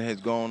everything that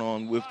has gone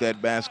on with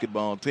that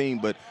basketball team,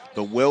 but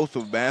the wealth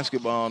of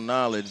basketball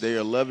knowledge, they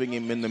are loving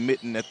him in the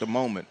mitten at the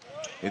moment.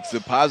 It's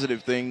a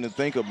positive thing to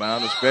think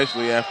about,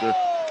 especially after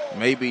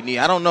maybe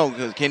I don't know,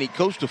 because can he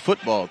coach the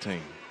football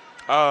team?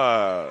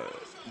 Yeah,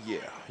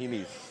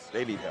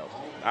 they need help.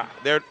 I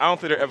don't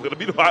think they're ever going to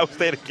beat Ohio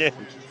State again.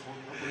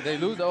 They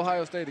lose to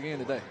Ohio State again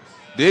today.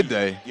 Did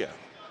they?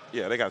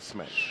 Yeah, they got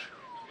smashed.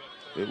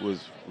 It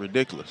was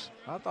ridiculous.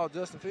 I thought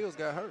Justin Fields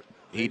got hurt.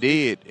 He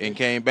did and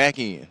came back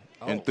in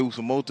and threw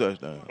some more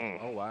touchdowns.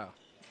 Oh, wow.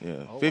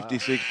 Yeah,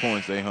 56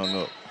 points they hung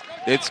up.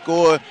 It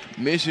scored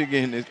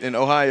Michigan and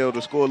Ohio,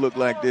 the score looked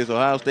like this.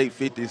 Ohio State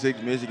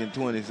 56, Michigan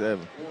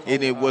 27.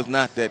 And it was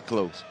not that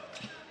close.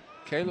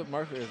 Caleb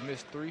Murphy has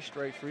missed 3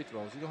 straight free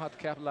throws. He's going to have to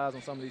capitalize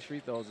on some of these free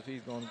throws if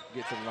he's going to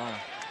get to the line.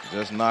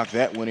 Just knocked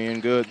that one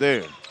in good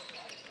there.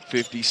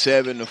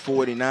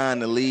 57-49,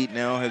 the lead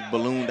now has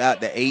ballooned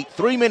out to 8.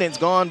 3 minutes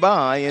gone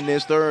by in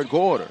this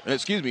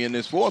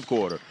fourth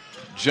quarter.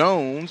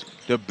 Jones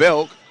to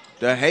Belk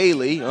to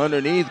Haley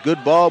underneath.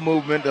 Good ball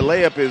movement. The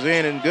layup is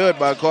in and good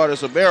by Carter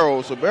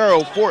Sabero.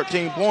 Sabero,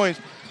 14 points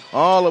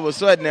all of a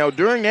sudden. Now,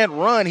 during that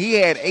run, he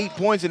had 8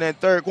 points in that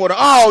third quarter.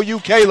 Oh, you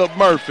Caleb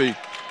Murphy.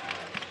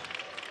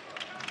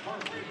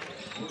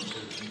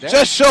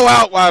 Just show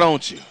out, why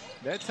don't you?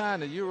 That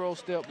time the Euro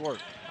step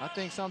worked. I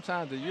think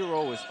sometimes the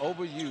Euro is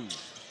overused.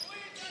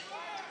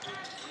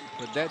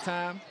 But that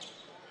time,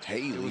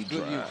 Haley it was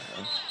good use.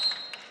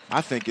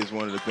 I think it's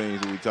one of the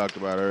things that we talked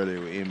about earlier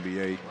with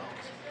NBA.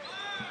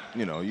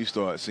 You know, you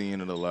start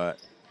seeing it a lot.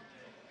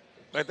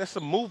 Like, that's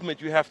a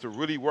movement you have to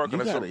really work on.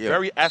 It's a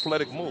very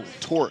athletic move.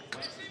 Torque.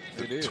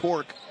 The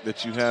torque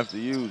that you have to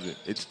use it.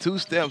 It's 2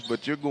 steps,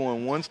 but you're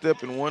going 1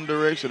 step in one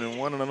direction and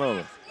 1 in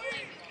another.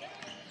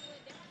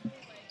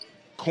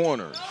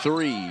 Corner,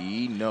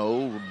 3,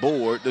 no,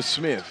 board to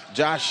Smith,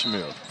 Josh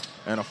Smith,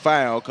 and a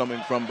foul coming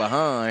from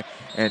behind.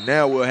 And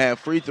now we'll have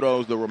free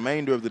throws the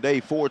remainder of the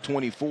day,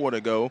 4:24 to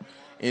go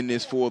in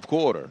this fourth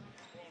quarter.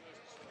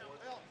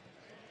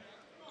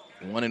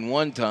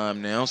 1-and-1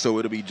 time now, so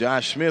it'll be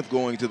Josh Smith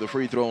going to the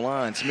free throw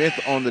line. Smith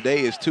on the day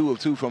is 2 of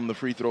 2 from the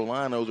free throw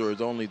line. Those are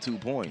his only 2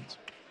 points.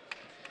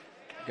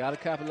 Got to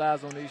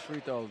capitalize on these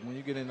free throws when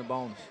you get in the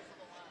bonus.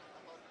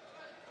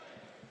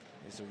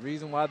 It's a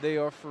reason why they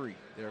are free.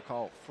 They're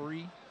called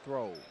free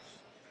throws.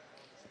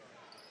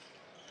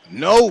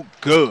 No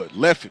good.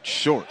 Left it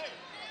short.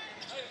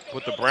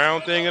 Put the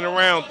brown thing in the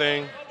round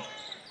thing.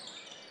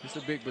 It's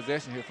a big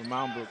possession here for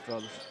Mountain Brook,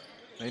 fellas.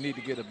 They need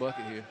to get a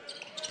bucket here.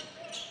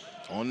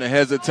 On the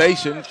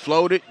hesitation,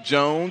 floated.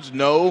 Jones,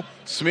 no.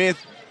 Smith,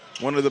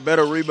 one of the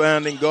better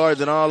rebounding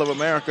guards in all of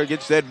America,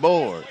 gets that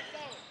board.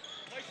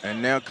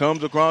 And now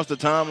comes across the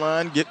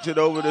timeline, gets it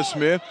over to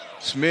Smith.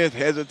 Smith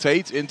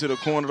hesitates into the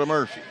corner to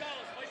Murphy.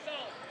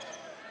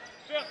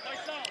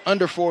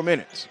 Under 4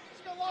 minutes.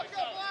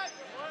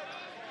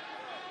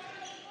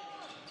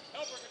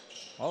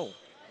 Oh.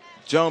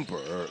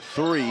 Jumper,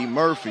 3,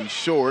 Murphy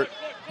short.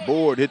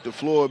 Board hit the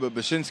floor, but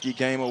Bashinsky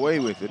came away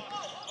with it.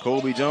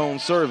 Kobe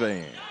Jones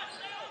surveying.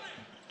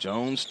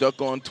 Jones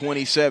stuck on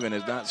 27,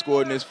 has not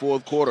scored in this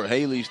fourth quarter.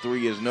 Haley's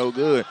 3 is no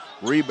good.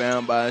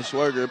 Rebound by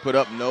Schwerger, put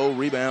up no.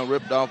 Rebound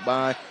ripped off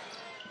by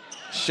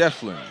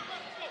Shefflin.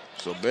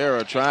 So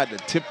Barra tried to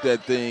tip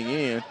that thing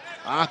in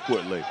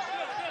awkwardly.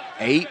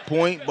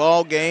 8-point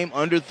ball game,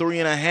 under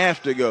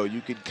 3.5 to go.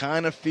 You could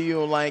kind of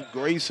feel like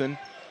Grayson,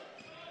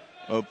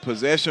 a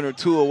possession or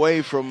 2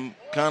 away from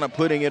kind of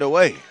putting it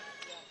away.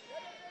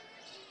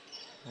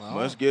 Wow.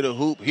 Must get a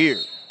hoop here.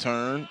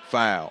 Turn,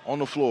 foul. On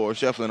the floor,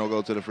 Shefflin will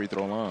go to the free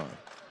throw line.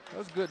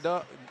 That's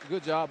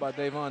good job by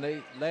Devion.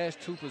 They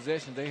last 2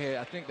 possessions they had,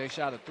 I think they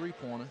shot a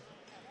 3-pointer.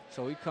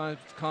 So he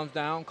comes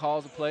down,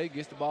 calls a play,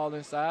 gets the ball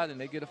inside, and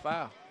they get a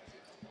foul.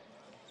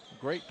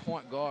 Great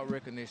point guard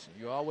recognition.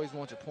 You always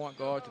want your point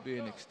guard to be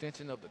an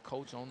extension of the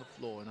coach on the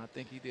floor, and I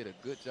think he did a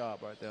good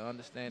job right there,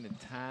 understanding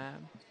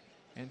time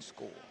and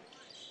score.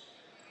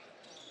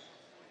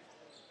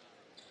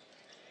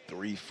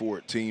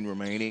 3:14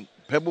 remaining.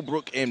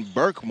 Pebblebrook and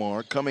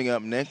Berkmar coming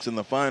up next in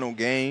the final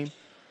game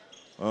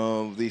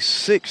of the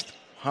 6th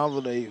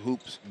Holiday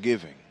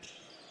Hoopsgiving.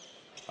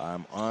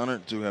 I'm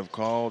honored to have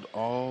called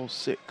all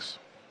 6.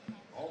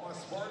 All my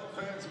Spartan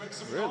fans, make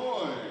some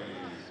noise.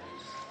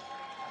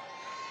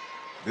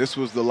 This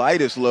was the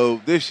lightest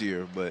load this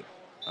year, but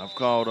I've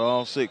called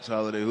all 6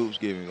 Holiday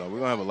Hoopsgivings. Are we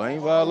going to have a lane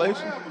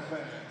violation?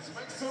 Fans,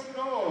 make some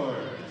noise.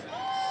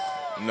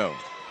 No.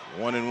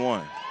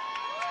 1-and-1.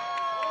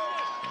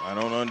 I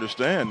don't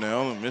understand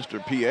now. Mr.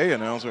 PA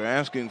announcer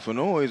asking for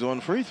noise on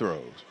free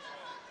throws.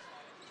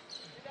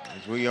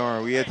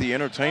 Are we at the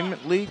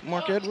Entertainment League,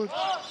 Mark Edwards?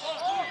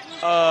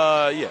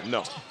 Yeah,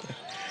 no.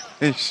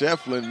 And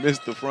Shefflin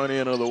missed the front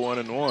end of the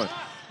 1-and-1,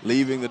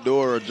 leaving the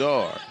door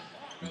ajar.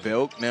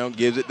 Belk now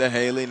gives it to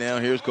Haley. Now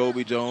here's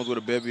Kobe Jones with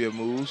a bevy of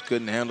moves.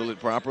 Couldn't handle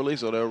it properly,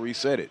 so they'll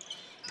reset it.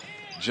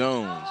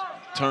 Jones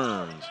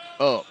turns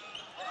up.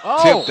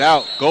 Oh. Tipped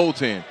out.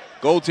 Goaltend.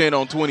 Goaltend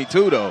on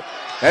 22, though.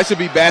 That should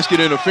be basket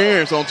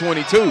interference on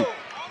 22.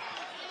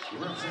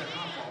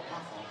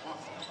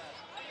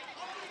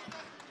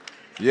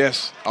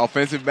 Yes,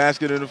 offensive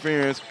basket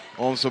interference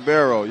on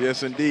Sabero.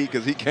 Yes, indeed,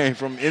 because he came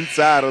from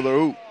inside of the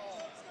hoop.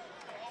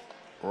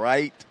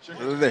 Right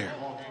there.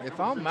 If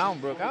I'm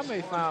Mountain Brook, I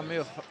may find me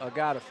a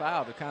guy to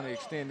foul to kind of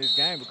extend this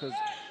game because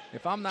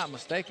if I'm not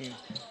mistaken,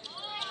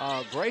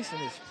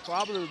 Grayson is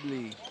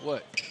probably,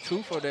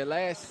 2 for their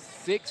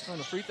last 6 from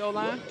the free throw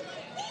line?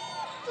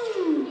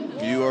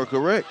 You are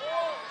correct.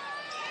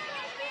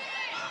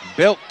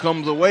 Belt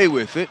comes away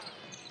with it.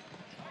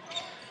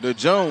 The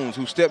Jones,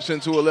 who steps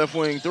into a left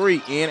wing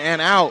 3, in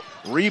and out,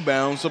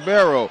 rebounds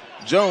Sabero.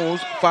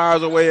 Jones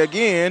fires away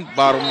again,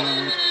 bottom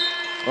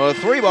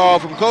 3 ball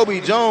from Kobe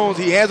Jones.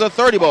 He has a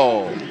 30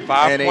 ball.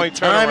 5-point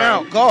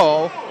timeout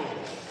call,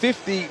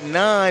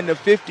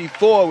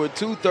 59-54 with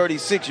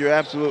 2:36. You're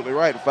absolutely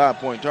right,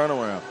 5-point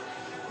turnaround.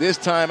 This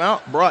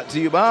timeout brought to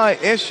you by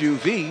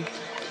SUV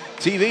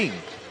TV.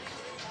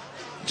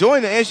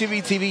 Join the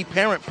SUV TV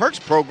Parent Perks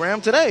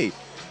program today.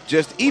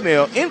 Just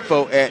email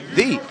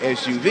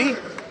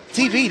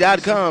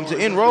info@thesuvtv.com to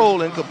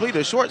enroll and complete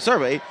a short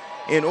survey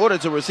in order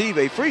to receive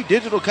a free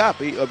digital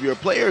copy of your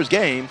player's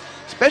game,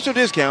 special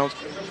discounts,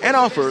 and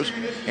offers,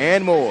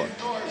 and more.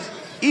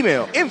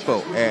 Email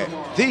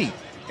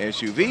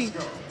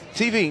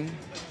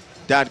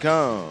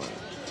info@thesuvtv.com.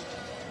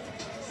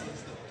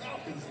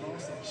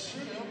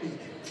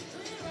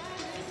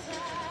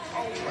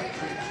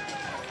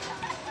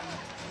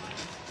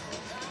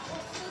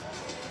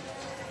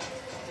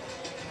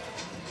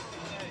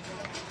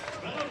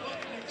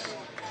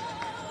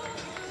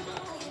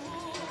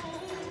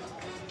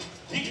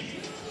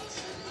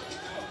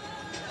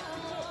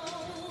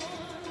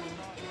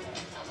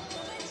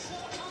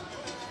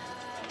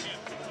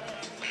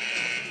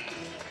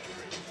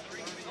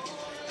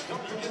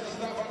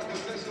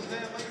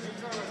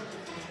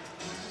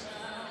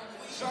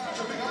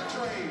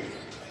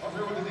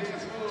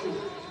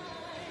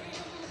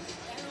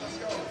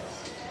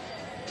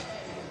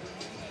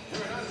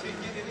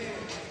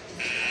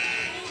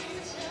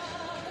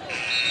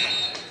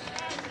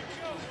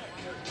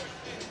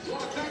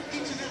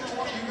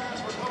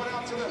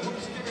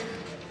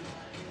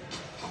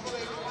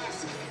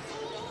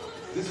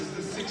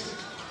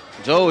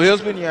 Joe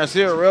Hilsman,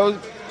 Yasir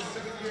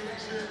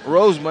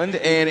Rosemond,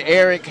 and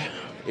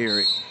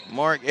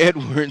Mark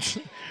Edwards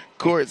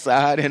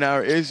courtside in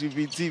our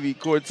SUV TV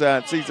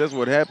courtside seats. That's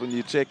what happened.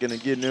 You're checking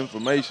and getting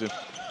information.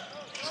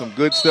 Some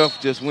good stuff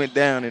just went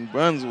down in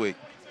Brunswick,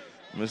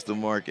 Mr.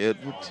 Mark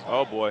Edwards.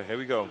 Oh, boy. Here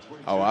we go.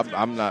 Oh,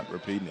 I'm not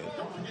repeating it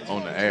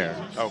on the air.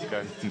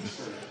 Okay.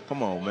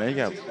 Come on, man. I'm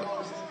going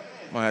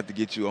to have to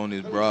get you on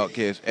this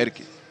broadcast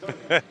etiquette.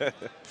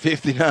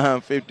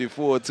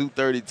 59-54,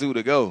 2:32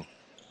 to go.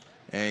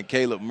 And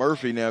Caleb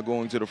Murphy now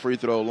going to the free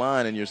throw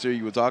line. And you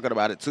were talking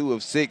about it, 2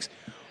 of 6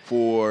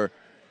 for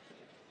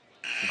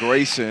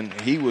Grayson.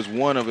 He was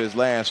 1 of his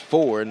last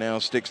 4 and now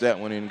sticks that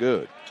one in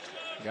good.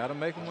 Got to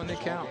make them when they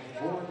count.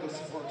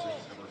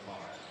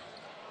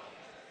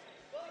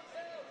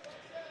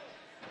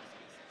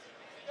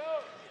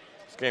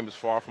 This game is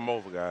far from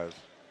over, guys.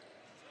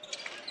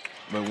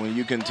 But when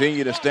you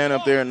continue to stand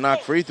up there and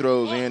knock free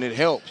throws in, it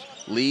helps.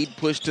 Lead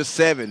pushed to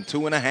 7,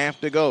 2.5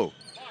 to go.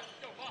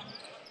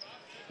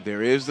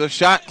 There is the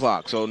shot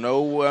clock, so no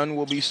one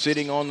will be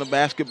sitting on the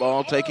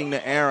basketball, taking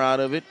the air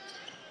out of it.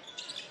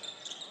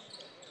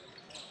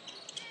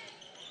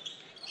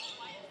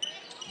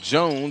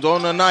 Jones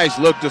on a nice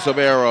look to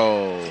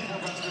Sabero.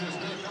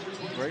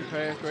 Great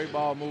pass, great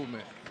ball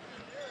movement.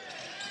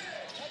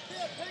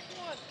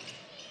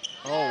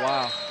 Oh,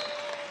 wow.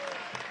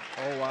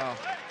 Oh, wow.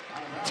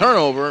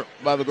 Turnover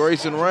by the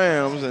Grayson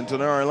Rams, and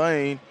Tanari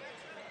Lane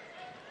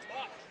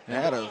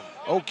had an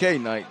okay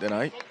night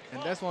tonight.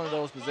 And that's one of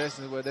those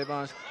possessions where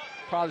Devion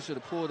probably should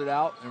have pulled it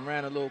out and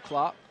ran a little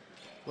clock.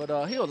 But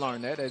he'll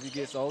learn that as he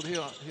gets older.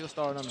 He'll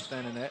start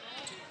understanding that.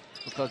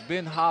 Because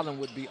Ben Holland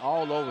would be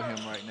all over him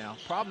right now.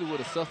 Probably would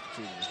have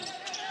substituted.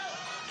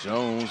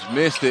 Jones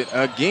missed it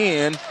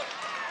again.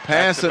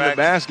 Passing the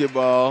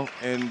basketball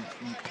and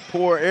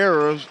poor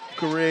errors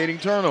creating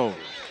turnovers.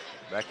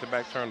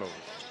 Back-to-back turnovers.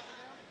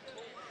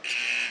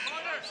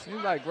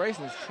 Seems like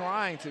Grayson is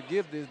trying to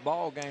give this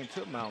ball game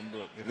to Mountain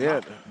Brook.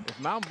 If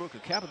Mountain Brook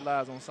could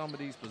capitalize on some of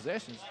these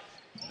possessions,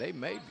 they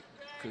maybe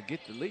could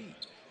get the lead.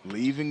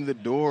 Leaving the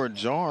door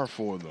ajar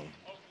for them.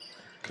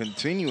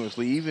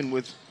 Continuously, even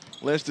with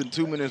less than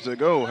 2 minutes to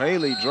go.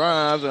 Haley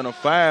drives and a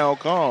foul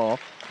call,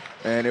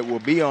 and it will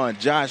be on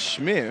Josh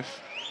Smith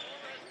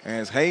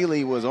as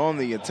Haley was on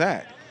the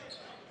attack.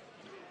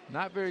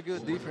 Not very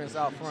good defense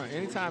out front.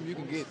 Anytime you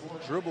can get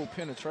dribble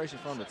penetration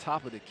from the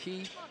top of the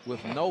key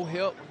with no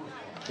help,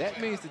 that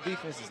means the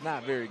defense is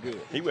not very good.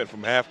 He went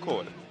from half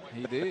court.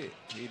 He did.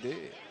 He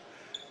did.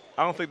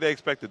 I don't think they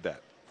expected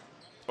that.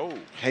 Oh.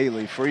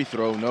 Haley free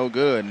throw, no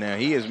good. Now,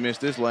 he has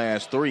missed his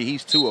last 3.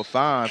 He's 2 of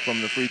 5 from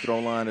the free throw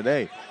line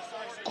today.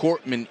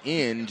 Cortman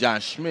in,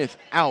 Josh Smith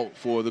out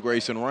for the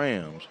Grayson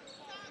Rams.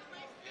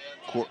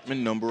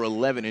 Cortman, number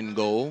 11 in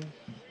goal.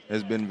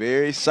 has been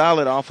very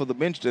solid off of the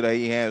bench today.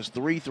 He has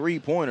 3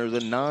 3-pointers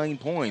and 9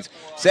 points.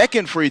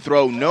 Second free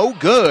throw, no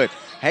good.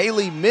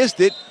 Haley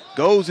missed it,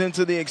 goes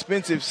into the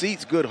expensive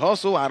seats. Good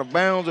hustle, out of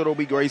bounds. It'll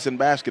be Grayson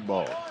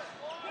basketball.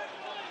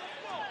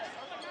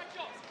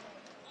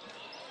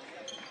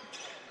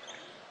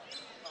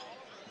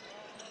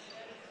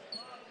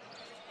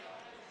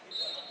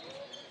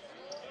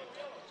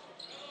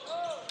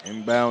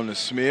 Inbound to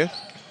Smith,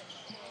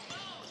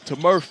 to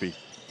Murphy.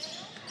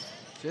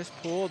 Just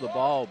pull the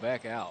ball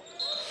back out.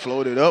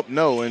 Floated up,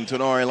 no, and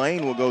Tenari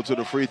Lane will go to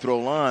the free throw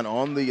line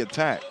on the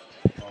attack.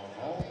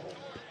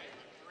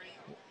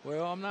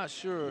 Well, I'm not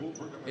sure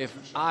if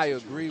I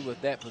agree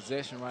with that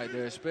possession right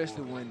there,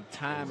 especially when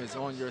time is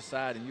on your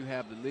side and you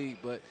have the lead,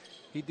 but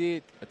he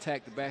did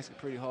attack the basket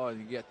pretty hard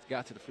and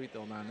got to the free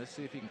throw line. Let's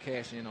see if he can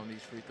cash in on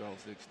these free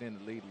throws to extend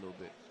the lead a little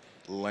bit.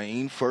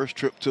 Lane, first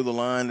trip to the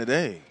line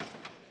today.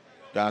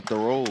 Got the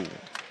roll.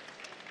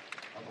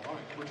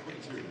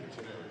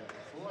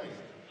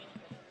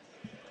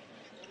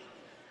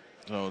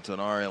 So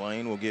Tenari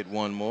Lane will get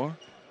one more.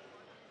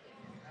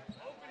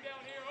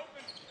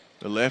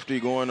 The lefty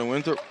going to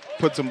Winthrop,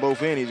 puts them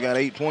both in. He's got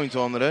 8 points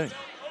on the day.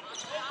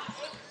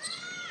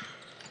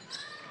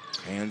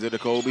 Hands it to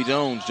Kobe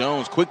Jones.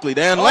 Jones quickly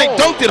down the lane,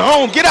 dunked it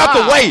home. Get out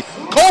the way.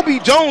 Kobe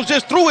Jones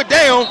just threw it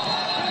down.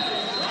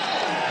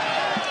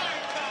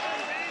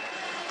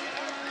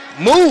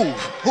 Move.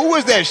 Who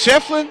was that,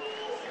 Shefflin?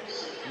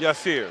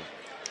 Yasir.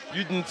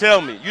 You didn't tell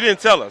me. You didn't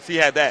tell us he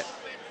had that.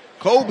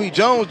 Kobe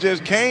Jones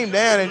just came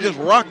down and just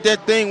rocked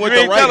that thing with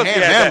the right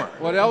hand hammer.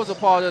 Well, that was a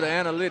part of the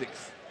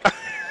analytics.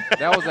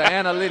 That was an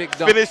analytic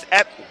dunk. Finish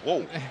at,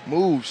 whoa.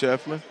 Move,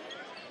 Shefflin.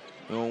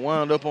 It'll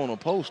wind up on a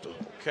poster.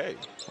 Okay.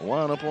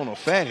 Wind up on a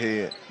fat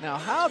head. Now,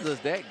 how does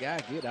that guy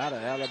get out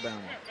of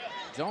Alabama?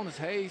 Jonas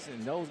Hayes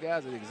and those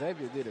guys at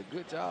Xavier did a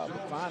good job of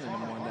finding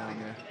him one down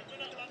there.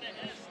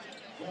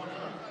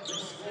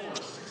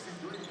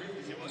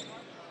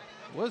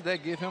 What does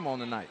that give him on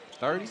the night?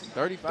 30,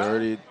 35?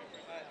 30,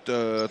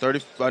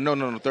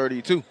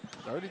 32.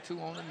 32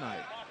 on the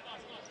night.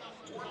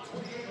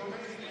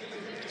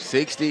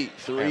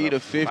 63 to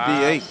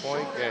 58.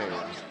 5-point game.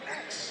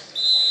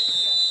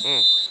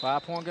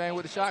 5-point game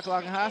with the shot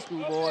clock in high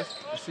school, boys.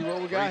 Let's see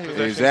what we got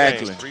here.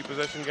 Exactly.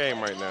 3-possession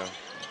game right now.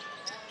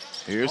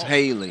 Here's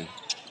Haley.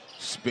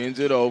 Spins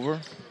it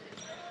over.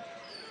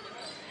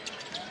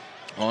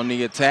 On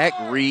the attack,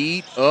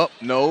 Reed up,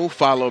 no.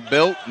 Follow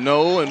Belt,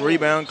 no. And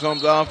rebound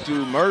comes off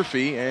to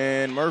Murphy,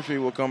 and Murphy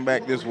will come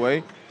back this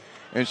way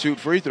and shoot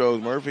free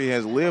throws. Murphy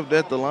has lived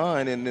at the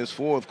line in this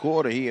fourth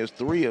quarter. He has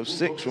 3 of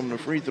 6 from the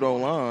free throw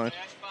line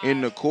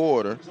in the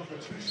quarter.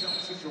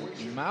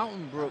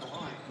 Mountain Brook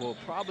will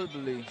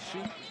probably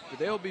shoot.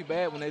 They'll be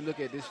bad when they look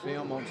at this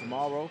film on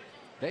tomorrow.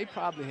 They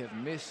probably have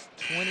missed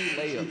 20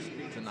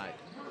 layups tonight.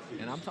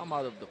 And I'm talking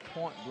about of the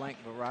point-blank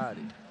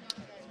variety.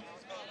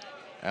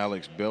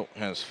 Alex Belt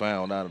has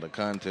fouled out of the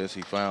contest.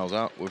 He fouls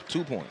out with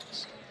 2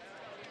 points.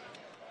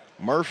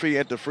 Murphy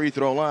at the free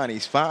throw line.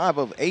 He's 5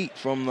 of 8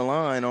 from the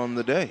line on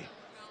the day.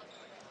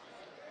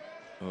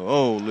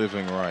 Oh,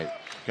 living right.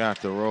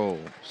 Got the roll.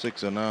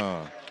 6 of 9.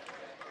 I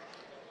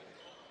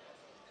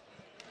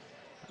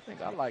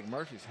think I like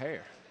Murphy's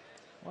hair.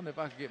 I wonder if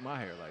I could get my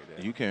hair like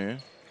that. You can.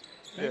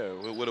 Yeah,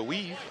 with a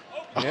weave.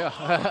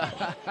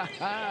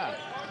 Yeah.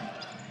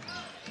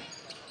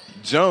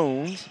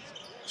 Jones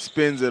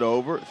spins it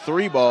over.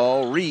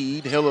 3-ball.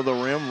 Reed, hill of the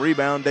rim.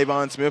 Rebound,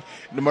 Devion Smith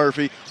to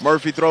Murphy.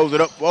 Murphy throws it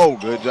up. Oh,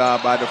 good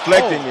job by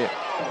deflecting it.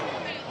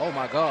 Oh,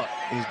 my God.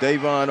 Is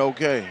Devion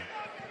okay?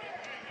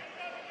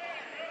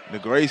 The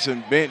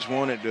Grayson bench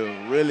wanted to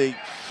really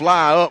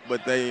fly up,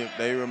 but they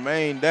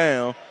remained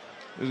down.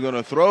 He was going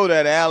to throw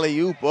that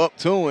alley-oop up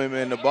to him,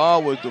 and the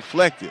ball was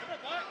deflected.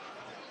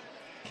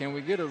 Can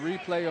we get a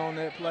replay on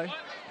that play?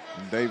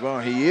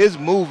 Devion, he is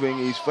moving.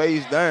 He's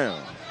face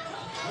down.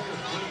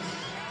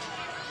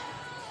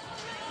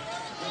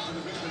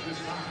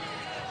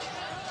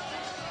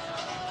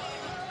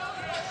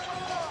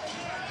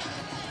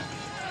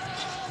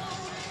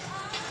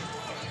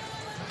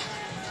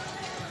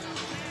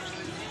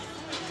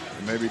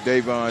 Maybe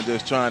Devion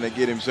just trying to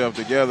get himself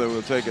together.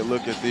 We'll take a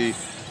look at the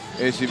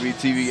SUV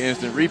TV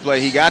instant replay.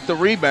 He got the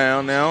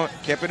rebound now,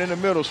 kept it in the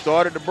middle,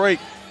 started the break,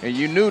 and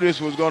you knew this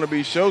was going to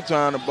be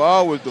showtime. The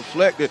ball was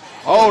deflected.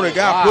 Oh, the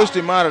guy pushed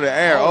him out of the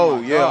air.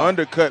 Oh yeah,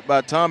 undercut by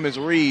Thomas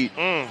Reed.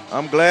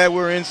 I'm glad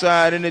we're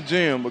inside in the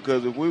gym,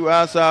 because if we were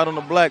outside on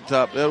the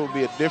blacktop, that would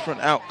be a different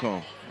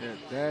outcome. Yeah,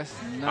 that's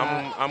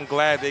not. I'm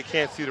glad they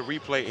can't see the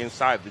replay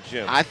inside the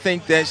gym. I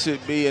think that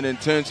should be an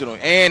intentional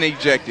and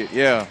ejected,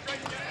 yeah.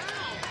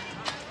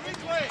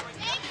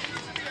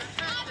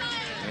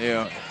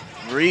 Yeah,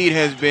 Reed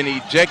has been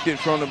ejected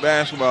from the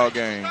basketball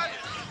game.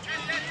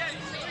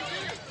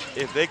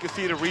 If they could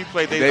see the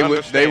replay,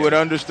 they would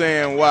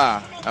understand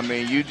why. I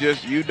mean, you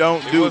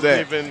don't do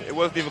that. It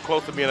wasn't even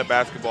close to being a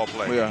basketball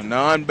play. Yeah,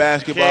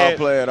 non-basketball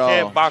play at all.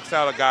 Can't box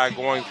out a guy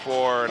going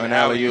for an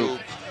alley-oop.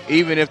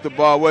 Even if the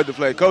ball was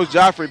deflected. Coach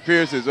Joffrey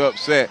Pierce is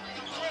upset.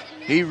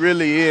 He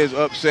really is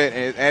upset,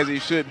 as he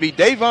should be.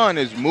 Devion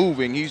is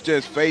moving. He's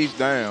just face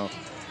down.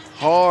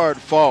 hard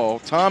fall.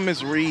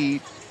 Thomas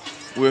Reed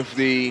with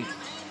the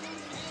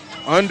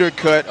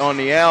undercut on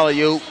the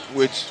alley-oop,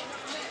 which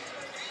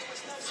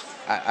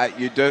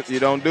you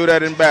don't do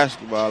that in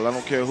basketball. I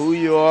don't care who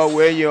you are,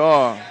 where you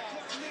are.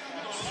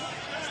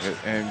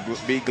 And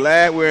be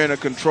glad we're in a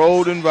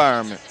controlled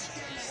environment.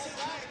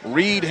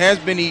 Reed has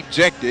been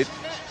ejected.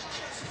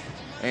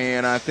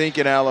 And I think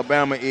in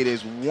Alabama it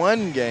is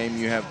 1 game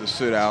you have to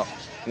sit out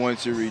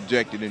once you're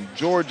ejected. In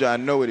Georgia, I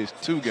know it is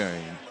 2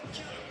 games.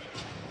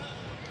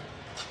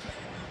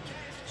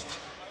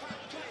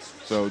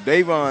 So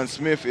Devion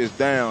Smith is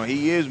down.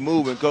 He is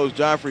moving. Coach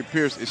Joffrey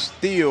Pierce is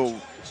still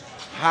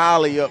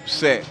highly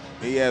upset.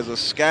 He has a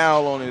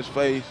scowl on his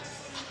face,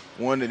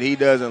 one that he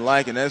doesn't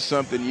like, and that's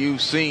something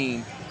you've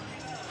seen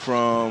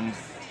from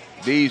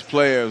these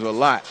players a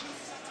lot.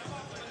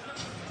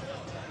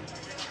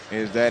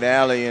 Is that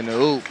alley in the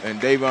hoop, and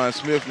Devion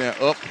Smith now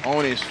up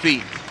on his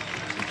feet.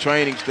 The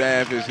training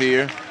staff is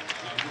here.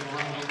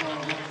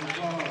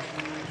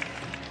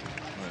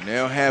 And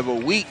they'll have a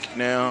week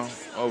now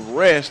of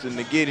rest and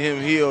to get him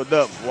healed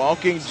up.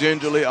 Walking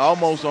gingerly,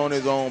 almost on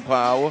his own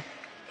power.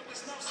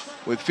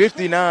 With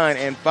 59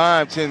 and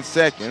 5/10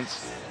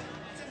 seconds.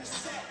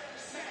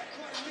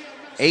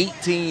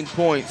 18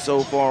 points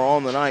so far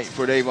on the night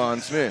for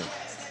Devion Smith.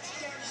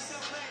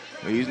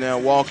 He's now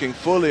walking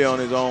fully on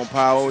his own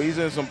power. He's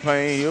in some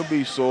pain. He'll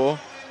be sore.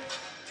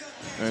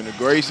 And the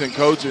Grayson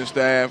coaching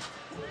staff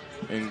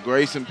and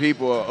Grayson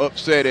people are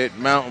upset at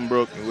Mountain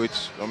Brook,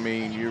 which, I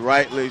mean, you're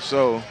rightly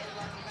so.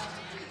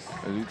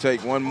 As you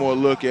take one more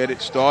look at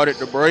it, started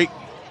the break.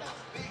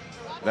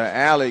 The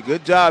alley,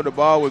 good job. The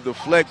ball was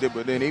deflected,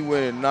 but then he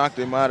went and knocked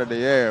him out of the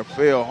air.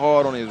 Fell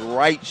hard on his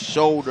right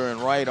shoulder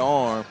and right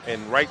arm.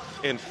 And right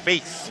in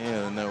face.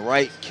 Yeah, and the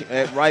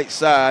right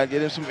side.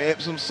 Get him some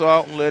Epsom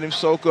salt and let him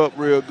soak up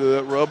real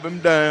good. Rub him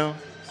down.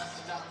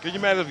 Can you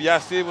imagine if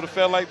Yasir would have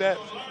felt like that?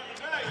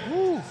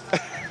 Woo.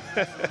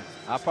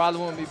 I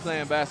probably wouldn't be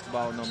playing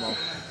basketball no more.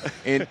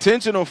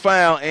 Intentional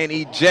foul and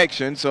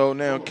ejection. So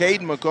now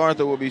Caden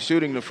MacArthur will be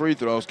shooting the free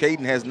throws.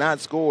 Caden has not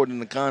scored in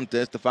the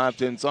contest, the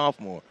 5'10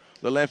 sophomore.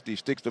 The lefty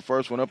sticks the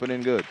first one up and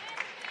in good.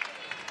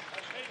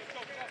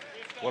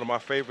 One of my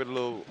favorite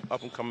little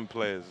up-and-coming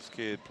players. This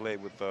kid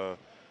played with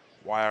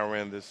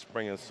YRN this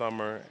spring and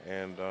summer,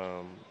 and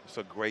it's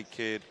a great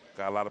kid,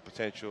 got a lot of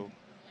potential.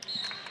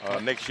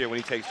 Next year when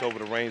he takes over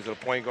the reins of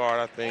the point guard,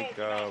 I think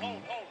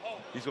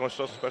he's going to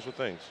show some special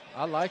things.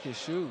 I like his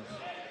shoes.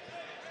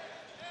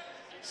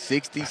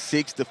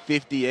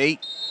 66-58.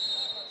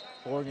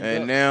 Oregon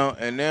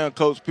And now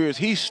Coach Pierce,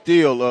 he's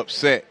still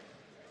upset.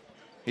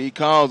 He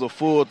calls a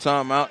full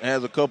timeout and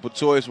has a couple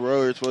choice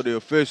words for the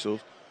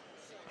officials.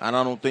 And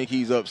I don't think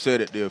he's upset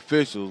at the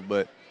officials,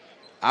 but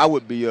I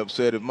would be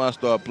upset if my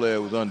star player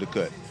was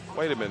undercut.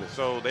 Wait a minute.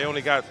 So they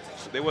only got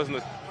 – it wasn't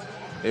a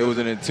 – It was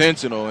an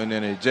intentional and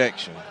an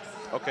ejection.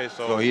 Okay,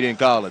 So he didn't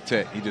call a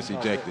tech. He just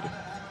ejected him.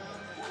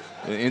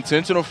 An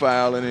intentional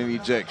foul and an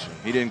ejection.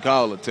 He didn't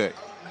call a tech.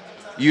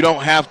 You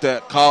don't have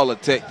to call a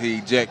tech to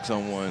eject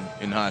someone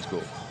in high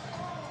school.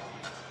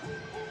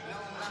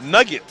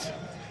 Nugget.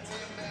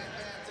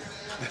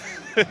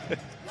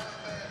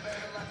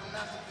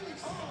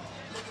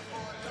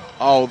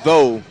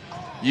 Although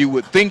you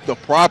would think the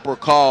proper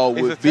call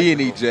would be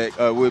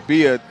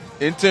an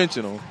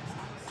intentional,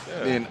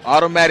 then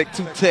automatic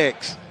 2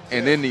 techs,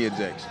 and then the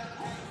ejection.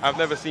 I've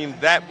never seen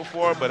that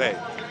before, but hey.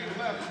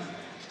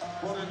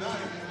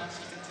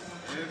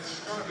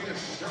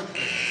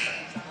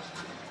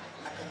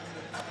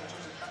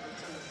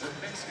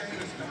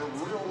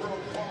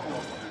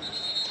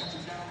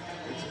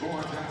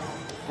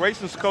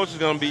 Grayson's coach is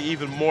going to be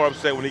even more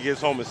upset when he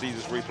gets home and sees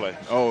this replay.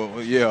 Oh,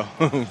 yeah.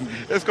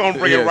 It's going to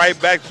bring it right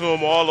back to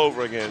him all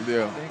over again.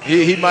 Yeah.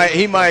 He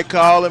might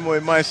call him or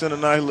he might send a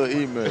nice little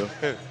email.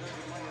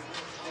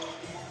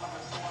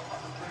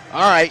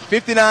 All right,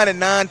 59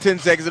 and 9/10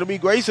 seconds. It'll be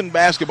Grayson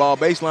basketball,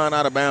 baseline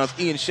out of bounds.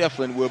 Ian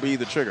Shefflin will be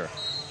the trigger.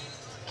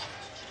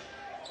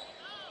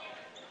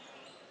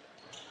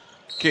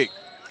 Kick.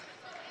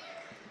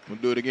 We'll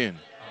do it again.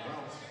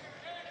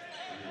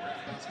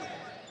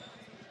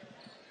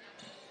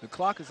 The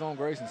clock is on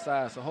Grayson's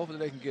side, so hopefully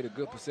they can get a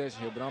good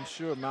possession here, but I'm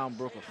sure Mountain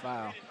Brook will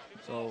foul.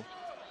 So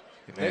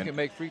if they can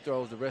make free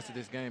throws the rest of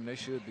this game, they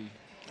should be.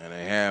 And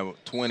they have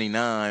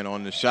 29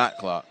 on the shot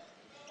clock.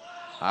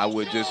 I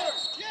would just,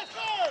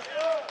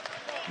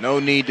 no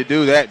need to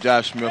do that,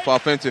 Josh Smith.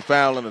 Offensive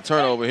foul and a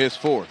turnover, his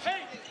 4th.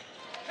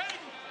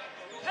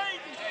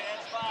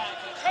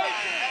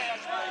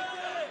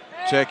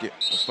 Check it.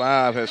 The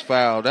 5 has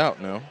fouled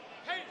out now.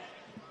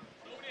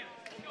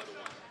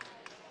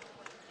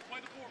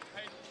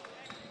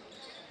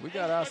 We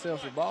got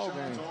ourselves a ball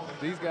game.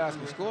 These guys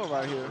can score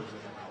right here.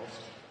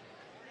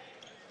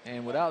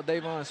 And without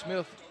Devion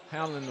Smith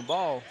handling the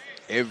ball.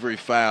 Every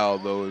foul,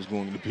 though, is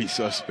going to be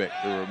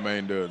suspect the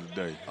remainder of the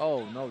day.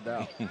 Oh, no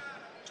doubt.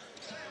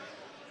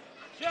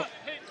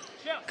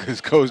 Because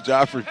Coach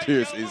Joffrey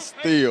Pierce is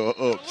still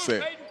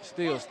upset.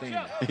 Still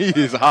steaming. He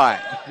is hot.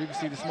 You can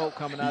see the smoke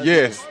coming out of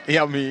Yes,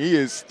 I mean, he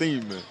is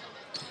steaming.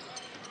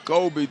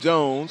 Colby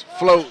Jones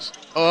floats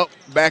up,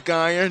 back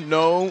iron,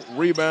 no,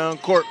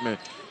 rebound, Cortman.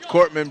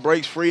 Cortman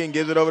breaks free and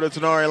gives it over to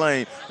Tenari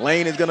Lane.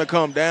 Lane is going to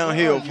come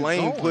downhill.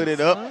 Flame put it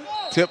up,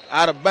 tipped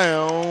out of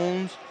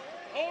bounds.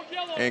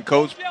 And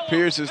Coach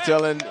Pierce is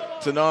telling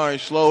Tenari,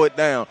 slow it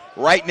down.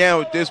 Right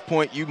now at this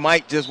point, you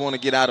might just want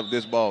to get out of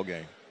this ball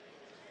game.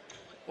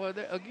 Well,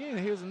 again,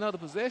 here's another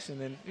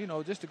possession. And, you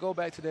know, just to go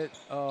back to that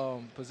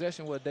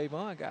possession where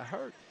Devion got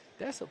hurt,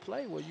 that's a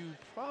play where you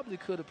probably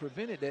could have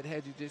prevented that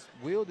had you just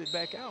wheeled it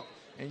back out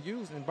and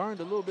used and burned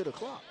a little bit of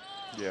clock.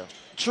 Yeah.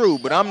 True,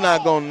 but I'm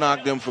not going to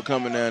knock them for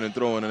coming down and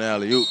throwing an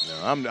alley-oop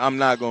now. I'm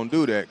not going to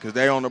do that because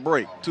they're on the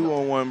break,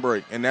 2-on-1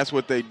 break, and that's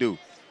what they do.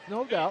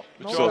 No doubt.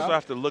 But you also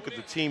have to look at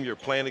the team you're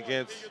playing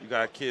against. You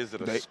got kids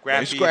that are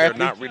scrappy. They're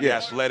not really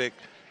athletic.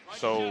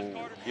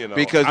 So, you know,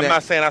 because I'm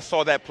not saying I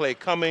saw that play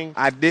coming.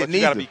 I didn't but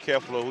you got to either. be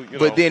careful of who, you know.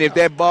 But then if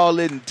that ball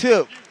isn't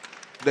tipped,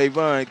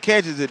 Devion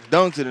catches it,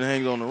 dunks it, and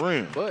hangs on the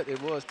rim. But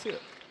it was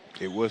tipped.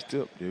 It was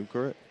tipped. You're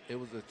correct. It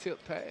was a tip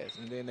pass,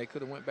 and then they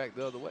could have went back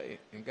the other way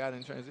and got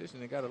in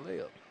transition and got a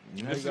layup.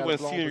 This is when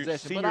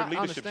senior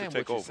leadership should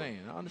take over. I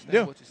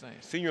understand what you're saying.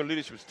 Senior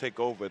leadership should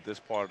take over at this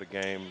part of the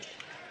game.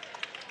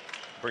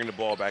 Bring the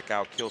ball back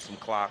out, kill some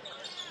clock.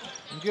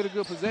 And get a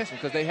good possession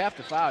because they have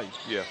to foul you.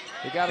 Yeah.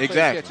 They got to play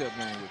a catch-up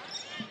game with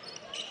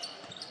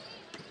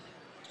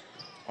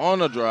you. On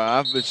the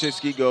drive,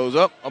 Baczynski goes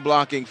up, a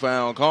blocking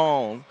foul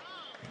call.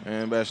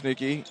 And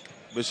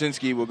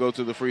Baczynski will go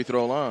to the free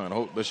throw line.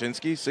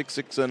 Baczynski,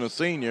 6'6" and a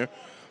senior,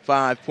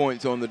 5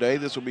 points on the day.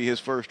 This will be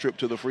his first trip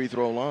to the free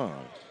throw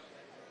line.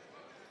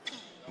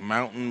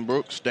 Mountain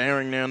Brook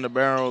staring down the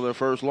barrel of their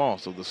first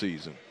loss of the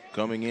season,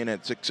 coming in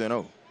at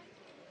 6-0.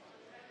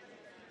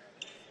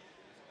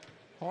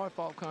 Hard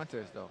fought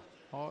contest, though.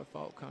 Hard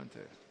fought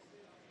contest.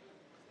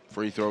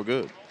 Free throw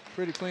good.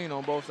 Pretty clean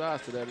on both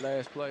sides to that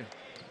last play.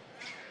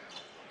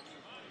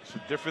 It's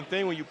a different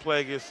thing when you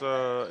play against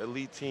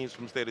elite teams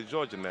from the state of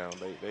Georgia now.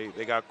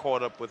 They got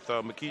caught up with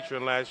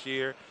McEachern last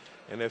year,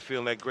 and they're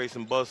feeling that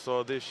Grayson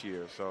buzzsaw this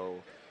year. So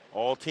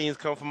all teams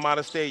come from out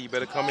of state. You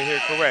better come in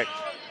here correct.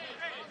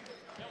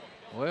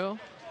 Well,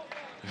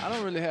 I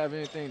don't really have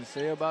anything to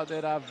say about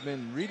that. I've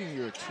been reading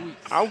your tweets.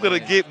 I'm going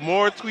to get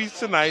more tweets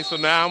tonight, so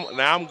now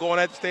I'm going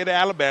at the state of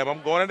Alabama.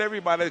 I'm going at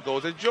everybody that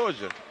goes at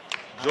Georgia.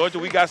 Georgia,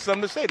 we got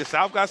something to say. The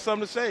South got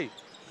something to say.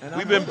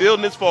 We've been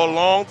building this for a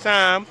long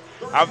time.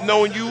 I've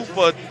known you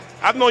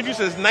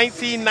since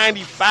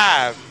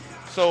 1995.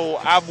 So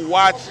I've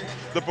watched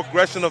the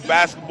progression of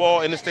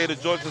basketball in the state of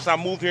Georgia since I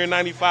moved here in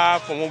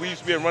 95 from when we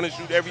used to be a run and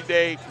shoot every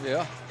day.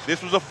 Yeah.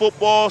 This was a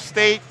football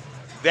state.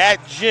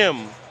 That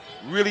gym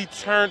really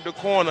turned the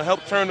corner,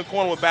 helped turn the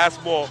corner with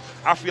basketball,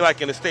 I feel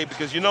like, in the state.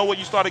 Because you know what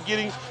you started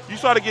getting? You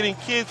started getting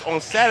kids on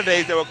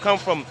Saturdays that would come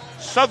from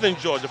southern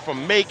Georgia,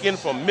 from Macon,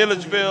 from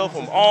Milledgeville,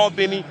 from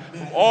Albany,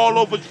 from all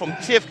over, from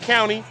Tift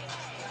County.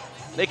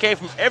 They came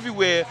from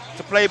everywhere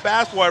to play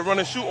basketball and run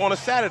and shoot on a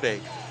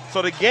Saturday.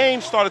 So the game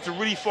started to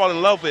really fall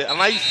in love with it.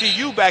 And I used to see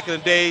you back in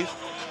the days.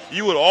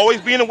 You would always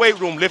be in the weight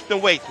room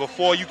lifting weights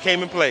before you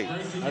came and played.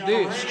 I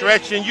did.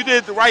 Stretching. You did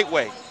it the right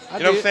way. You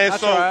know what I'm saying?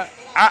 So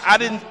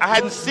I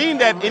hadn't seen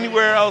that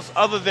anywhere else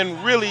other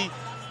than really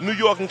New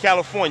York and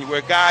California,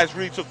 where guys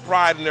really took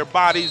pride in their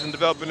bodies and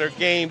developing their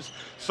games.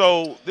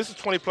 So this is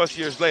 20-plus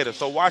years later.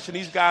 So watching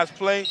these guys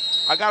play,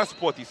 I got to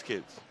support these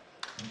kids.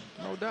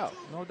 No doubt,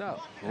 no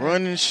doubt.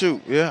 Run and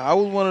shoot. Yeah, I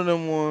was one of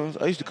them ones.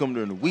 I used to come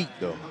during the week,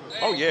 though.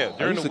 Oh, yeah,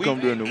 I used to come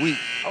during the week.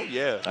 Oh,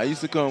 yeah. We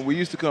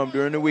used to come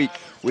during the week.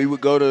 We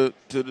would go to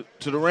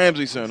the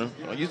Ramsey Center.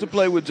 I used to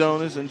play with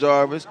Jonas and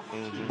Jarvis,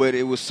 but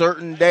it was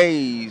certain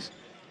days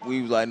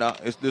we was like, nah,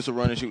 this a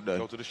run and shoot day.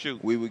 Go to the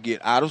shoot. We would get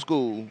out of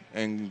school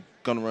and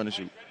come to run and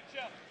shoot.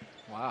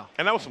 Wow.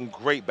 And that was some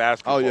great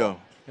basketball. Oh, yeah.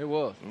 It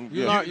was.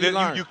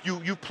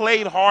 You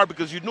played hard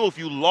because you knew if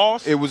you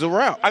lost, it was a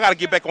route. I got to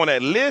get back on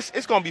that list.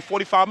 It's going to be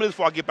 45 minutes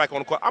before I get back on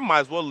the court. I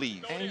might as well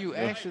leave. And you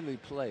actually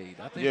played.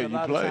 I think a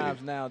lot of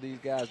times now these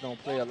guys don't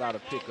play a lot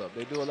of pickup.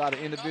 They do a lot of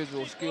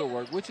individual skill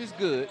work, which is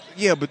good.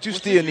 Yeah, but you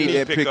still need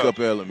that pickup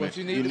element. But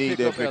you need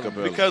that pickup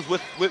element. Because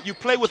you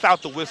play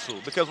without the whistle.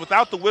 Because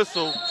without the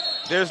whistle,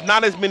 there's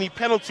not as many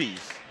penalties.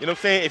 You know what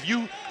I'm saying?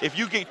 If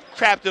you get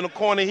trapped in a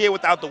corner here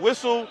without the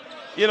whistle,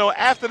 you know,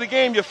 after the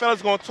game, your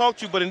fella's going to talk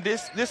to you. But in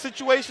this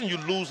situation, you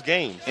lose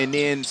games. And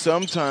then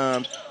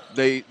sometimes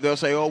they'll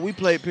say, oh, we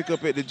play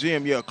pickup at the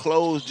gym. You're a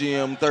closed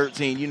gym,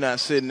 13. You're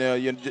not sitting there.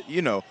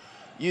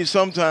 You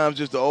sometimes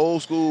just the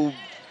old school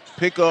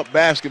pickup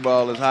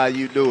basketball is how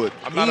you do it.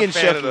 I'm not a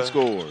fan of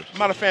scores. I'm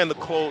not a fan of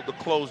the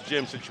closed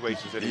gym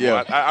situations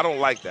anymore. Yeah. I don't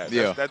like that.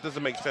 Yeah. That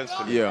doesn't make sense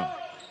to me. Yeah.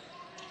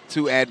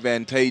 Too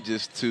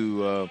advantageous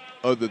to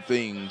other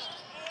things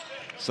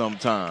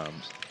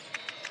sometimes.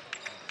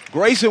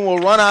 Grayson will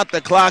run out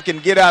the clock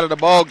and get out of the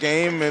ball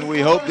game, and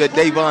we hope that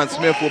Devion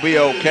Smith will be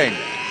okay.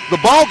 The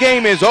ball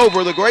game is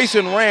over. The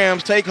Grayson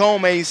Rams take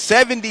home a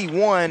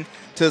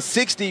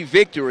 71-60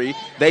 victory.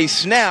 They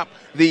snap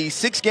the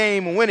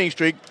 6-game winning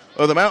streak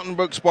of the Mountain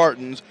Brook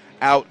Spartans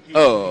out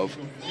of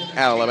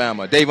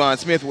Alabama. Devion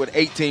Smith with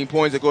 18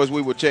 points. Of course,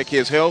 we will check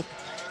his health.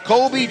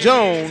 Colby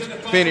Jones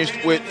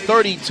finished with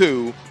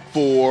 32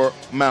 for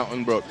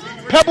Mountain Brook.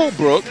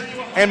 Pebblebrook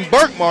and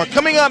Berkmar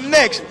coming up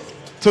next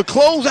to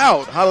close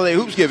out Holiday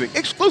Hoopsgiving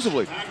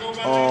exclusively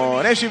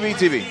on SUV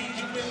TV.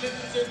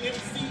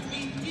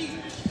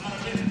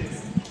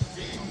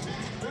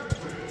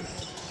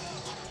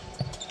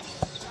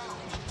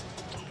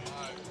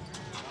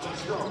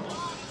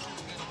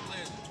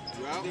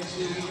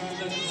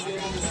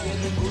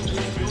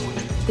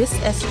 This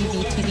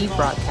SUV TV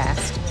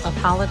broadcast of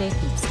Holiday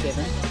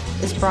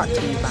Hoopsgiving is brought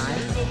to you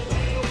by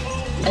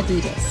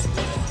Adidas,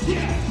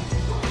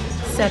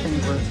 7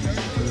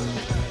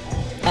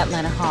 Group,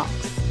 Atlanta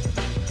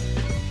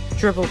Hawks,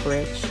 Dribble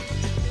Bridge,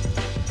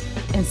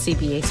 and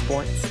CBA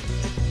Sports.